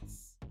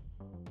ghasts.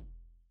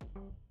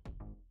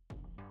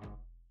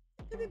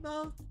 It could be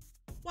both.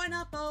 Why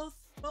not both?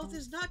 Both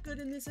is not good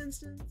in this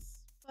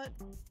instance, but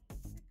it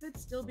could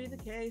still be the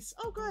case.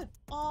 Oh good,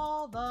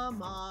 all the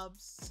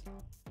mobs.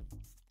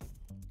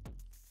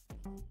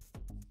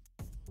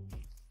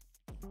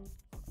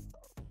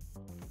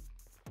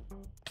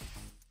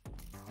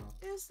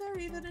 Is there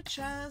even a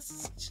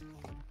chest?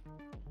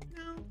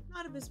 No,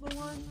 not a visible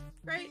one.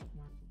 Great.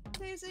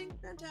 Amazing.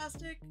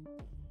 Fantastic.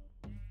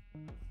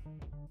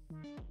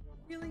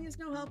 Healing is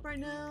no help right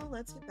now.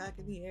 Let's get back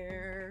in the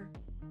air.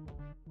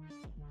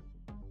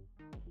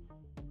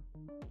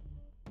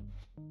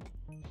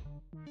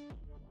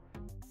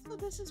 So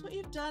this is what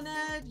you've done,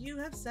 Ed. You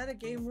have set a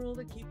game rule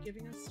to keep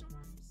giving us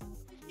storms.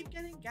 We keep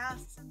getting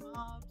ghasts and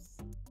mobs.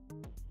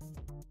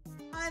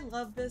 I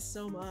love this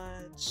so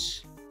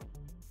much.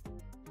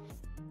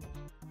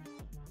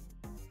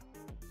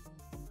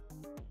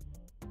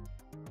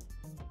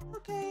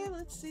 Okay,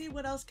 let's see,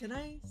 what else can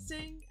I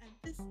sing? And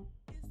this is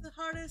the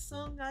hardest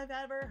song I've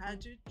ever had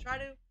to try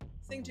to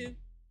sing to.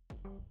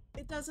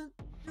 It doesn't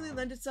really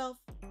lend itself.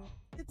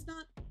 It's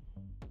not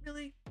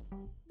really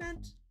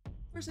meant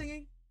for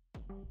singing.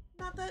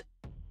 Not that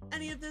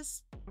any of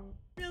this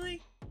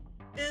really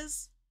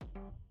is.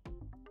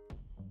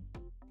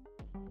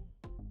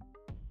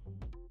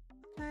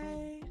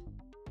 Okay.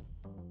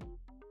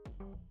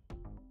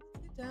 Let's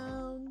get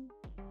down.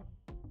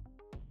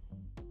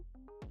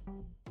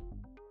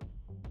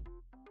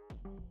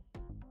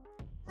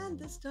 And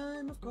this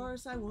time, of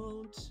course, I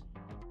won't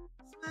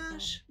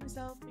smash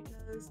myself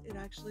because it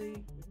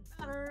actually wouldn't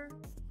matter.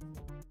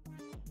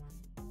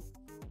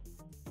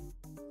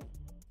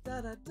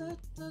 Da da da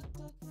da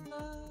da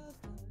da.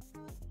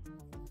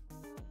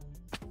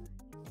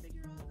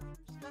 Figure out other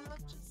stuff.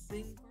 Just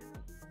sing for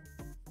another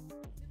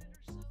minute or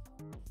so.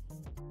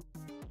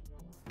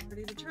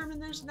 Already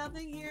determined there's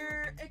nothing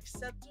here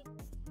except a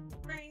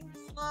brain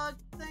slug.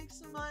 Thanks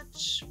so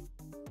much.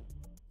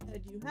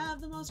 And you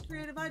have the most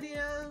creative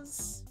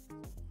ideas,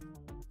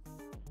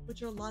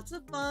 which are lots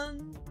of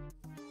fun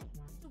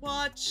to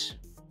watch,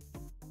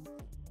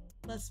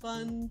 less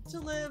fun to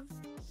live.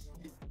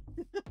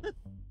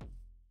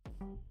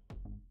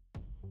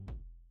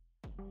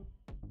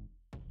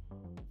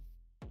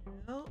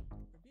 No,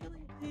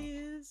 revealing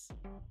please.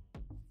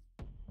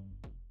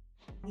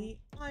 The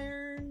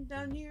iron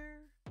down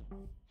here?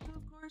 No,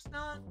 of course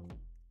not.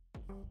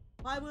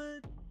 Why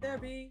would there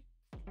be?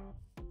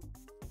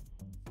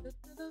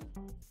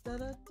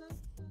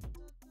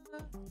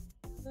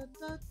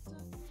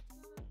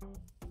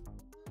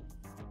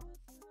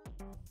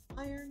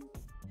 Iron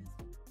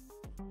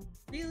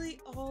is really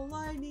all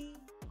I need.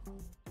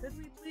 Could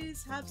we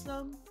please have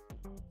some?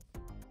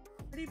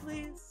 Pretty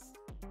please.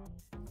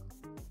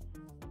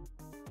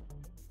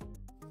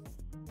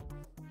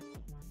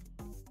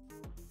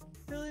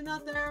 Really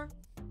not there.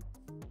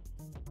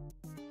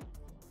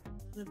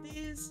 None of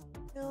these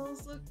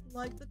hills look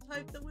like the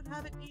type that would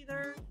have it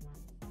either.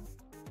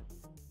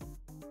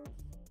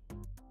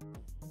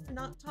 They're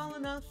not tall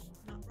enough,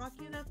 not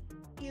rocky enough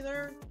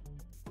either.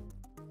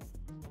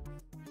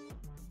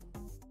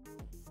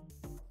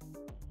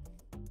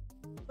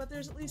 But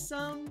there's at least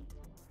some.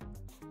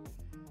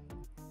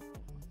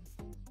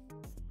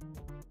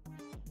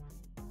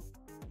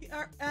 We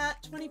are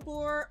at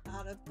 24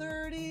 out of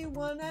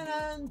 31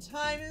 and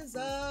time is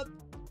up.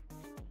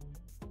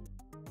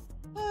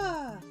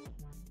 Ah.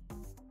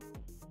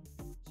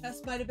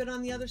 Chest might have been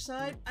on the other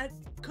side. It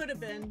could have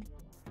been.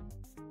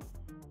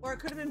 Or it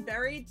could have been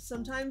buried.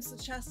 Sometimes the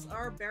chests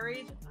are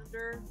buried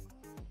under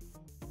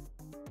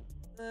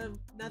the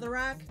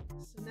netherrack.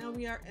 So now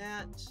we are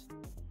at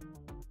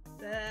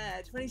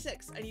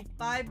 26. I need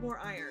 5 more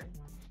iron.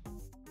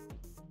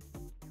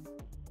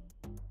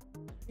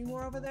 Any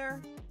more over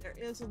there? There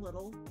is a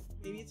little.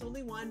 Maybe it's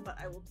only 1, but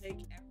I will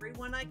take every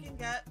one I can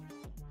get.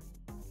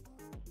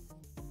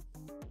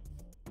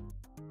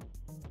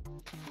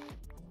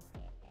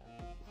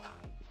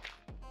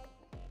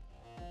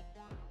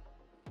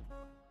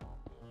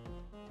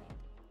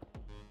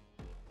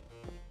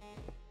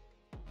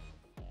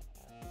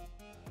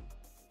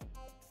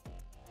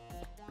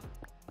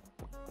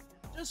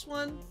 Just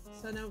 1.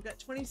 So now we've got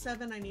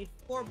 27. I need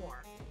 4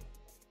 more.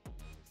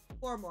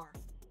 4 more.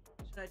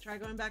 Should I try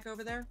going back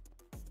over there?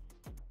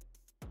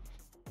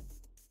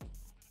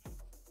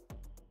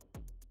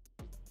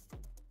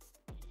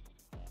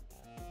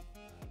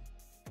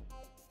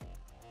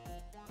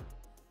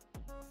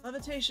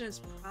 Levitation is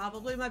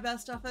probably my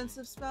best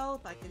offensive spell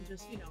if I can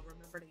just, you know,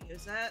 remember to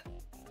use it.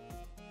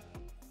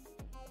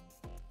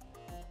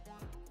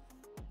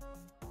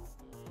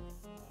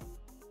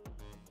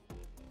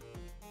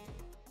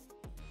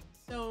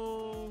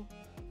 So,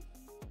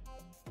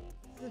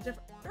 there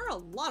are a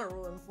lot of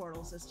ruin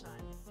portals this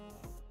time.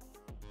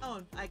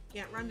 Oh, I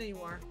can't run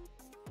anymore.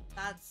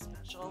 That's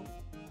special.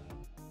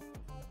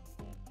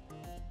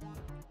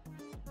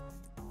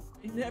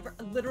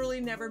 I literally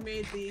never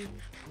made the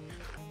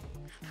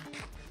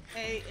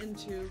A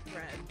into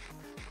red.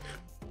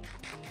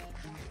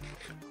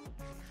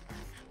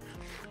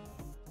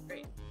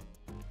 Great.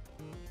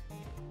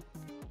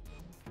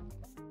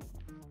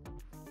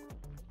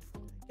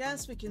 I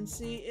guess we can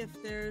see if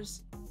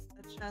there's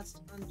a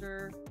chest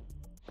under.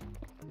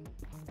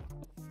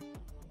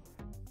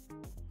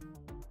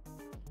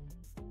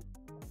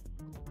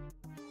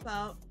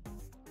 Well,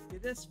 do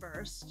this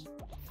first.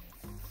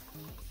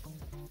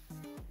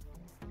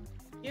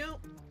 You.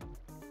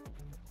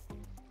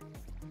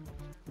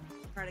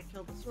 Try to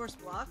kill the source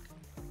block.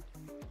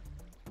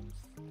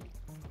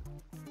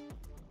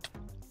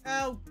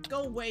 Oh,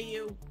 go away,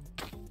 you.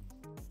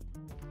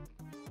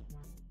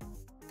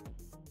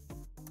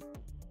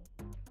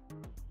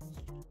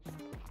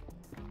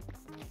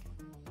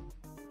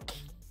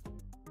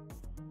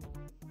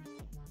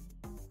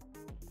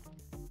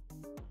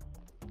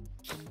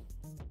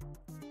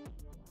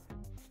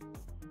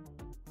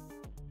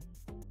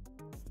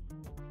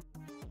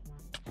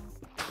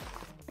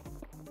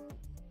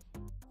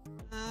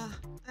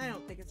 I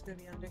don't think it's gonna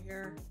be under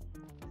here.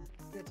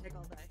 It's gonna take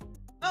all day.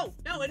 Oh,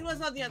 no, it was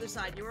on the other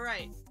side. You were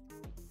right.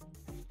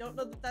 Don't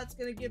know that that's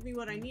gonna give me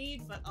what I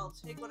need, but I'll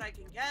take what I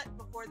can get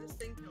before this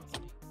thing kills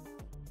me.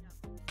 Yeah.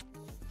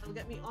 That'll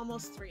get me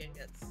almost 3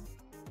 ingots.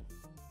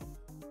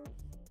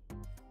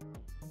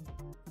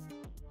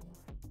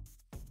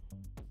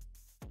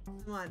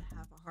 Come on,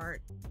 half a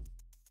heart.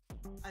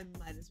 I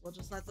might as well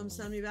just let them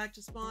send me back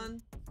to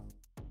spawn.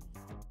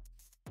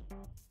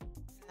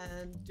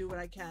 And do what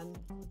I can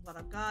with what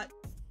I've got.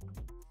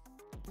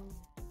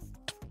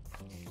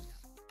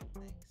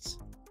 Thanks.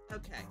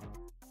 Okay.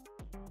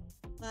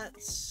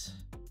 Let's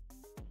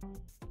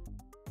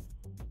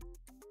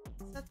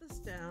set this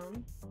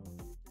down.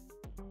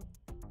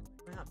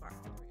 How far?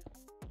 There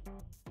we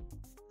go.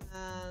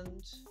 And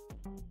let's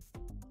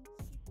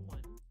keep 1.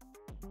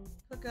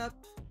 Cook up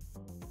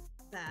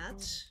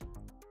that.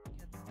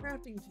 Get the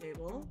crafting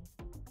table,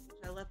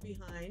 which I left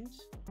behind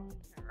in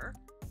terror.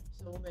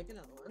 So we'll make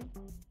another one.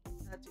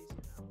 That's easy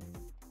enough.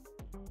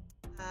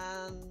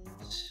 And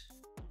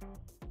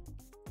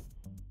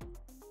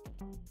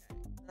okay,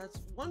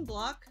 that's 1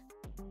 block.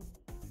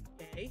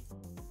 Yay.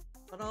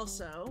 But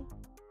also,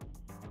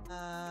 did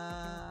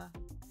I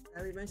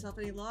leave myself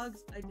any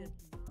logs? I did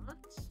not.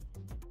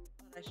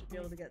 But I should be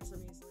able to get some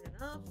easily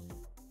enough.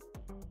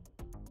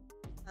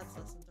 That's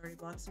less than 30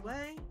 blocks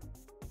away.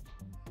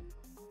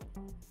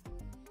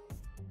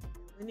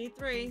 We need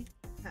 3.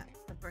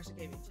 Of course it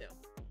gave me 2.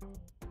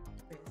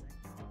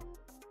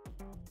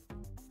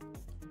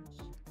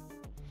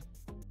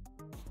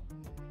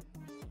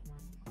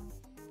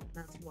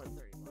 That's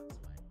 130 blocks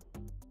away.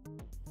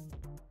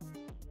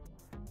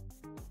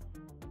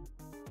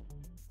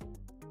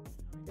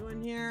 How are we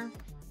doing here?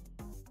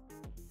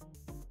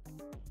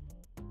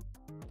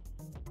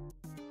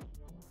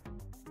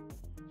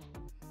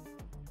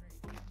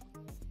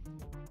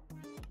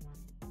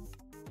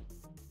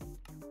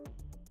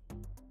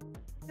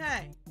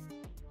 Okay.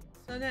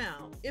 So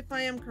now, if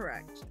I am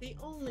correct, the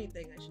only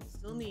thing I should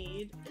still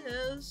need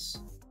is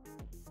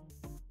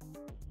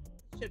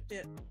shipped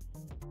it.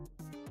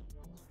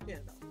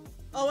 Candle.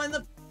 Oh, and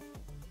the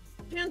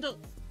candle.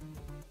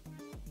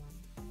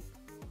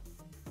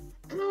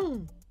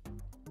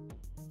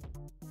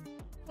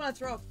 Want to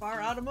throw a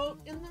far out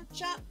emote in the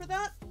chat for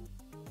that?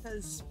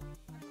 Because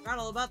I forgot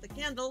all about the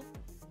candle.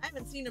 I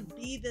haven't seen a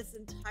bee this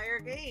entire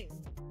game.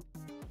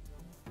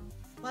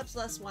 Much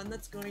less one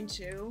that's going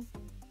to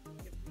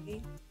give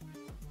me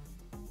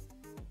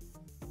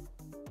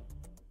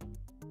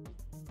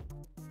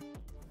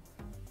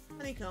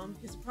honeycomb,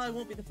 because it probably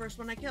won't be the first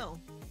one I kill.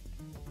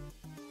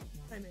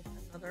 I make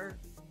another.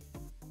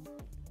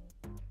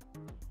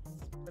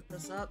 Split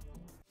this up.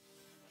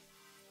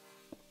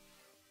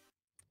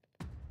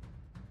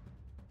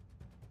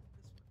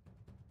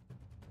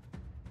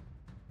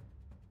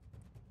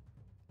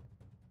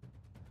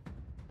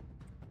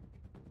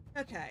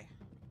 Okay.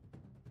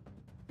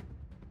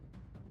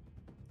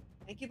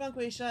 Thank you,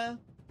 Bunquisha.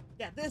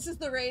 Yeah, this is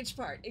the rage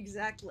part,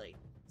 exactly.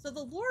 So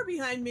the lore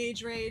behind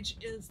Mage Rage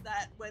is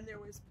that when there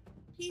was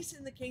peace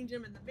in the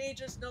kingdom and the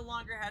mages no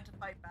longer had to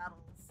fight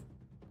battles,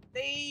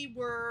 they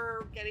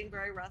were getting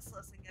very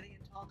restless and getting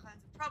into all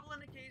kinds of trouble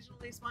and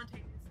occasionally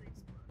spontaneously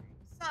exploding.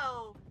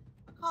 So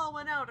a call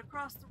went out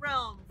across the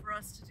realm for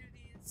us to do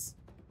these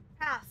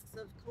tasks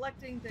of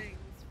collecting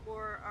things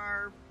for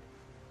our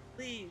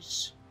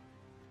liege.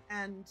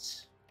 And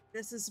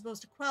this is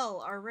supposed to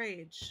quell our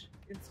rage.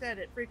 Instead,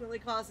 it frequently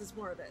causes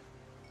more of it.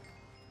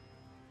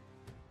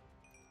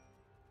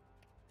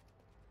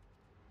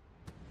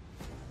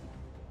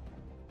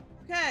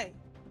 Okay.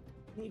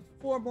 I need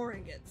 4 more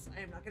ingots.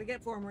 I am not going to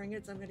get 4 more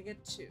ingots. I'm going to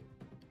get 2.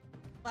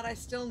 But I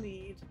still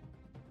need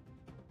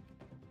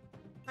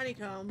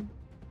honeycomb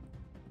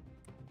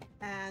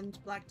and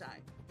black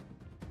dye.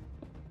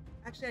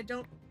 Actually, I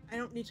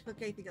don't need to cook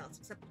anything else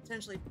except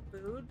potentially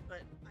food,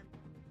 but I'll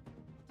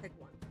take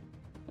 1.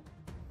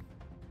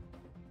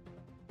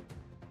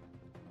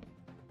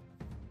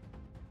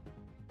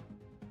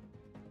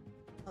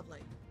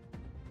 Lovely.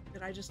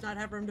 Did I just not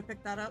have room to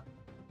pick that up?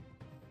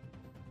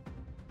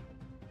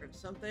 Or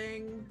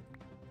something?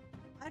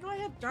 Why do I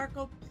have dark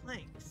oak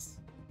planks?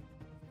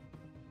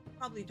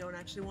 Probably don't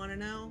actually want to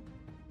know.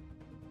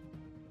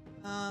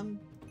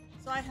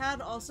 So I had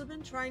also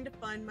been trying to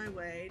find my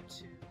way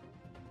to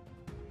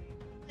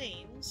the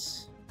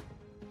plains.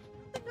 I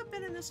don't think I've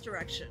been in this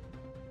direction.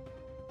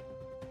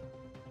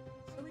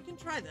 So we can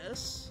try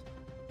this.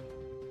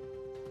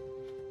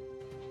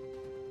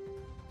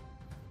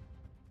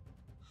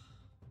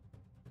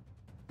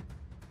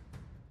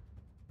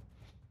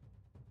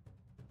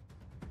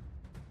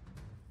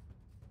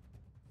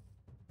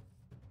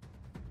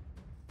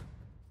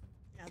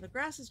 Yeah, the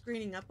grass is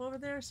greening up over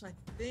there, so I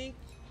think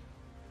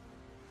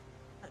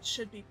that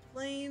should be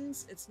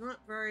plains. It's not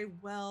very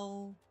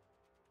well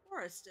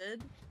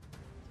forested.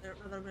 I don't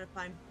know that I'm going to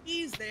find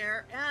bees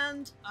there,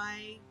 and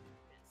I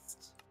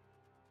missed.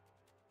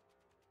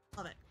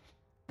 Love it.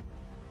 Do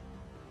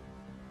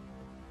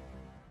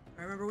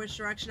I remember which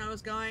direction I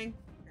was going?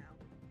 No.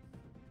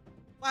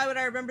 Why would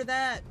I remember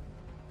that?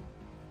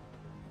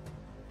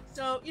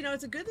 So, you know,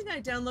 it's a good thing I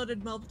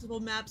downloaded multiple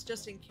maps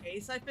just in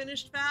case I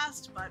finished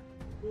fast, but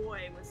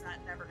boy, was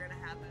that never going to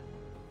happen.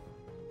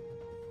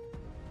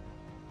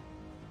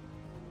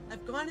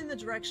 I've gone in the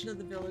direction of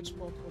the village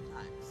multiple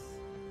times.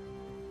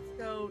 Let's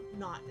go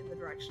not in the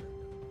direction of the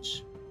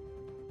village.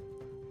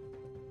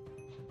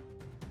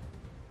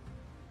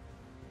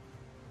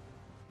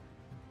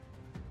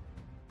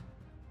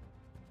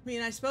 I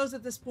mean, I suppose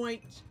at this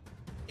point,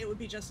 it would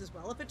be just as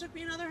well if it took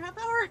me another half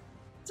hour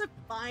to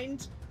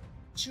find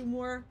 2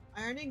 more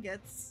iron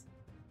ingots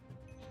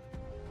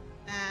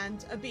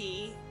and a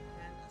bee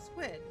and a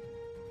squid.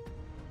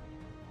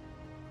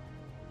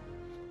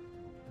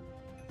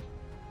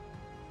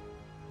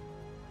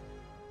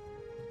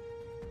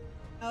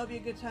 That would be a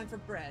good time for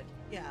bread.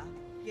 Yeah.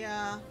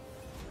 Yeah.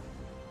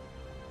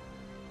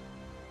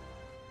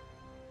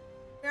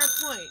 Fair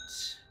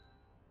point.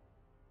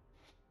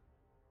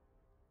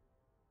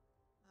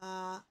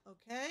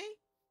 Okay.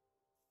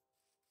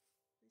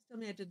 Please tell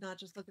me I did not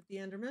just look at the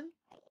Enderman.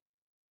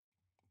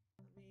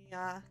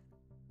 Let me,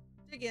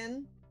 dig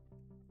in.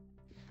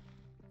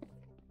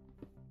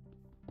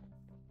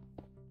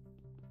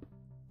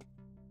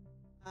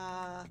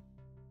 And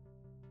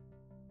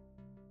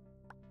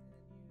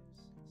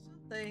use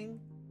something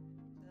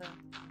to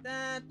do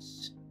that.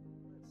 Let's have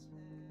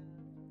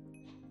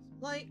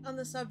some light on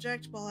the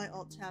subject while I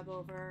alt-tab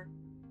over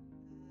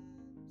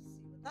and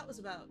see what that was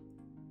about.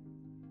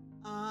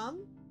 Oh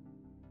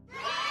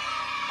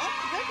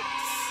my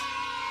goodness!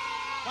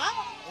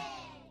 Wow!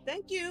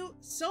 Thank you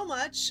so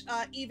much,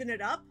 Even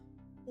It Up,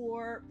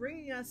 for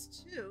bringing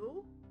us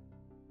to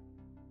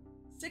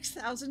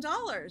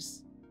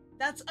 $6,000.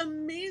 That's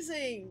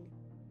amazing!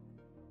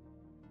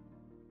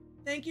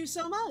 Thank you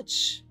so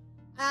much!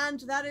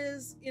 And that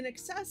is in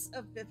excess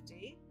of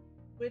 50,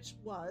 which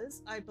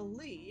was, I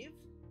believe,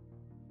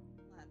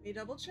 let me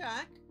double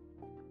check.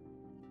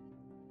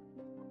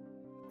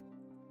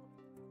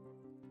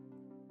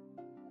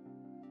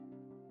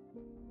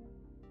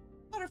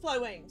 Butterfly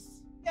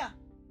wings. Yeah.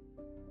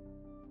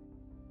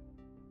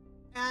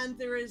 And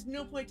there is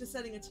no point to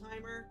setting a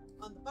timer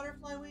on the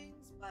butterfly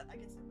wings, but I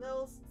guess I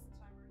will since the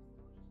timer is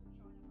showing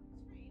up on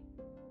the screen.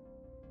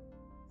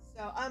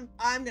 So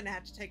I'm gonna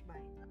have to take my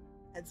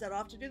headset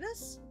off to do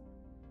this.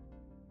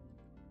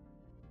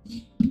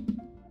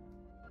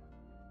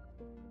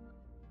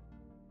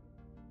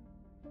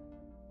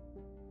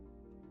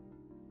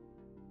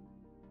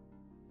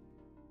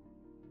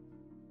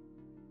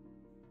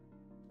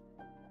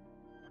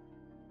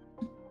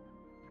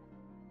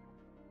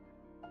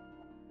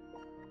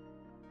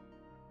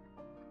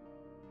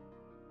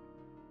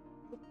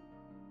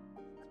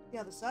 The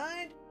other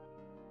side.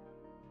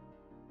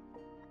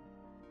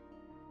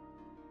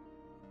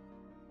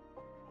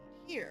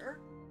 Here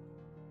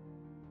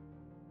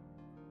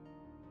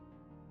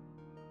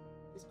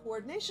is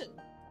coordination.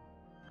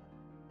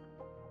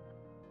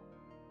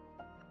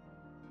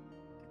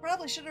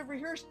 probably should have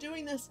rehearsed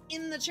doing this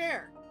in the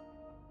chair.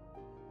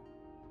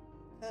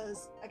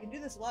 Because I can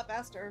do this a lot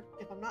faster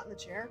if I'm not in the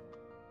chair.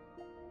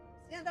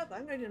 Stand up,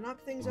 I'm going to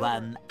knock things over.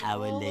 1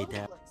 hour all over the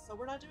later. place, so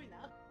we're not doing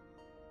that.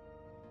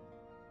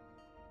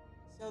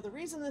 So the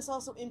reason this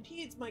also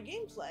impedes my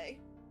gameplay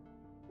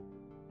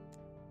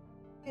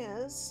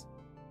is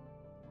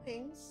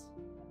wings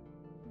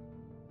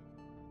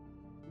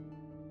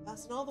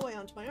fasten all the way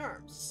onto my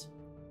arms.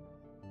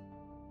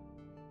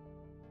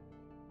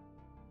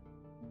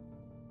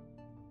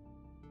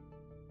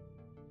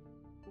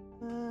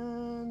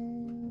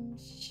 And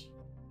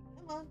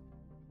come on,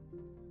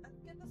 let's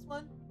get this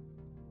one.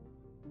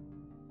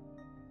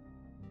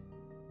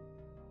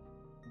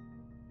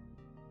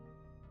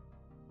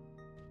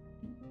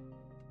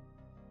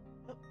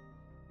 Oh.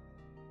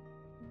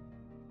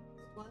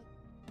 This one.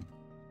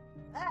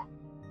 Ah!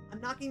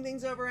 I'm knocking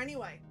things over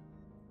anyway.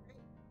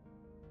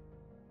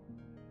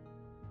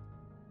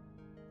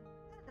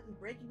 And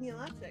breaking the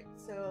elastic,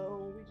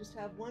 so we just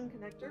have one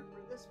connector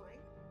for this wing.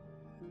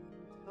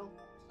 So,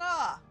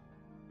 ta-da!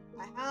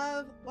 I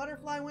have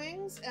butterfly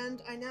wings,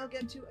 and I now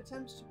get to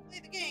attempt to play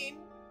the game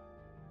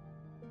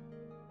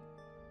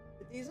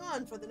with these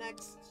on for the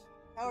next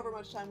however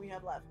much time we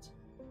have left.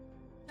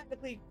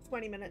 Technically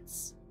 20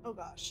 minutes. Oh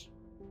gosh.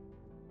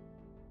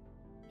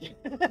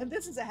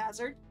 This is a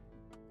hazard.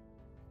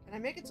 Can I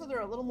make it so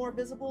they're a little more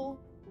visible?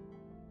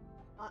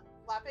 Not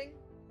flapping?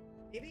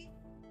 Maybe?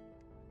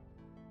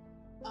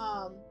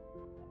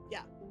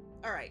 Yeah.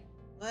 Alright.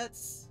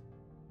 Let's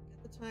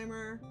get the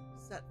timer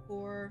set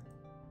for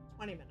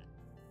 20 minutes.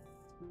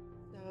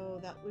 So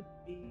that would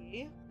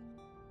be,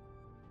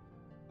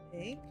 I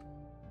think,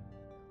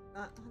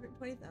 not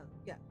 120,000.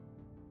 Yeah.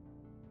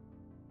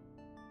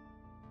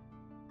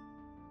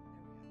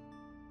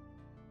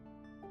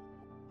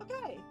 There we go.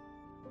 Okay.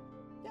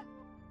 Yeah.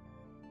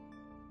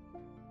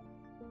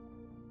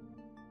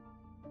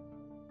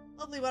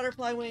 Lovely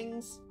butterfly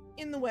wings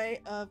in the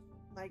way of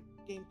my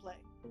gameplay,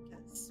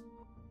 because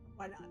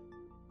why not?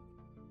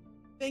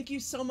 Thank you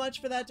so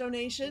much for that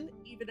donation.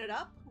 Even it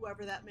up,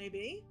 whoever that may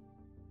be.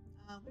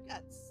 We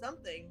got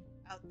something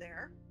out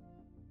there,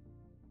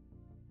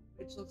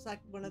 which looks like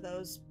one of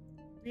those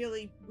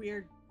really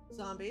weird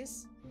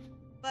zombies.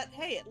 But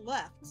hey, it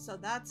left, so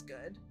that's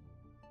good.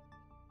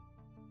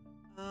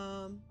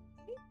 I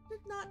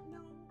did not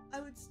know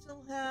I would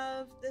still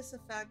have this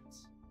effect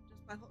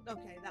just by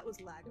okay, that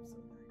was lag of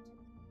some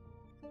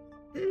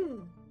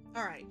kind.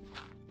 Alright.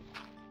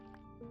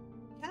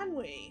 Can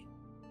we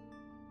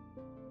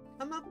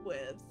come up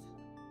with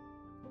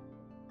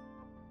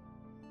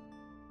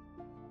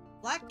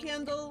black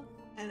candle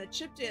and a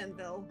chipped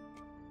anvil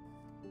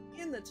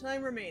in the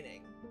time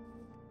remaining?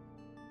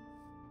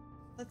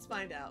 Let's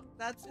find out.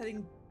 That's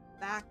heading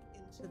back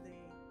into the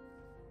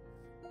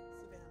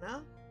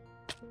savannah.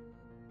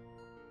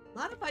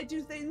 Not if I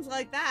do things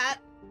like that.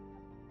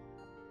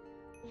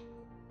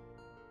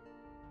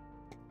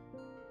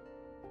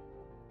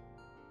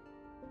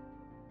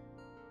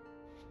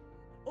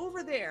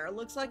 Over there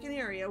looks like an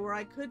area where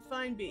I could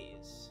find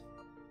bees.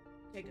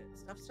 Okay, good.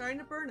 Stuff's starting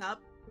to burn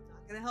up.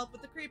 Not gonna help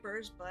with the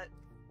creepers, but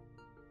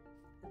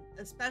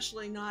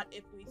especially not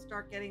if we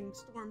start getting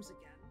storms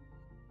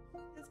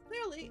again. Because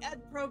clearly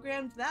Ed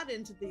programmed that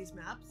into these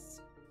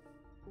maps.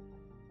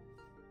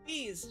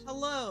 Bees,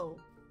 hello.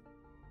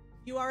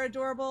 You are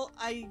adorable.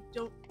 I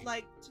don't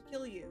like to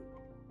kill you,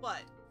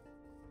 but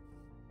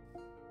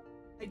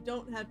I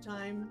don't have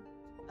time.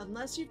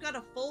 Unless you've got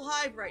a full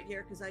hive right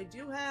here, because I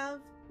do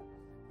have...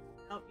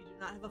 Nope, you do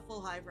not have a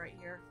full hive right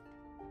here.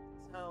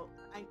 So,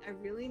 I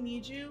really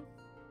need you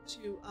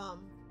to, I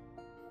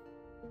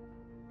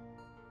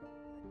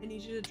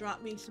need you to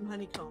drop me some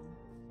honeycomb.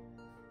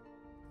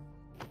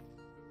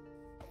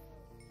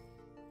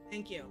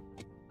 Thank you.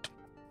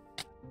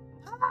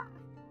 Ah!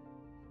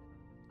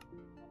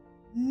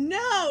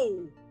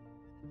 No!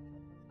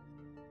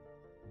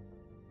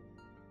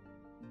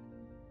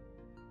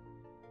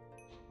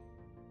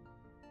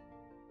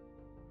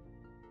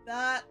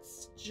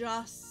 That's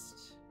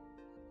just...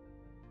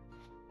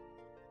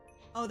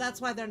 Oh,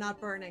 that's why they're not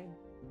burning.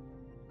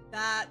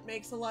 That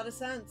makes a lot of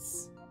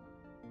sense.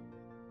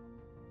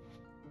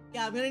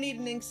 Yeah, I'm gonna need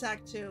an ink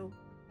sac too.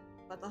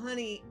 But the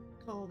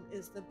honeycomb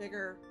is the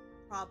bigger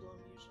problem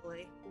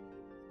usually.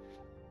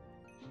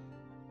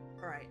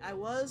 Alright, I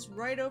was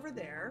right over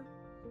there.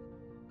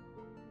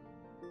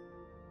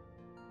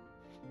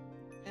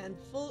 And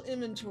full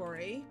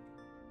inventory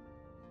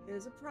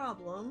is a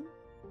problem.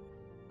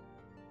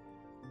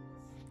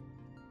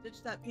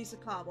 Ditch that piece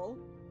of cobble.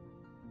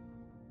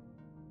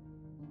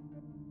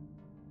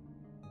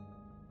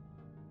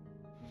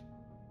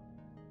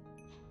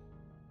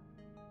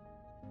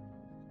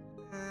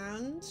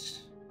 And switch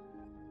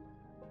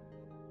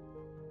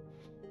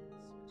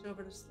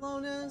over to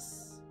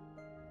slowness.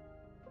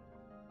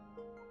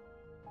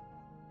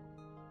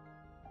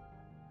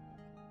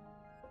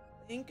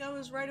 I think I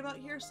was right about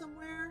here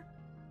somewhere.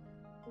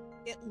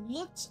 It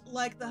looked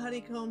like the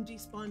honeycomb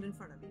despawned in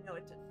front of me. No,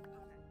 it didn't.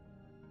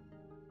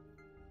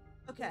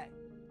 Okay.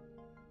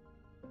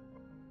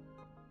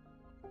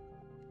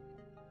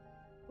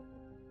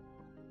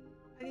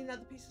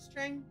 another piece of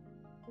string?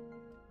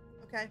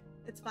 Okay,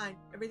 it's fine.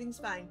 Everything's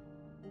fine.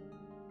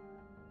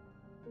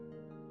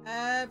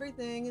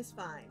 Everything is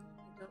fine.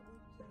 I don't need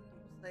to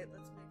use slate.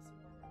 Let's make some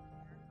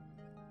more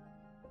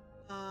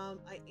here.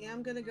 I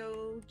am gonna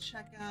go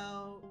check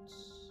out.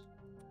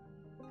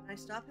 Can I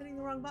stop hitting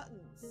the wrong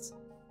buttons?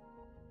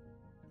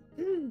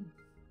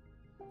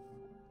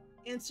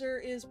 Answer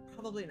is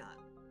probably not.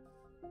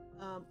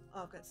 Oh,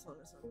 I've got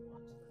slowness on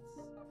one. So let's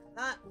get rid of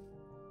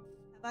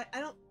that. I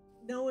don't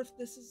know if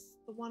this is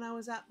the one I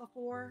was at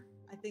before.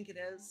 I think it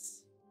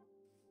is.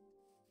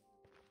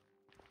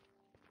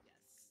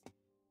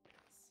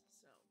 Yes.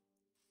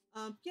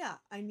 So, yeah,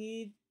 I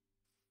need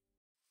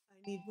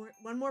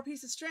one more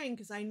piece of string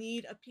because I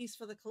need a piece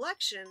for the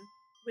collection,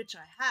 which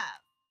I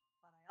have.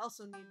 But I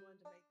also need one to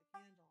make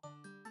the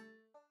candle.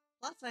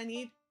 Plus, I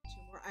need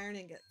 2 more iron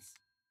ingots.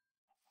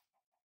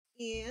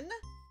 In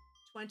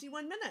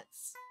 21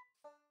 minutes.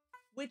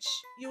 Which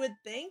you would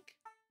think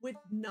would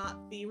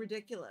not be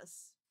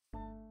ridiculous.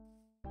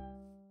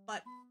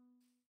 But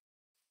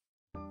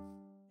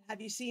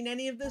have you seen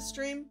any of this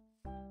stream?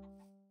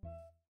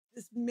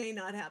 This may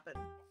not happen.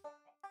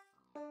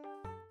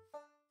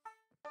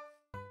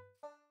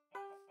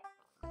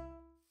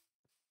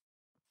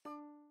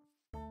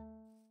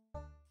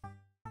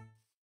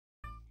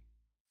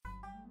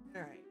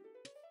 All right.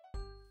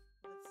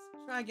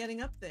 Let's try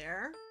getting up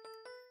there.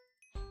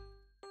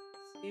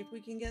 See if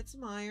we can get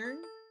some iron.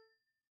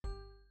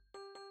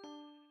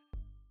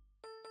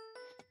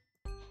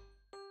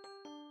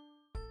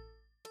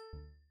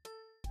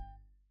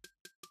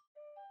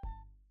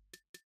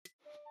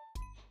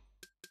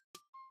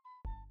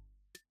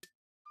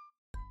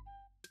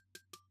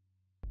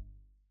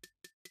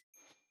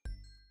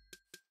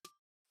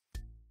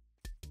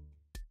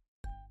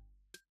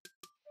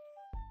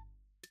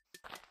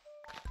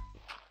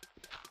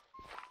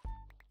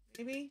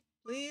 Maybe,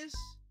 please,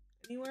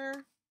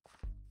 anywhere.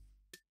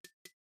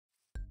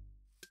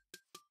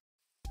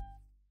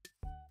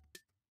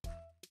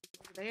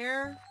 Over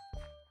there.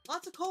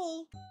 Lots of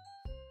coal.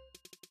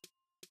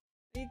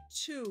 I need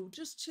 2,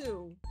 just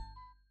 2.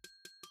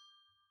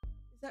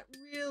 Is that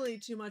really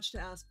too much to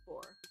ask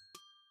for?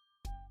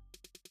 I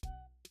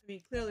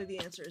mean, clearly the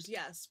answer is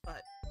yes,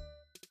 but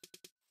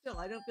still,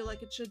 I don't feel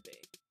like it should be.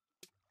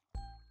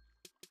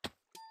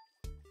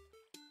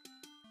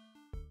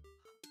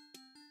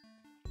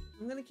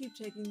 I'm gonna keep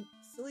taking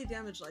silly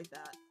damage like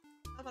that.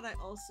 How about I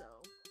also...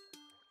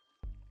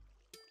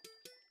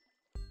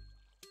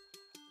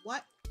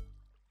 What?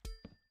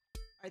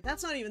 Alright,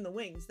 that's not even the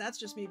wings. That's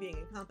just me being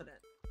incompetent.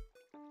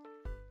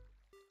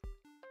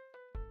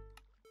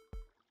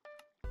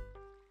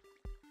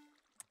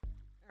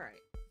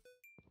 Alright.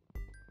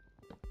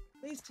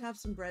 At least have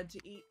some bread to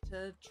eat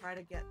to try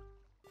to get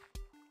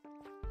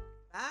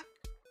back.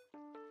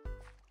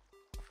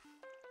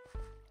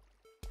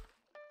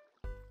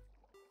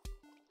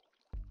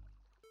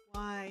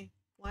 Why?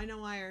 Why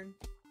no iron?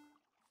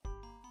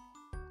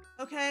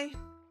 Okay,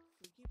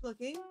 keep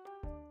looking.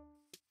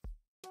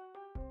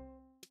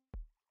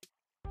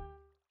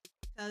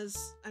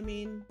 Because, I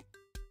mean,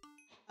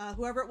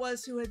 whoever it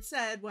was who had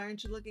said, why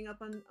aren't you looking up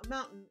on a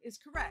mountain, is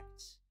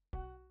correct.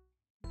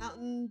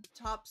 Mountain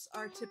tops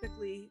are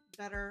typically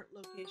better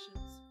locations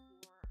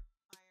for iron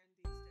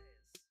these days.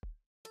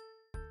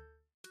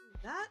 Ooh,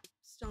 that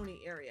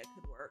stony area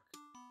could work.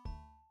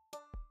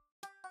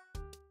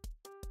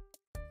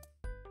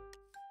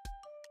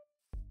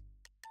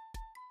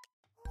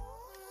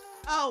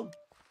 Oh,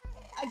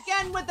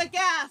 again with the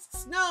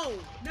gas. No,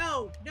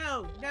 no,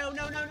 no, no,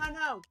 no, no, no,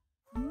 no.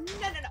 No,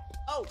 no, no.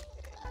 Oh.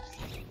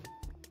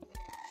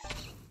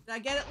 Did I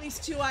get at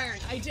least 2 iron?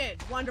 I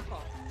did.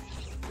 Wonderful.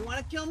 You want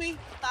to kill me?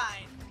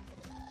 Fine.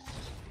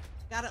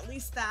 Got at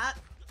least that.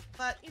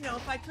 But, you know,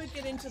 if I could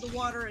get into the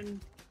water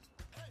and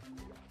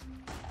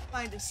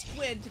find a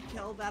squid to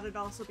kill, that'd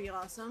also be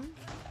awesome.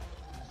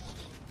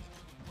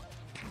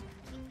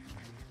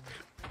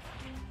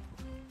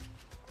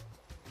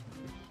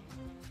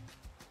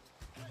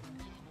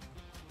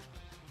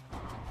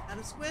 Got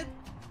a squid?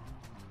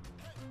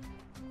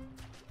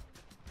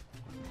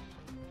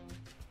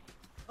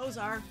 Those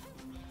are.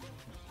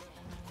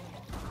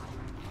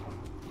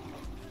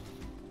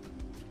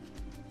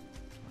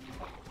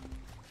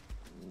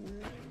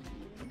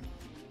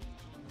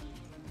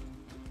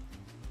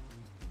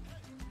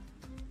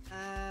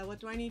 What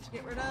do I need to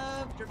get rid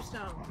of?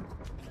 Dripstone.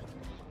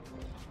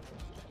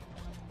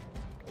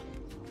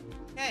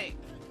 Okay.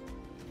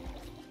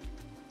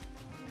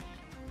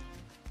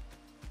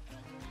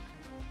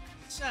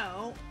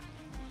 So,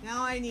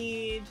 now I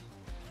need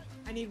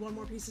 1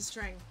 more piece of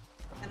string.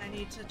 And I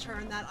need to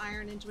turn that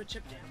iron into a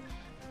chip dam.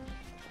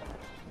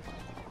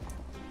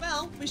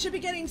 Well, we should be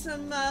getting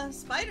some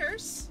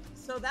spiders,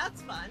 so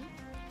that's fun.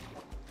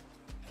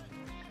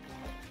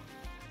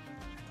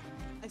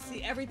 I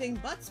see everything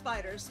but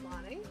spiders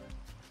spawning.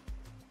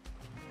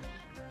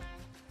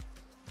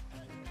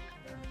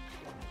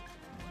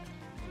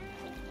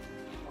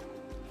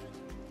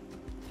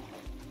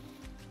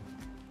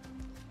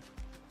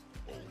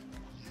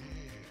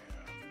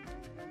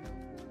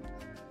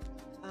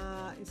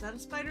 Is that a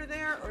spider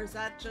there, or is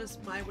that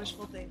just my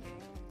wishful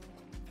thinking?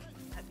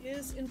 That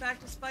is, in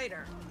fact, a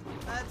spider.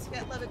 Let's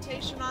get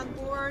levitation on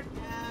board,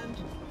 and...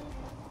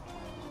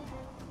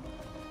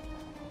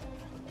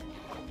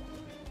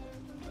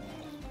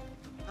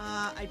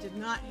 I did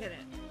not hit it.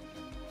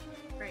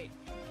 Great.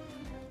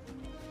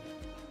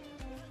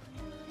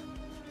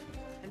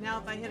 And now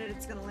if I hit it,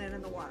 it's gonna land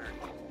in the water.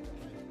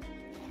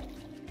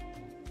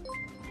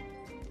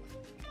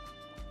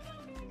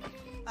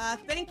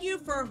 Thank you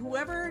for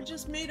whoever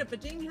just made a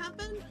ba-ding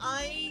happen.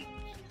 I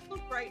can't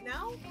look right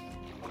now.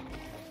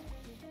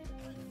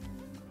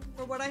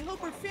 For what I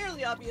hope are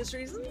fairly obvious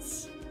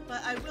reasons,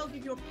 but I will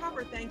give you a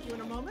proper thank you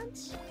in a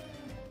moment.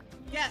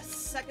 Yes,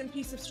 second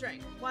piece of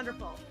string.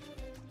 Wonderful.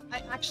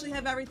 I actually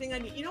have everything I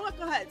need. You know what?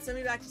 Go ahead. Send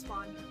me back to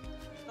spawn.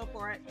 Go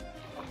for it.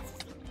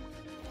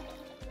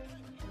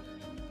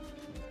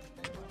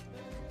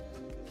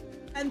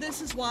 And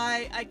this is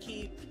why I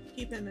keep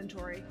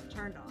inventory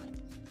turned on.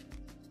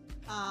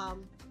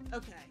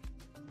 Okay.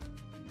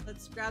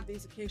 Let's grab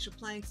these acacia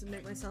planks and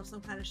make myself some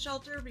kind of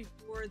shelter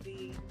before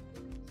the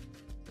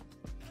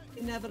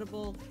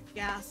inevitable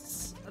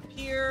ghasts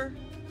appear.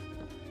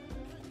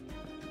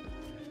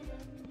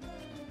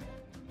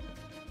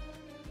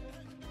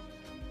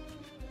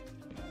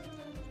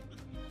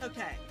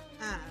 Okay,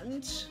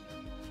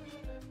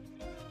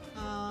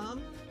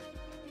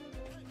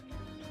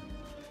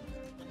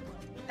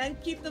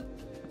 and keep the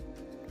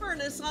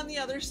furnace on the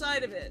other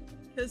side of it,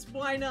 because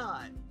why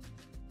not?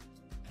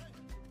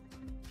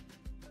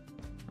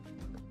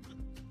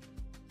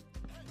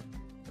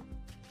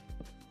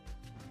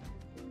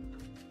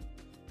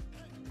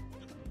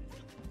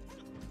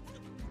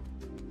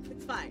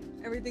 It's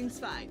fine. Everything's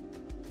fine.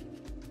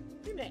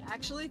 We may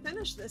actually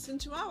finish this in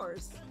 2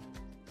 hours.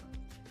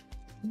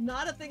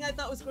 Not a thing I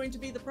thought was going to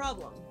be the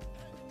problem.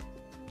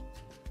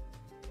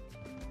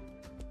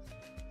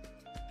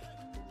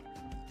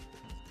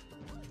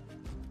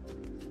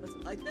 Was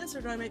it like this,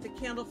 or do I make the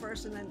candle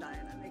first and then dye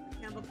it? I make the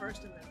candle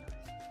first and then dye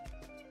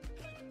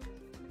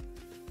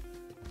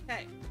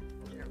it. Okay,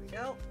 there we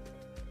go.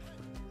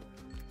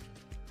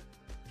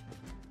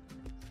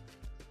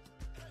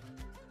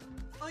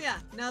 Oh yeah,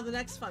 now the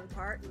next fun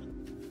part.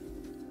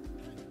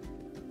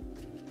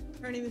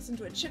 Turning this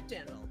into a chipped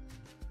anvil.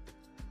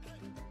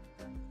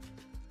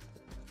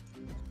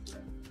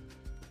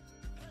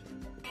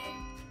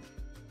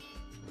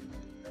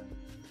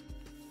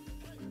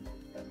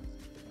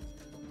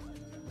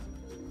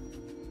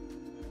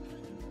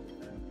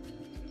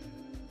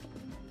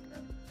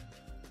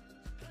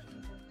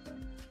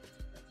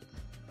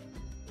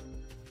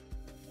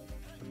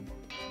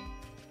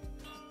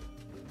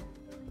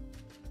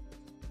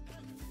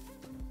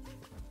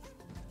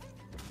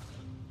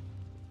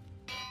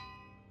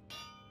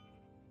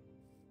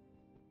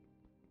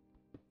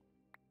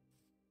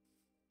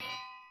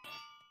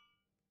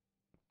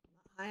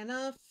 High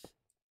enough?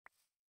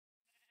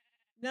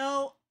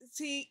 No,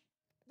 see,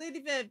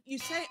 Lady Viv, you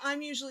say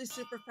I'm usually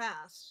super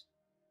fast.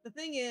 The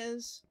thing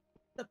is,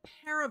 the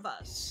pair of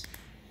us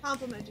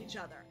complement each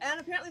other. And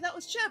apparently that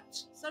was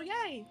chipped. So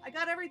yay, I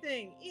got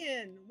everything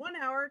in 1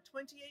 hour,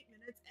 28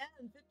 minutes,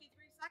 and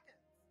 53 seconds.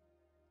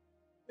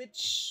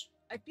 Which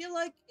I feel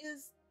like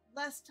is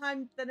less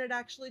time than it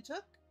actually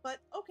took, but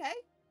okay.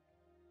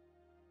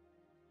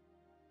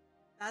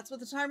 That's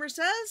what the timer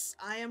says.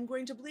 I am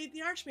going to bleed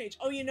the Archmage.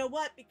 Oh, you know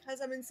what?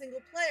 Because I'm in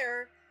single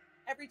player,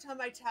 every time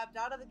I tapped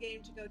out of the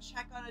game to go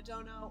check on a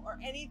dono or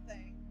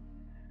anything,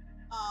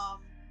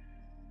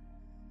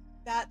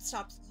 that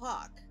stops the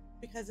clock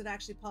because it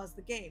actually paused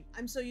the game.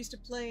 I'm so used to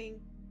playing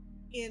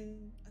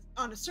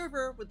on a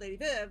server with Lady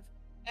Viv,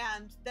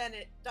 and then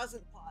it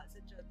doesn't pause.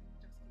 It just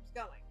keeps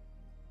going.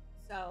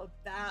 So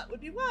that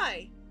would be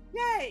why.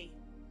 Yay!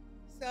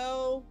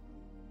 So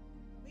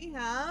we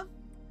have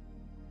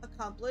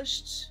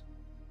accomplished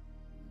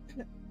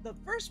the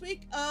first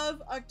week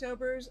of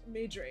October's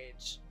Mage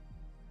Rage.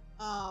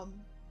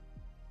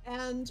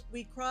 And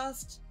we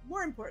crossed,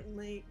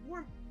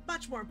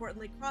 much more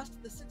importantly,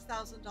 crossed the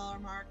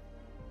 $6,000 mark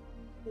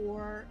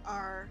for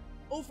our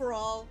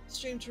overall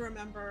Stream to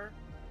Remember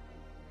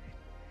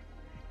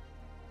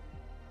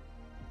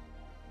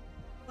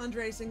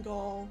fundraising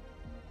goal,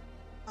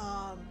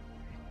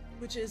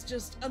 which is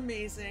just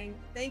amazing.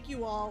 Thank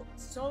you all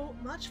so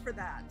much for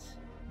that.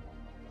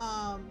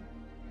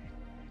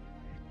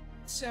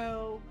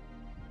 So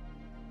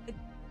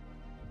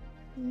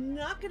I'm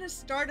not gonna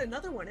start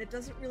another one. It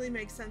doesn't really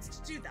make sense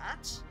to do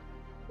that.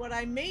 What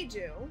I may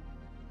do,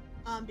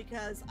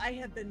 because I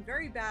have been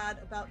very bad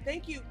about,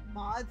 thank you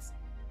mods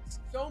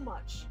so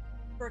much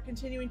for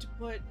continuing to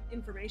put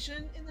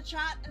information in the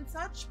chat and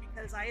such,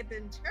 because I have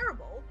been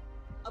terrible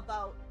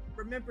about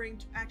remembering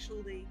to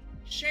actually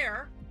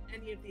share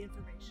any of the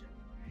information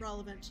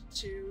relevant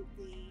to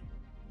the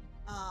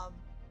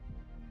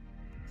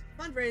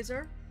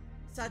fundraiser,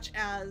 such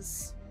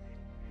as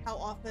how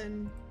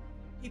often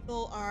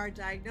people are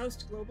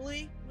diagnosed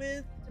globally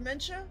with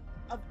dementia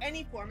of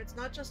any form. It's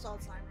not just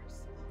Alzheimer's,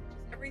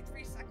 just every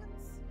 3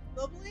 seconds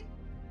globally,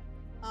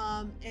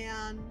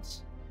 and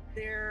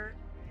their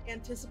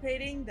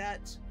anticipating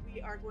that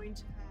we are going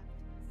to have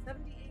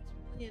 78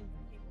 million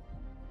people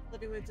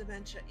living with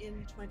dementia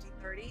in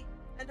 2030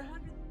 and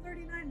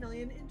 139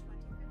 million in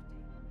 2050,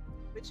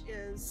 which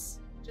is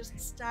just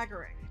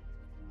staggering.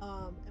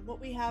 And what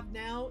we have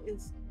now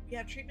is we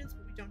have treatments,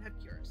 but we don't have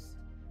cures.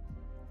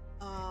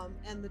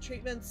 And the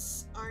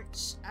treatments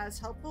aren't as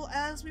helpful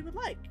as we would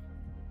like.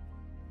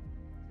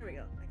 There we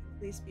go. I can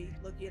at least be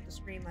looking at the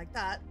screen like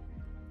that.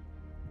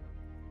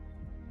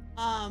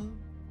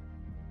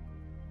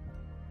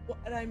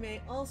 What I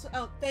may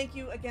also, thank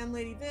you again,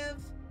 Lady Viv,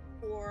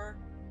 for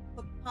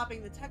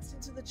popping the text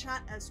into the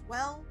chat as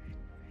well.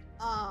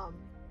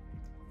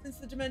 Since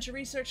the Dementia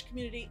Research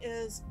Community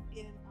is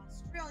in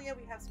Australia,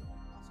 we have some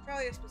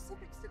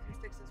Australia-specific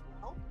statistics as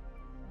well.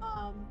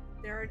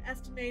 There are an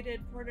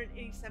estimated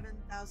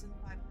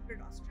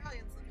 487,500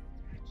 Australians living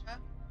with dementia,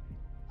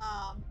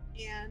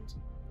 and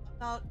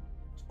about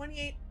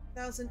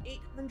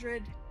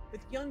 28,800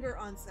 with younger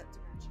onset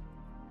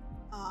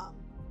dementia,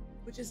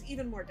 which is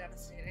even more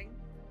devastating.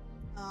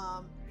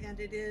 And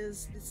it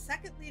is the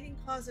second leading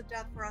cause of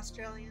death for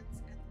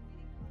Australians and the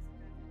leading cause of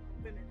death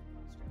for women in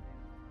Australia,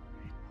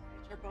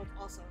 which are both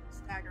also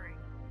staggering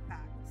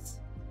facts.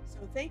 So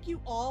thank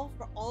you all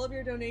for all of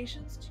your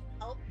donations to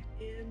help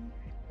in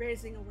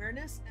raising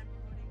awareness and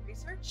promoting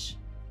research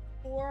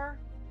for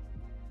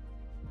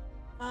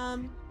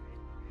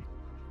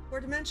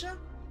dementia.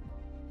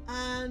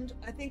 And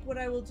I think what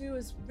I will do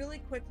is really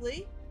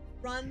quickly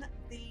run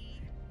the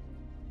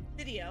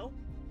video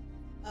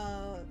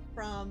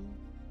from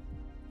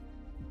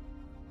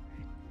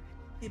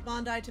the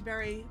Bondi to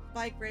Barrie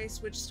bike race,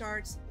 which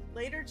starts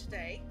later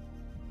today.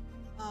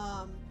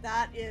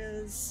 That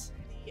is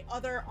the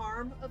other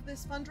arm of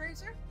this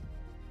fundraiser,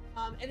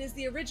 and is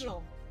the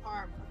original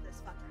arm of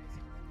this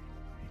fundraiser.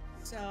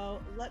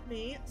 So let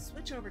me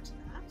switch over to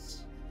that,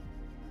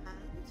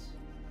 and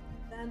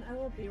then I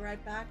will be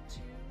right back to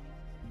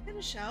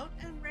finish out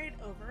and raid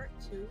over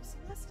to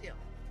Celestial,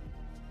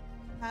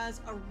 who has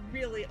a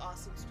really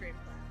awesome stream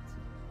planned.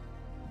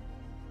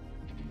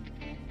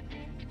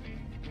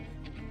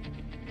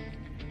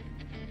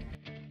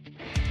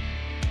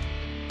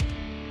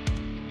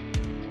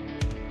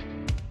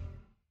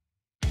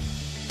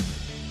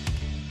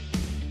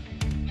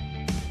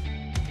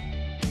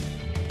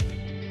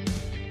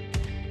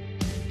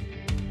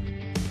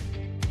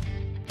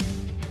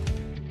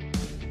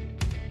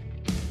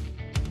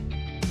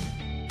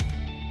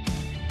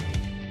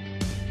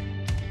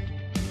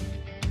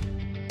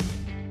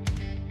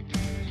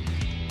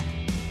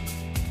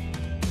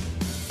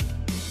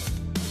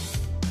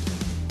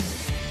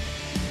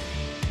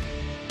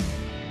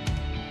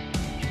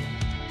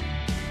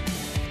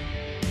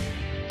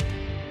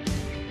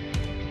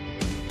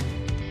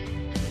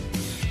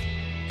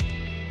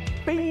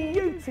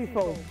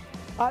 Beautiful.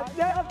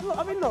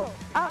 I mean, look,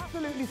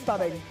 absolutely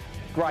stunning.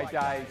 Great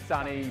day,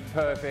 sunny,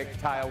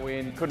 perfect,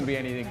 tailwind, couldn't be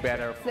anything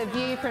better. The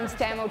view from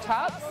Stanwell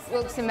Tops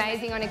looks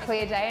amazing on a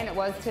clear day, and it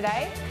was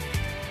today.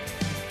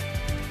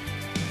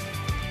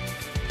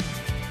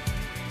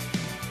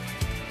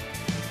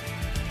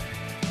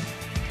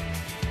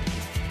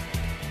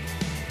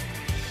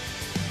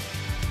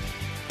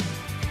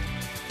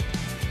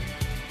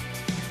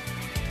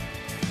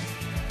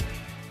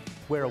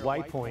 We're a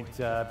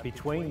waypoint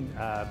between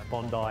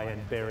Bondi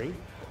and Barrie.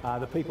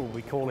 The people will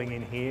be calling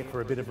in here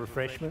for a bit of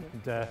refreshment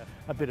and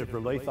a bit of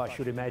relief, I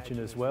should imagine,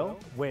 as well.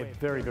 We're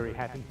very, very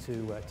happy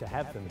to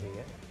have them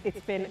here.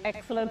 It's been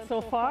excellent so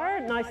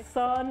far. Nice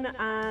sun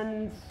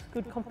and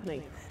good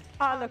company.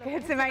 Oh look,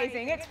 it's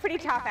amazing. It's pretty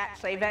tough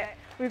actually, but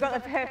we've got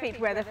the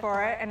perfect weather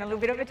for it and a little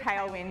bit of a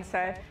tailwind,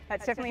 so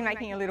that's definitely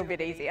making it a little bit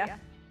easier.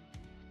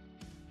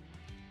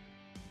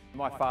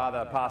 My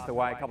father passed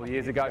away a couple of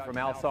years ago from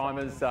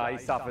Alzheimer's. He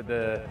suffered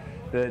the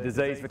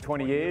disease for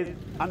 20 years.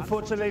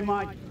 Unfortunately,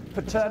 my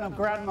paternal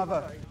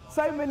grandmother.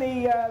 So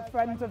many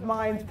friends of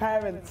mine's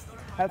parents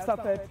have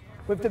suffered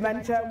with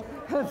dementia.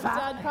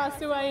 Dad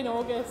passed away in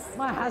August.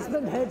 My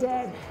husband, her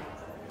dad,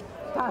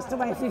 passed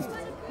away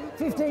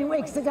 15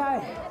 weeks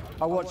ago.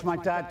 I watched my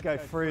dad go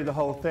through the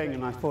whole thing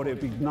and I thought it would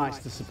be nice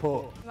to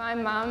support. My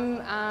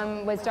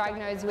mum was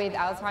diagnosed with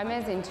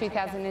Alzheimer's in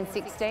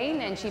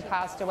 2016 and she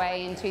passed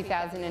away in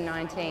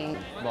 2019.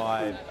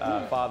 My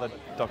father,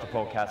 Dr.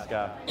 Paul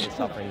Kasker, is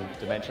suffering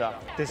dementia.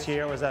 This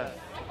year was a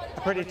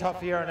pretty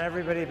tough year on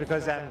everybody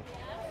because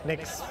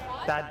Nick's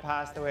dad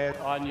passed away.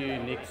 I knew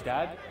Nick's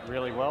dad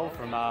really well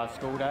from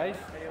school days,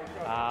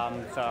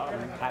 so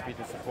I'm happy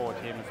to support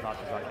him as much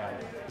as I can.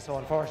 So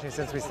unfortunately,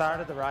 since we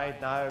started the ride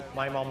now,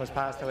 my mum has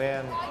passed away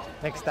and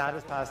Nick's dad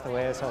has passed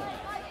away. So.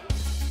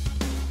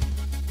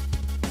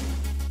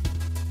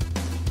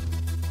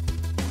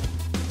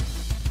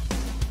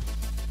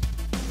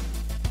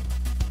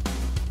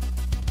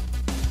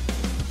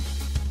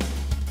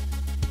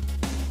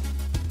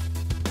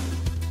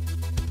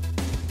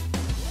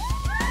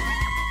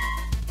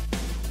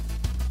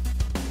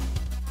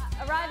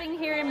 Arriving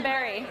here in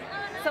Barrie,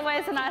 it's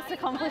always a nice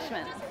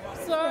accomplishment.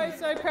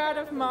 So proud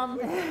of Mum.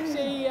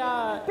 She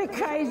bit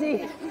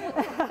crazy.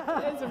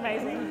 It's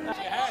amazing.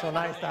 So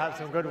nice to have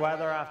some good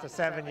weather after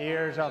 7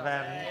 years of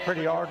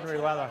pretty ordinary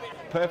weather.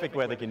 Perfect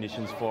weather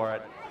conditions for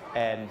it,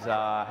 and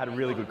had a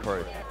really good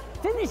crew.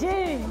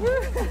 Finishing!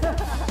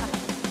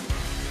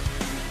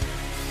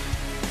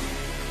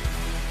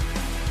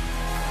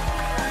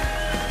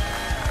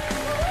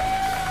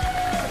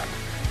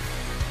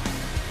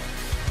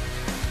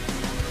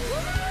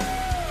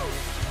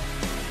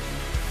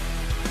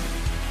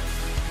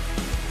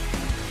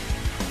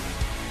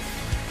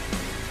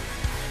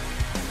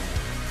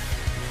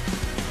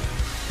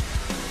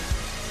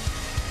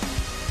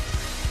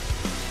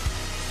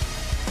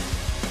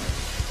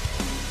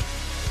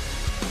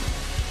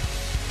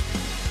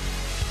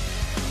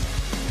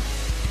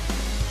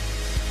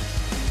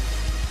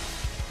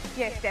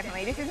 Yes,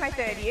 definitely. This is my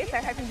 3rd year, so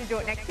hoping to do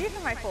it next year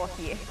for my 4th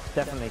year.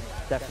 Definitely,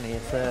 definitely.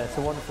 It's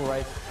a wonderful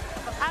race.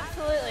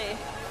 Absolutely.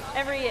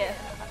 Every year.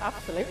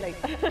 Absolutely.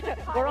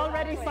 We're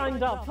already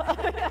signed up.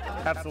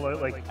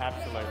 Absolutely.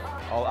 Absolutely.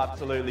 I'll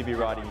absolutely be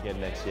riding again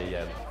next year,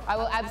 yeah. I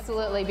will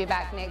absolutely be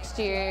back next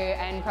year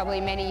and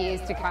probably many years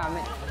to come.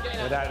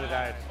 Without a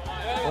doubt.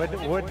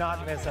 Would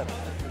not miss it.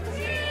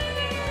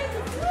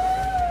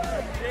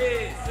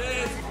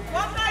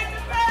 One night to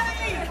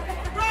Betty!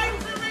 Right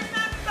to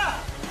remember!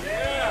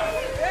 Yeah!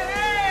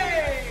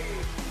 Hey!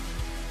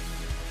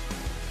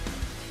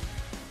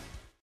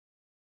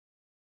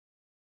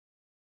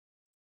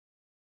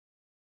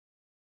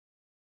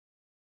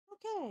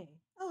 Okay.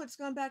 Oh, it's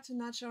gone back to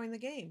not showing the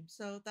game,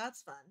 so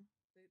that's fun.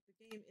 The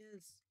game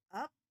is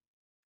up,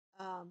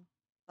 and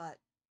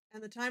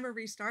the timer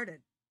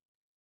restarted.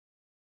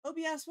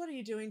 OBS, what are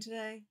you doing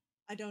today?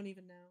 I don't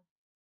even know.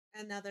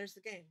 And now there's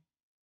the game.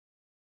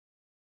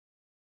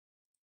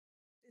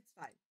 It's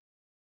fine.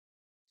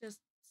 Just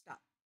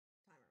stop.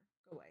 Timer.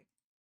 Go away.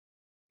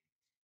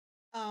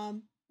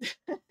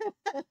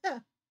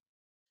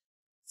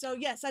 So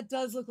yes, that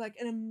does look like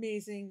an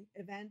amazing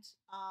event.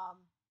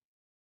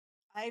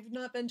 I've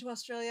not been to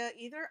Australia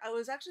either. I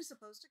was actually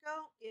supposed to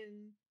go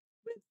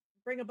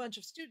bring a bunch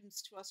of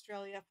students to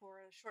Australia for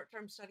a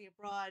short-term study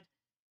abroad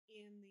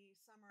in the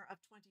summer of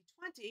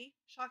 2020.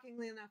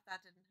 Shockingly enough,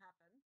 that didn't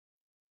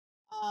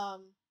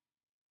happen.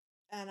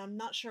 And I'm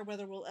not sure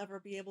whether we'll ever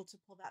be able to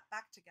pull that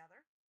back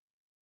together.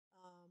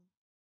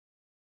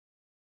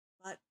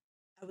 But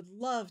I would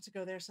love to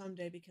go there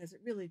someday because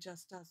it really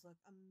just does look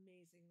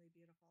amazingly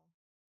beautiful.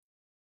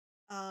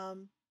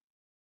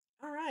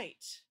 All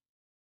right.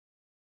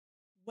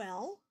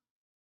 Well,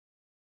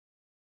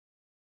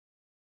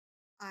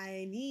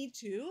 I need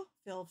to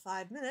fill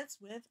 5 minutes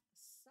with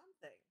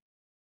something.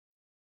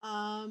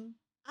 And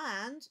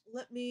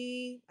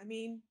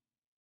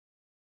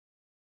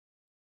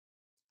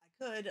I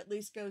could at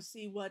least go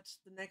see what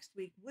the next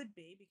week would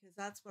be because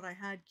that's what I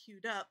had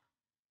queued up.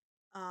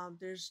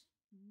 There's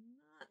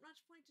not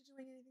much point to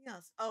doing anything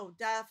else. Oh,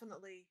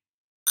 definitely.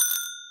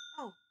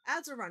 Oh,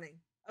 ads are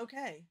running.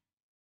 Okay.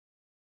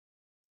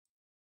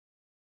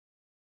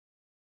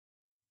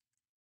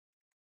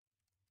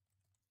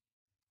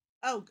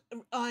 Oh,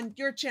 on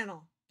your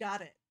channel.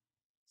 Got it.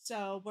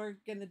 So we're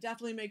going to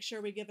definitely make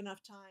sure we give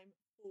enough time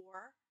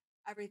for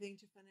everything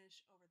to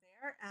finish over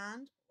there.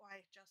 And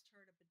I just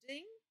heard a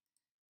ding.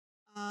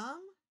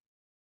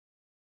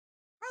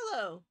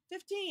 Harlow,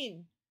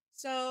 15.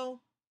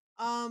 So,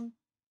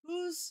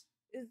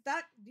 is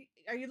that,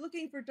 are you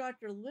looking for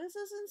Dr.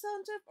 Liz's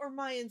incentive or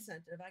my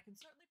incentive? I can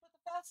certainly put the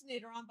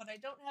fascinator on, but I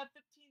don't have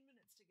 15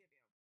 minutes to give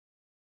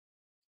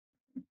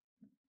you.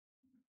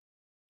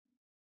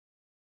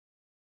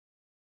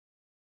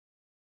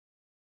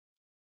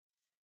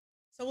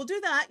 So we'll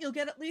do that. You'll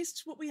get at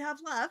least what we have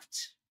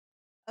left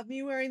of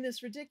me wearing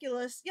this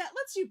ridiculous. Yeah,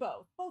 let's do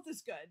both. Both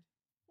is good.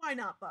 Why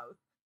not both?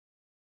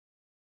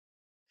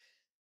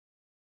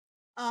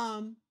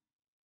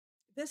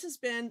 This has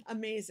been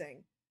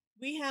amazing.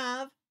 We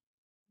have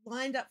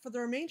lined up for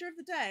the remainder of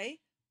the day.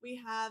 We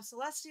have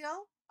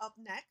Celestial up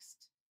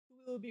next, who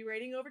we will be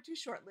raiding over to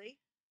shortly.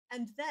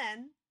 And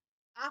then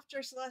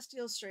after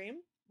Celestial's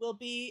stream will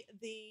be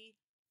the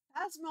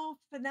Phasmo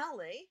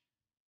finale,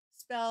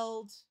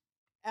 spelled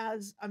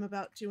as I'm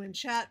about to in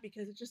chat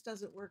because it just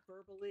doesn't work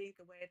verbally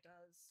the way it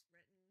does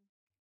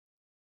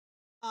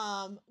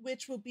written.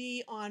 Which will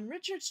be on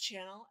Richard's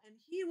channel, and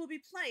he will be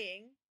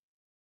playing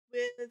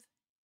with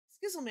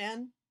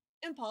Skizzleman,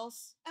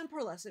 Impulse, and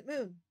Pearlescent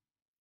Moon.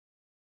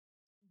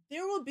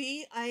 There will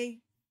be, I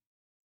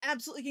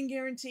absolutely can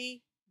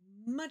guarantee,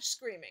 much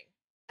screaming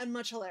and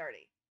much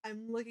hilarity.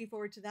 I'm looking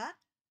forward to that.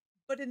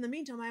 But in the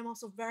meantime, I'm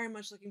also very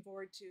much looking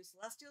forward to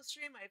Celestial's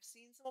stream. I've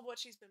seen some of what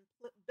she's been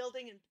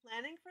building and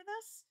planning for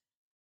this,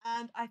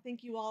 and I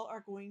think you all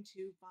are going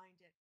to find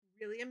it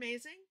really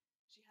amazing.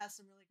 She has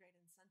some really great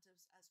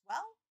incentives as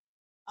well,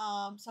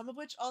 some of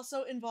which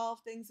also involve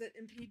things that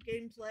impede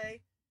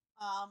gameplay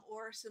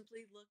or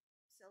simply look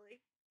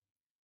silly.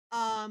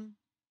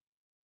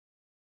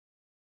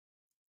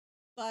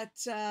 But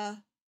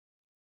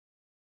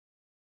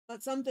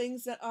some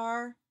things that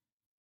are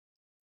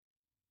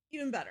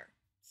even better.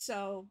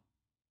 So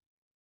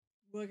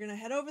we're going to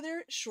head over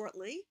there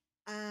shortly,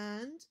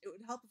 and it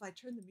would help if I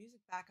turned the music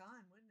back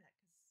on, wouldn't it?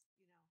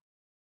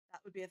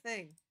 that would be a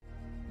thing.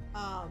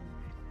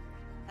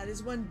 That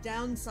is one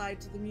downside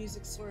to the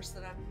music source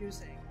that I'm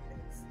using.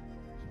 It's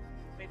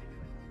the way to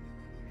do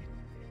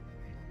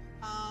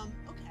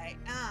it. Okay,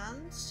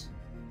 and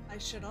I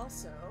should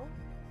also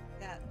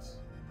get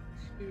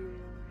to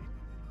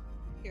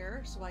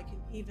here so I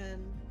can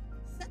even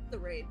set the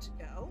raid to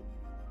go.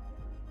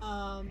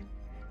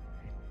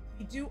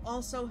 We do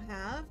also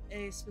have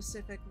a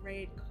specific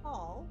raid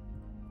call,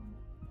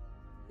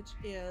 which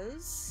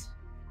is,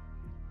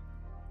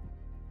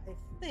 I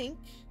think,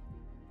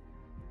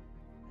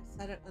 I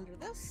set it under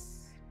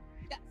this.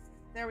 Yes,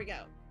 there we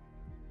go.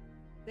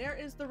 There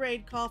is the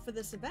raid call for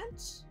this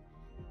event.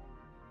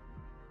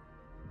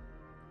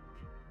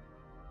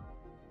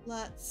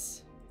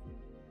 Let's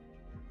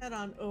head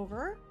on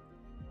over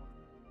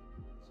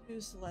to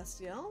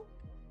Celestial.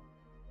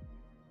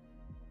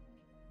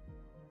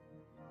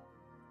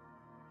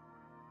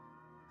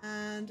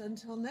 And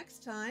until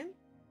next time,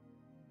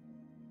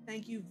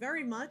 thank you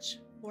very much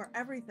for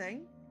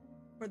everything.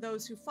 For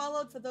those who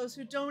followed, for those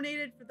who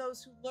donated, for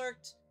those who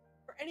lurked,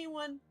 for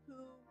anyone who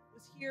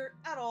was here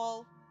at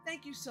all,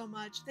 thank you so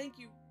much. Thank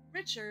you,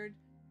 Richard,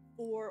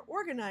 for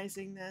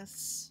organizing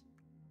this.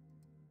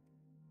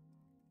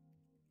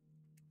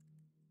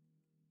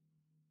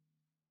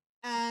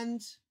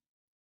 And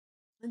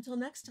until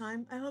next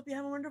time, I hope you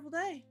have a wonderful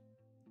day.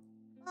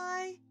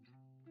 Bye.